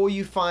before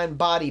you find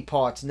body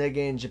parts, nigga,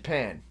 in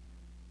Japan.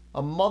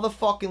 A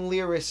motherfucking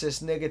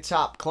lyricist, nigga,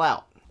 top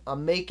clout.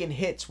 I'm making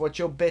hits, what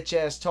your bitch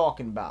ass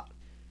talking about?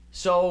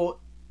 So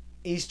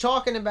he's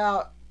talking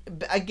about,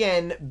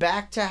 again,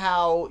 back to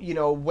how,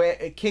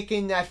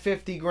 kicking that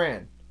 50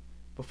 grand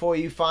before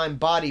you find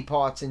body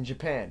parts in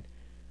Japan.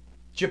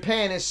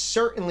 Japan is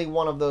certainly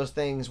one of those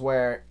things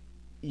where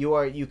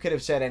you could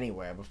have said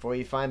anywhere. Before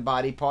you find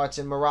body parts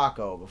in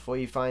Morocco, before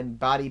you find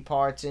body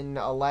parts in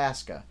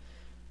Alaska.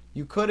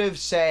 You could have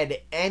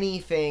said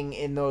anything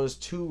in those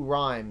two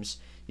rhymes.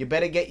 You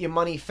better get your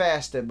money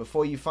faster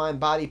before you find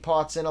body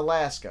parts in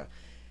Alaska.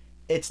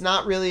 It's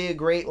not really a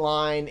great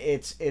line.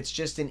 It's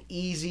just an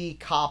easy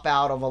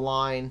cop-out of a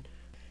line.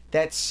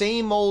 That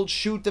same old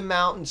shoot them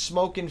out and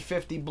smoking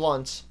 50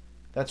 blunts.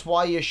 That's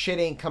why your shit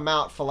ain't come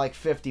out for like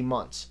 50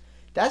 months.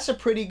 That's a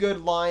pretty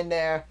good line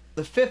there.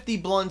 The 50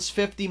 blunts,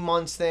 50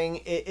 months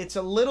thing, it's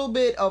a little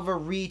bit of a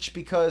reach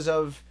because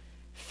of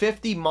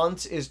 50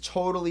 months is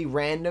totally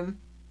random.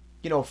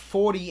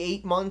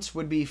 48 months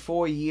would be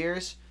 4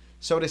 years.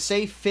 So to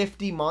say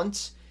 50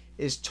 months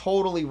is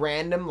totally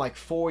random, like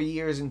 4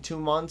 years and 2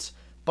 months.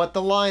 But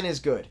the line is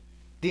good.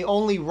 The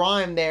only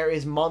rhyme there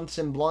is months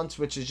and blunts,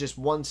 which is just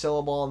one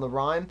syllable on the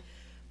rhyme.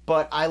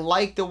 But I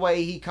like the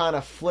way he kind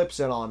of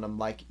flips it on them.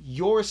 Like,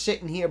 you're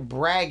sitting here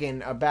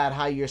bragging about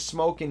how you're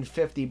smoking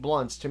 50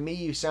 blunts. To me,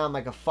 you sound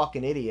like a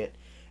fucking idiot.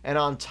 And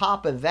on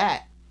top of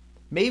that,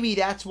 maybe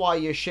that's why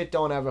your shit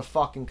don't ever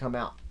fucking come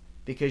out.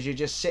 Because you're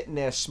just sitting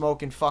there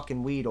smoking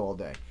fucking weed all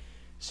day.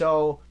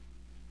 So,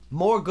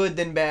 more good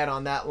than bad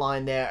on that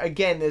line there.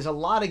 Again, there's a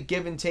lot of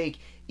give and take.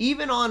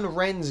 Even on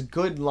Ren's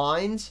good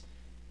lines,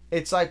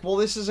 it's like, well,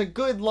 this is a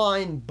good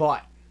line,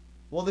 but.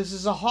 Well, this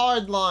is a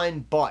hard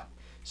line, but.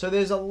 So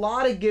there's a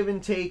lot of give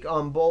and take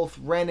on both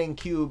Ren and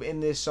Cube in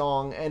this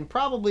song, and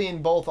probably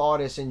in both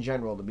artists in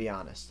general, to be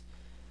honest.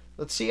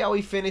 Let's see how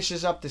he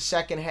finishes up the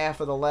second half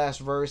of the last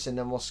verse, and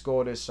then we'll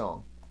score this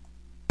song.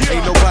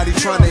 Ain't nobody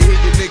trying to hear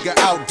your nigga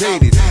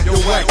outdated. Yo,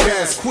 whack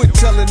ass, quit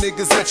telling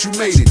niggas that you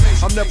made it.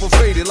 I'm never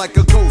faded like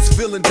a ghost,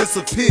 villain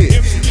disappeared.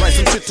 Write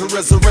some shit to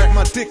resurrect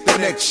my dick the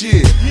next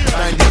year.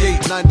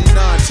 98,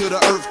 99 to the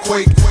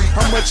earthquake.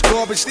 How much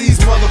garbage these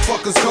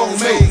motherfuckers gon'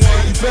 make?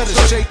 You better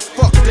shake,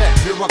 fuck that,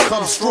 here I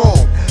come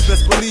strong.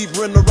 Best believe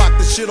we're in the rock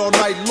the shit all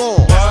night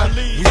long.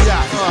 We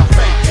out,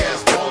 Fake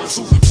ass ballers,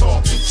 who we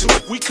talking to?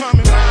 We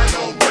coming lying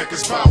on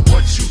records about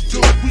what you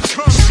do. We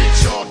coming. Shit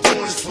y'all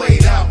doing is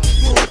played out.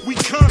 We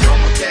coming.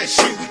 Come with that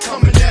shit, we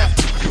coming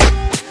after you.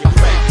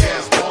 Fake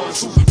ass ballers,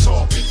 who we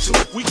talking to?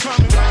 We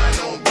coming lying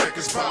on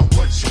records about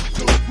what you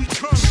do. We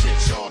coming.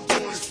 Shit y'all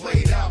doing is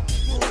played out.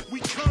 We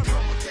coming.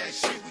 Come with that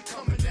shit, we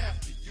coming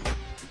after you.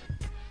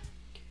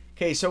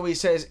 Okay, so he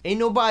says, ain't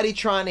nobody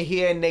trying to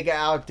hear a nigga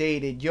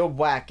outdated. You're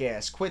whack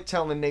ass. Quit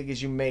telling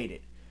niggas you made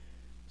it.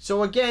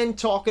 So again,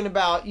 talking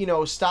about,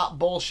 stop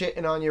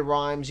bullshitting on your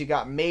rhymes. You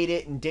got made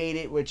it and date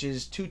it, which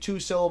is two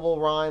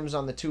syllable rhymes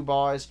on the 2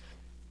 bars.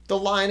 The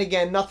line,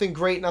 again, nothing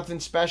great, nothing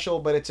special,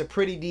 but it's a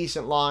pretty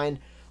decent line.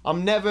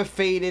 I'm never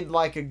faded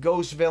like a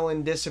ghost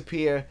villain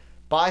disappear.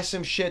 Buy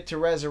some shit to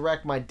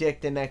resurrect my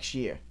dick the next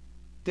year.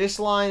 This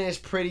line is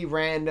pretty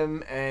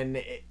random,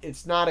 and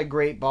it's not a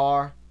great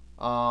bar.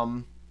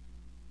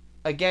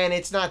 Again,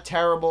 it's not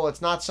terrible.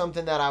 It's not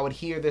something that I would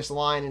hear this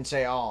line and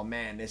say, oh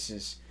man, this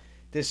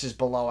is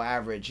below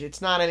average.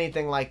 It's not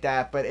anything like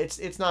that, but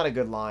it's not a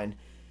good line.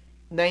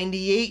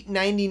 98,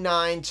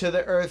 99 to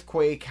the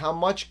earthquake. How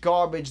much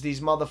garbage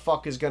these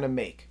motherfuckers gonna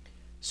make?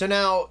 So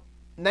now,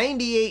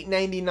 98,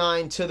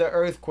 99 to the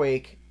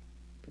earthquake,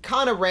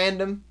 kind of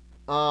random.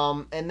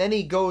 And then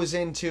he goes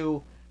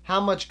into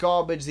how much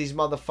garbage these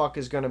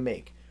motherfuckers gonna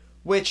make,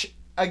 which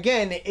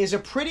again is a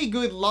pretty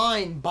good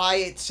line by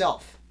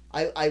itself.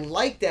 I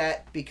like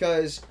that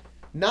because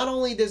not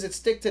only does it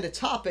stick to the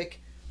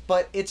topic,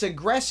 but it's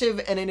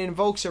aggressive and it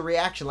invokes a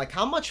reaction. Like,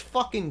 how much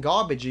fucking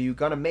garbage are you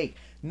gonna make?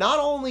 Not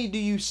only do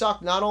you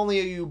suck, not only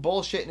are you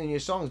bullshitting in your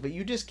songs, but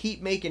you just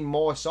keep making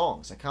more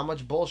songs. Like, how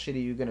much bullshit are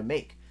you gonna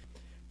make?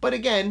 But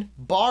again,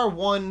 bar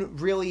 1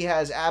 really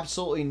has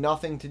absolutely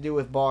nothing to do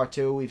with bar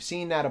 2. We've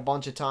seen that a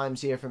bunch of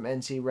times here from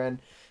MC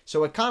Ren.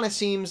 So it kind of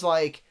seems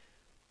like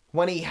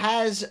when he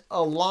has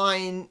a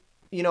line,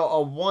 you know,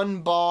 a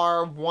 1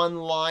 bar, 1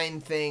 line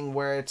thing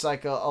where it's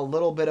like a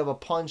little bit of a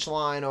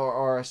punchline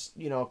or,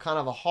 you know, kind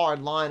of a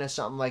hard line or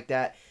something like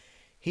that,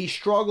 he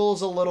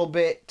struggles a little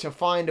bit to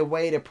find a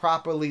way to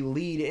properly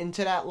lead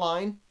into that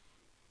line.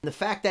 The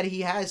fact that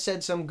he has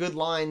said some good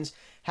lines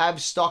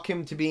have stuck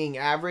him to being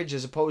average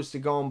as opposed to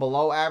going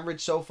below average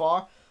so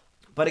far.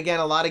 But again,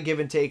 a lot of give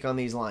and take on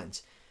these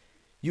lines.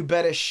 You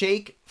better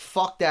shake,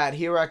 fuck that,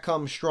 here I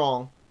come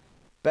strong.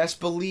 Best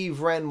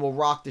believe Ren will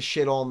rock the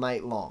shit all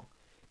night long.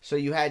 So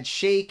you had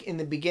shake in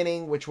the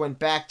beginning, which went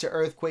back to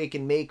earthquake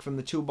and make from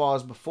the 2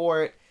 bars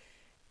before it.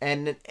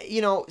 And,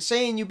 you know,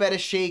 saying you better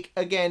shake,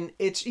 again,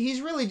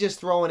 he's really just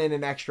throwing in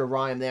an extra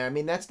rhyme there. I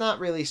mean, that's not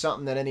really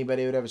something that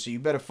anybody would ever say. You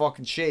better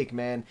fucking shake,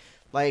 man.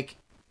 Like,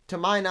 to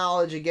my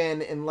knowledge,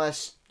 again,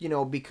 unless, you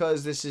know,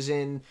 because this is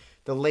in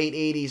the late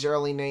 80s,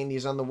 early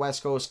 90s on the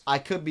West Coast, I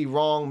could be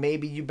wrong.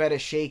 Maybe you better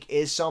shake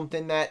is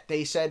something that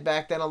they said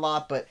back then a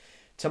lot, but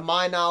to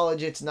my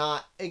knowledge, it's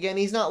not. Again,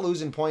 he's not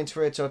losing points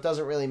for it, so it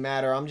doesn't really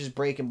matter. I'm just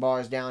breaking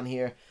bars down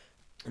here.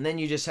 And then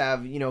you just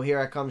have, you know, here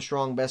I come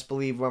strong, best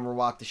believe when we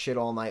rock the shit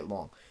all night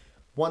long.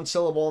 1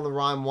 syllable in the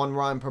rhyme, 1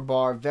 rhyme per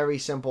bar, very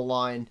simple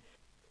line.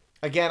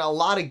 Again, a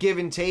lot of give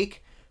and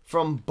take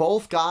from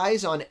both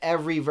guys on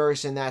every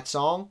verse in that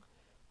song.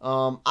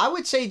 I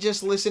would say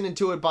just listening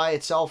to it by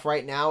itself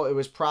right now, it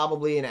was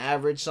probably an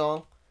average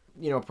song.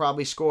 You know,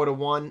 probably scored a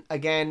 1.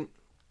 Again,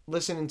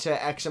 listening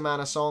to X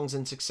amount of songs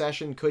in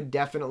succession could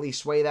definitely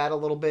sway that a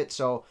little bit,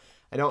 so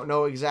I don't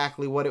know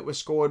exactly what it was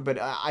scored, but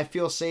I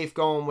feel safe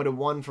going with a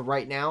 1 for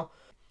right now.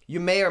 You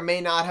may or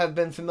may not have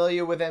been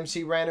familiar with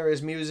MC Ren or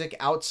his music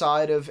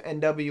outside of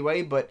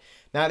NWA, but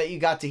now that you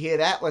got to hear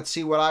that, let's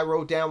see what I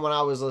wrote down when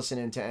I was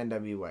listening to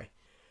NWA.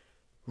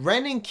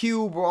 Ren and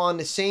Cube were on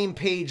the same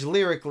page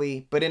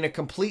lyrically, but in a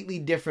completely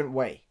different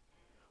way.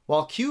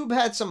 While Cube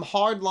had some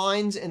hard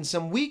lines and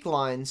some weak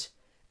lines,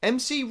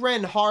 MC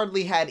Ren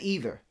hardly had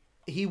either.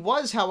 He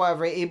was,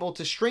 however, able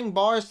to string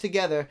bars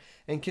together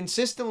and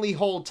consistently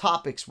hold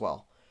topics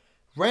well.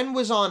 Ren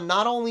was on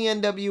not only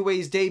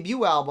NWA's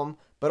debut album,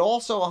 but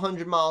also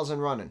 100 Miles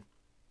and Running.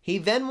 He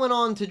then went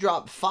on to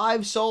drop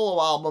 5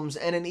 solo albums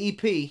and an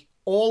EP,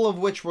 all of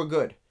which were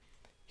good.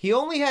 He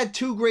only had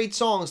 2 great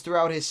songs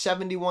throughout his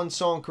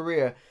 71-song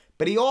career,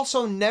 but he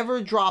also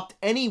never dropped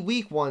any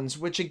weak ones,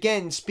 which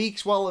again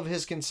speaks well of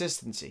his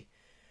consistency.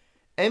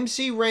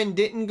 MC Ren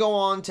didn't go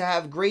on to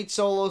have great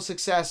solo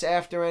success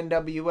after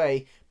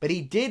NWA, but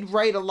he did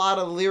write a lot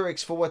of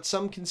lyrics for what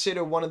some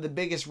consider one of the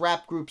biggest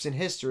rap groups in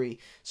history,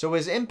 so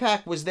his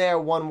impact was there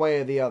one way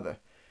or the other.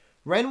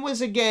 Ren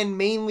was again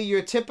mainly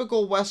your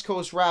typical West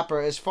Coast rapper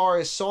as far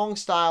as song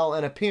style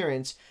and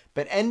appearance,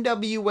 but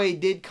NWA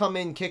did come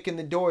in kicking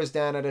the doors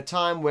down at a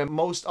time where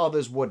most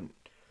others wouldn't.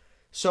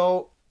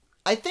 So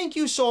I think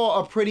you saw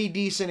a pretty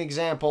decent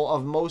example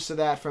of most of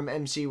that from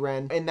MC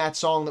Ren in that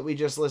song that we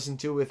just listened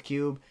to with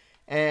Cube.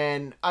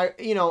 And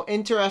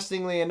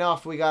interestingly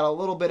enough, we got a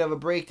little bit of a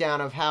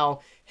breakdown of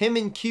how him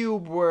and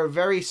Cube were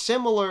very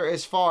similar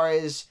as far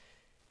as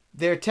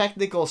their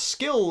technical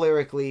skill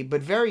lyrically,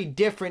 but very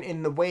different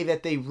in the way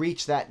that they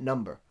reach that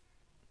number.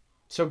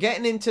 So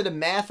getting into the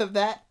math of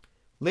that,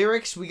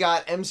 lyrics, we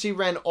got MC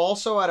Ren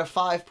also at a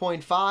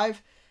 5.5.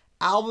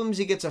 Albums,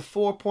 he gets a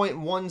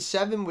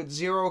 4.17 with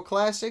 0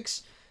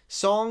 classics.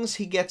 Songs,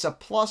 he gets a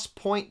plus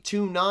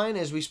 0.29.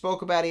 As we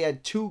spoke about, he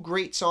had 2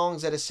 great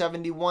songs at a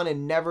 71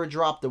 and never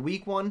dropped a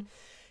weak one.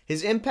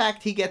 His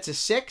impact, he gets a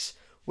 6,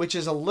 which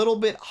is a little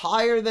bit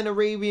higher than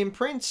Arabian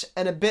Prince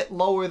and a bit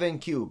lower than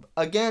Cube.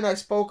 Again, I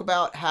spoke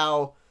about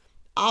how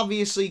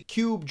obviously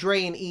Cube,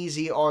 Dre, and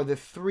Easy are the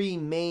 3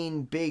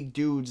 main big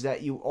dudes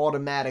that you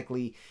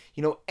automatically,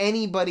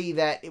 anybody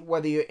that,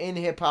 whether you're in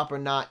hip-hop or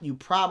not, you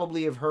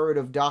probably have heard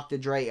of Dr.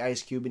 Dre,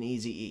 Ice Cube, and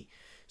Eazy-E.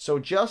 So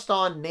just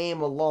on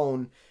name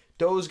alone,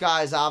 those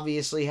guys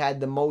obviously had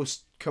the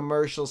most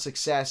commercial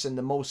success and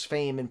the most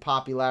fame and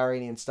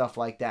popularity and stuff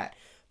like that.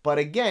 But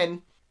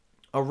again,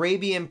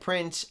 Arabian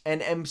Prince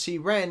and MC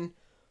Ren,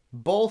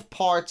 both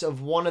parts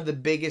of one of the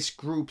biggest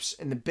groups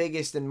and the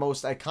biggest and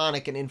most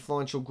iconic and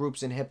influential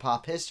groups in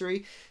hip-hop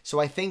history. So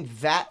I think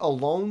that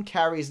alone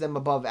carries them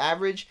above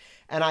average.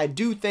 And I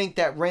do think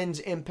that Ren's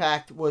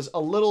impact was a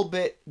little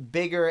bit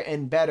bigger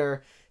and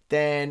better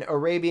than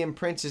Arabian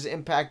Prince's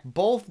impact,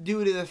 both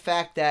due to the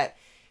fact that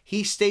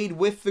he stayed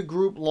with the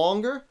group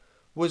longer,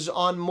 was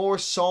on more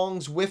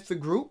songs with the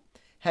group,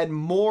 had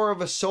more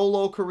of a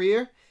solo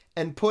career,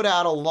 and put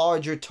out a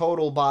larger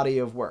total body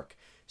of work.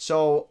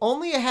 So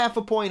only a half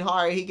a point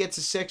higher. He gets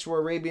a 6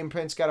 where Arabian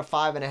Prince got a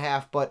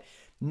 5.5, but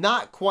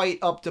not quite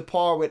up to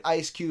par with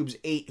Ice Cube's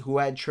 8, who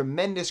had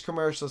tremendous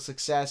commercial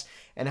success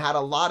and had a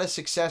lot of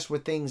success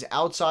with things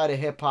outside of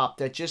hip-hop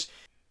that just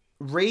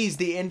raised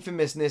the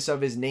infamousness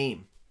of his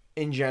name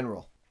in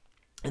general.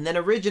 And then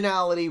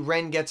originality,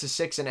 Ren gets a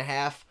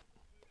 6.5.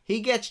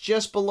 He gets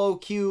just below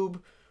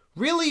Cube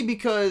Really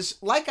because,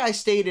 like I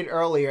stated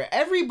earlier,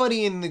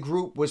 everybody in the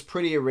group was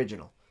pretty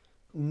original.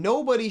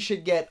 Nobody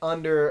should get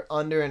under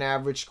an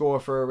average score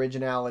for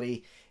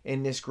originality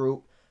in this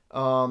group.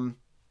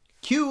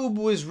 Cube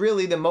was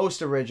really the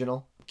most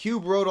original.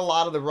 Cube wrote a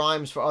lot of the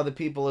rhymes for other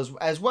people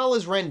as well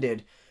as Ren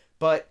did.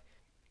 But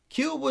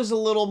Cube was a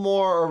little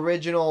more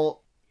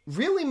original,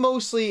 really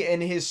mostly in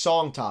his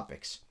song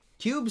topics.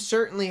 Cube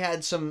certainly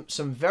had some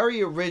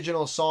very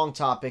original song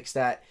topics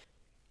that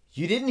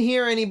you didn't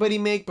hear anybody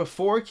make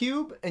before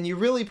Cube, and you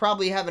really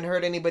probably haven't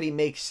heard anybody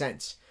make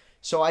since.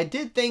 So I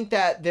did think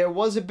that there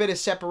was a bit of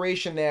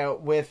separation there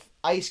with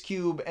Ice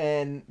Cube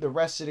and the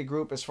rest of the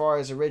group as far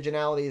as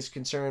originality is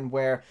concerned,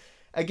 where,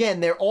 again,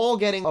 they're all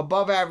getting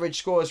above average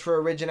scores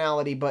for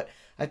originality, but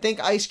I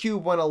think Ice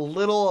Cube went a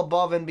little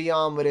above and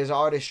beyond with his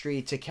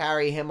artistry to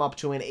carry him up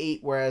to an 8,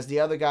 whereas the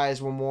other guys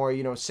were more,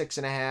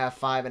 6.5,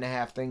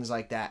 5.5, things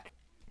like that.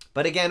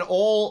 But again,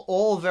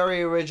 all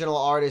very original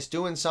artists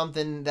doing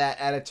something that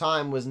at a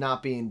time was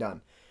not being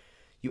done.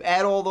 You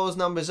add all those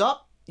numbers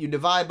up, you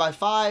divide by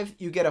 5,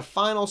 you get a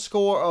final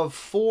score of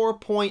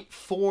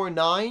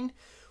 4.49,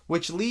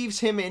 which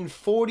leaves him in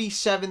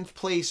 47th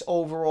place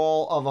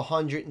overall of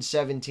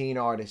 117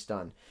 artists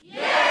done.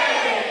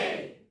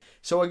 Yay!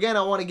 So again,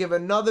 I want to give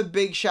another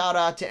big shout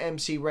out to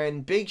MC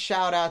Ren, big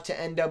shout out to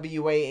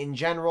NWA in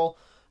general.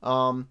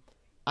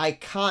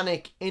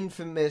 Iconic,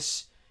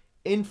 infamous,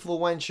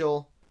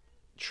 influential,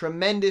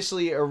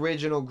 tremendously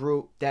original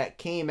group that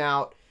came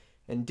out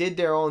and did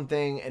their own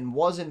thing and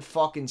wasn't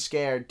fucking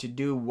scared to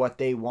do what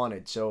they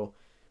wanted. So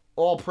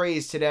all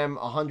praise to them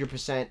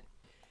 100%.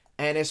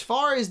 And as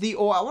far as I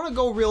want to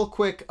go real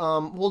quick.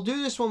 We'll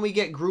do this when we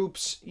get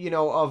groups,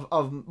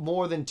 of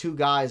more than 2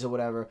 guys or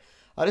whatever.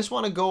 I just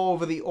want to go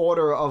over the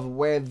order of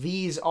where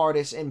these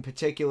artists in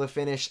particular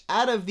finished.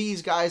 Out of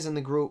these guys in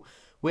the group,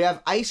 we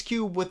have Ice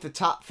Cube with the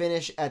top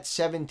finish at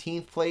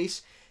 17th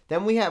place.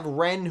 Then we have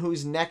Ren,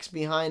 who's next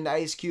behind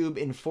Ice Cube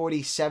in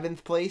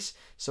 47th place,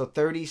 so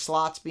 30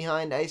 slots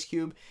behind Ice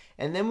Cube.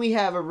 And then we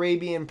have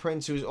Arabian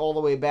Prince, who's all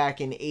the way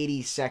back in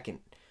 82nd.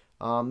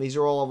 These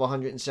are all of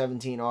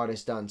 117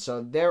 artists done.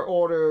 So their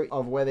order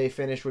of where they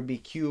finish would be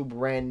Cube,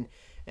 Ren,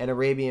 and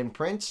Arabian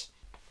Prince.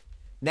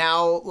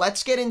 Now,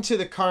 let's get into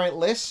the current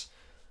list.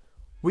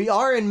 We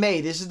are in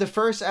May. This is the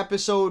first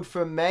episode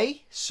for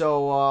May.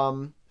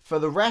 So for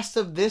the rest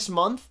of this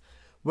month,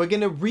 we're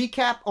going to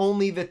recap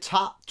only the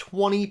top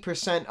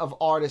 20% of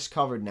artists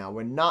covered now.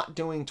 We're not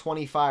doing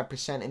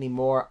 25%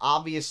 anymore.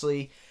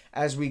 Obviously,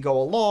 as we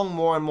go along,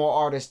 more and more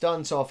artists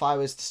done. So if I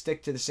was to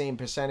stick to the same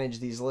percentage,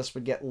 these lists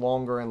would get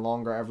longer and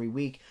longer every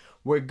week.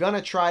 We're going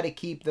to try to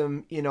keep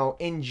them,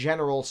 in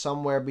general,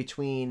 somewhere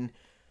between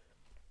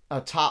a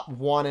top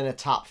 1 and a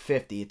top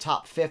 50. A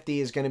top 50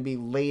 is going to be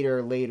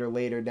later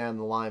down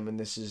the line when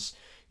this is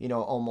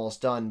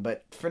almost done.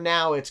 But for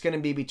now, it's going to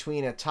be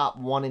between a top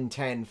 1 and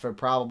 10 for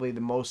probably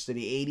the most of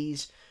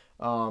the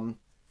 80s.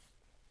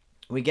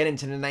 We get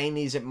into the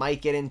 90s, it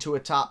might get into a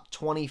top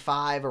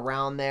 25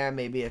 around there,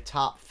 maybe a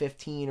top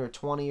 15 or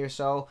 20 or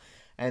so.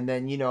 And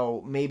then,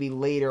 maybe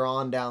later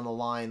on down the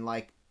line,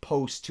 like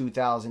post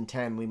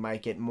 2010, we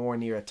might get more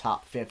near a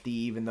top 50,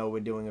 even though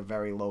we're doing a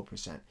very low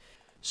percent.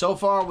 So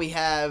far, we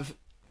have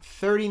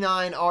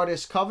 39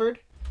 artists covered.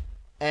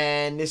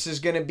 And this is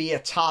going to be a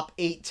top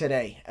 8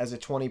 today as a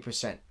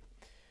 20%.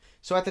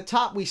 So at the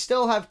top, we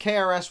still have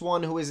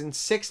KRS-One, who is in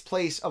 6th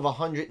place of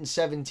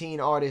 117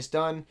 artists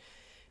done.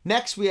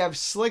 Next, we have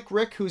Slick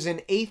Rick, who's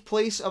in 8th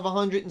place of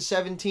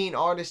 117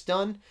 artists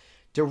done.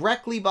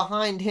 Directly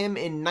behind him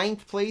in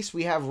 9th place,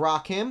 we have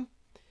Rakim.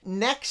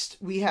 Next,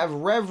 we have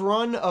Rev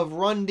Run of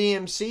Run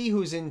DMC,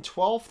 who's in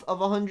 12th of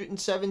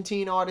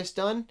 117 artists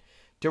done.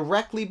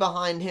 Directly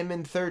behind him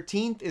in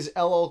 13th is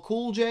LL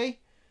Cool J.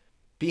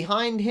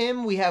 Behind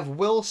him, we have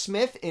Will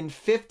Smith in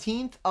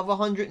 15th of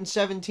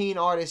 117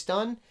 artists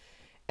done.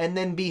 And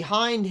then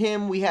behind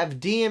him, we have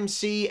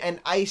DMC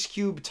and Ice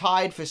Cube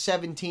tied for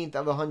 17th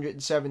of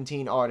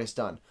 117 artists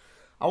done.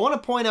 I want to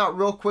point out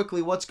real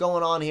quickly what's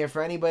going on here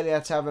for anybody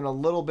that's having a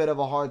little bit of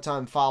a hard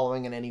time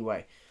following in any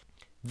way.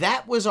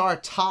 That was our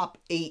top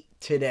 8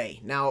 today.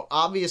 Now,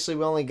 obviously,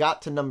 we only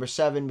got to number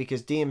 7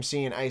 because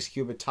DMC and Ice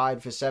Cube are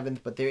tied for 7th,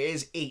 but there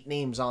is 8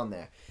 names on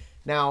there.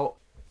 Now,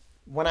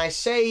 when I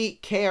say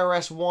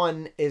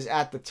KRS-One is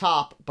at the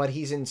top, but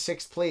he's in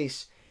 6th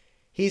place,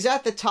 he's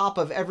at the top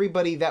of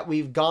everybody that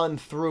we've gone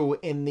through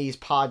in these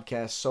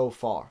podcasts so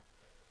far.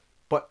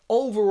 But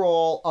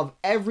overall, of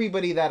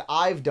everybody that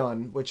I've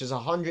done, which is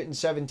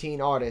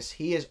 117 artists,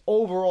 he is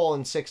overall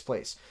in 6th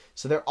place.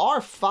 So there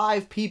are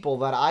 5 people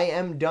that I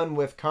am done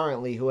with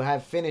currently who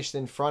have finished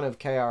in front of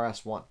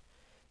KRS-One.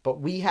 But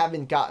we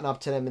haven't gotten up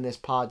to them in this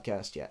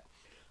podcast yet.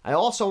 I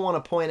also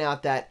want to point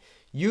out that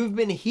you've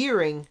been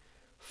hearing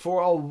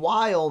for a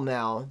while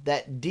now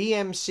that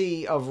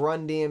DMC of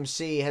Run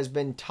DMC has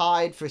been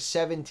tied for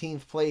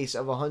 17th place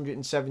of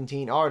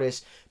 117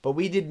 artists, but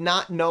we did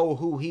not know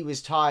who he was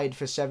tied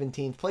for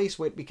 17th place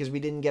with because we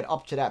didn't get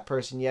up to that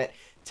person yet.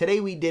 Today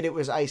we did. It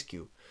was Ice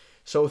Cube.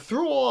 So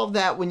through all of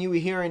that, when you were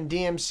hearing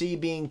DMC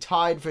being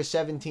tied for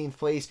 17th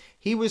place,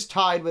 he was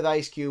tied with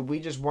Ice Cube. We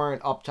just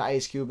weren't up to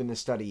Ice Cube in the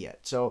study yet.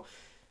 So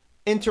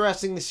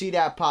interesting to see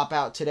that pop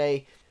out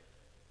today.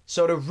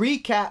 So to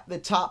recap the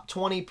top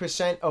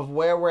 20% of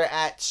where we're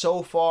at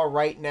so far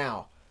right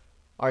now.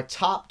 Our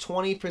top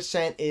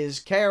 20% is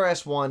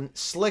KRS-One,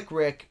 Slick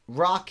Rick,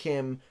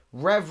 Rakim,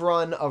 Rev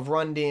Run of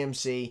Run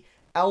DMC,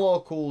 LL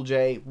Cool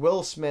J,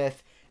 Will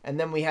Smith, and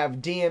then we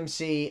have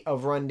DMC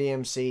of Run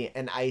DMC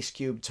and Ice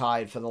Cube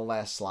tied for the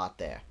last slot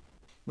there.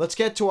 Let's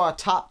get to our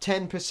top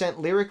 10%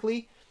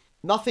 lyrically.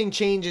 Nothing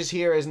changes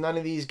here as none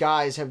of these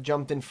guys have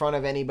jumped in front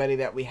of anybody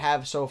that we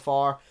have so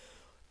far.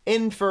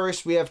 In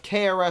first, we have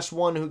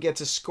KRS-One, who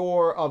gets a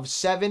score of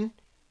 7.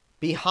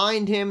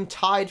 Behind him,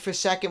 tied for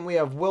second, we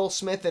have Will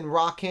Smith and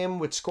Rakim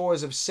with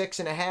scores of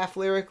 6.5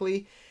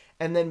 lyrically.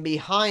 And then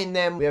behind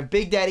them, we have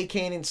Big Daddy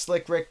Kane and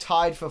Slick Rick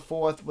tied for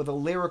fourth with a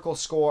lyrical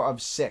score of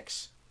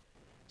 6.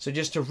 So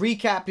just to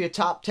recap your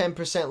top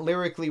 10%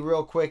 lyrically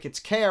real quick, it's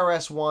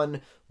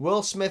KRS-One,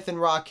 Will Smith and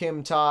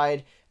Rakim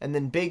tied, and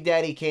then Big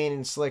Daddy Kane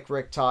and Slick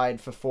Rick tied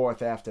for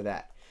fourth after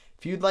that.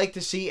 If you'd like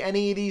to see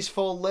any of these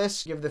full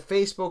lists, give the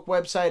Facebook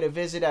website a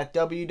visit at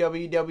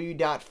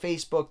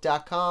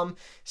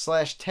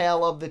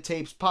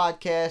www.facebook.com/taleofthetapes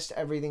podcast,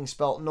 everything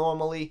spelt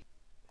normally.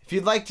 If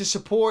you'd like to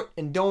support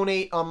and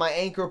donate on my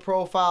Anchor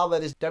profile,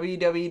 that is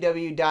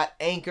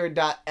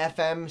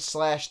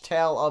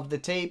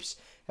www.anchor.fm/taleofthetapes,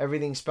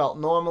 everything spelt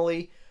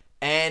normally.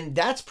 And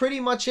that's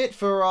pretty much it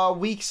for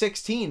week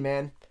 16,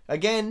 man.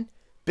 Again,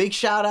 big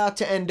shout out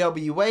to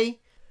NWA.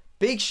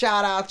 Big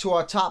shout out to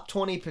our top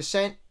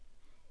 20%.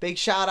 Big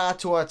shout out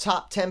to our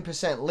top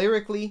 10%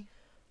 lyrically.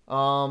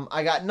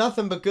 I got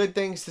nothing but good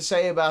things to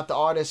say about the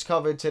artists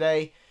covered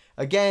today.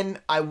 Again,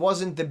 I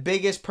wasn't the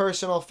biggest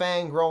personal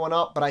fan growing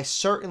up, but I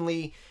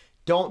certainly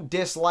don't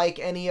dislike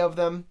any of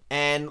them.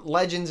 And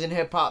legends in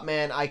hip-hop,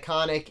 man,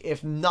 iconic,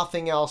 if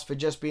nothing else, for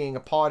just being a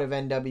part of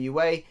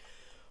NWA.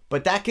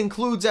 But that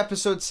concludes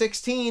episode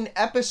 16.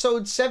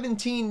 Episode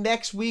 17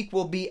 next week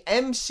will be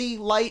MC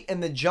Lyte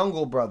and the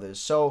Jungle Brothers.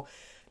 So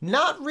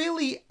not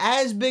really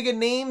as big of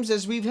names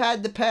as we've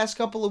had the past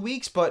couple of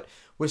weeks, but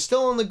we're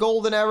still in the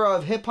golden era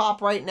of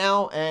hip-hop right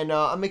now, and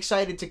I'm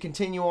excited to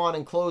continue on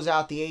and close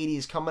out the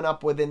 80s. Coming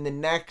up within the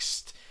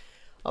next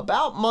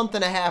about month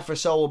and a half or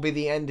so will be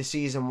the end of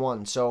season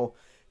 1. So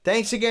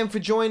thanks again for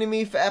joining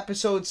me for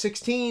episode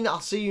 16. I'll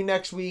see you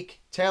next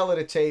week. Tale of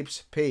the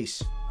Tapes.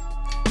 Peace.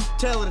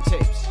 Tale of the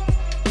Tapes.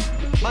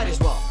 Might as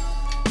well.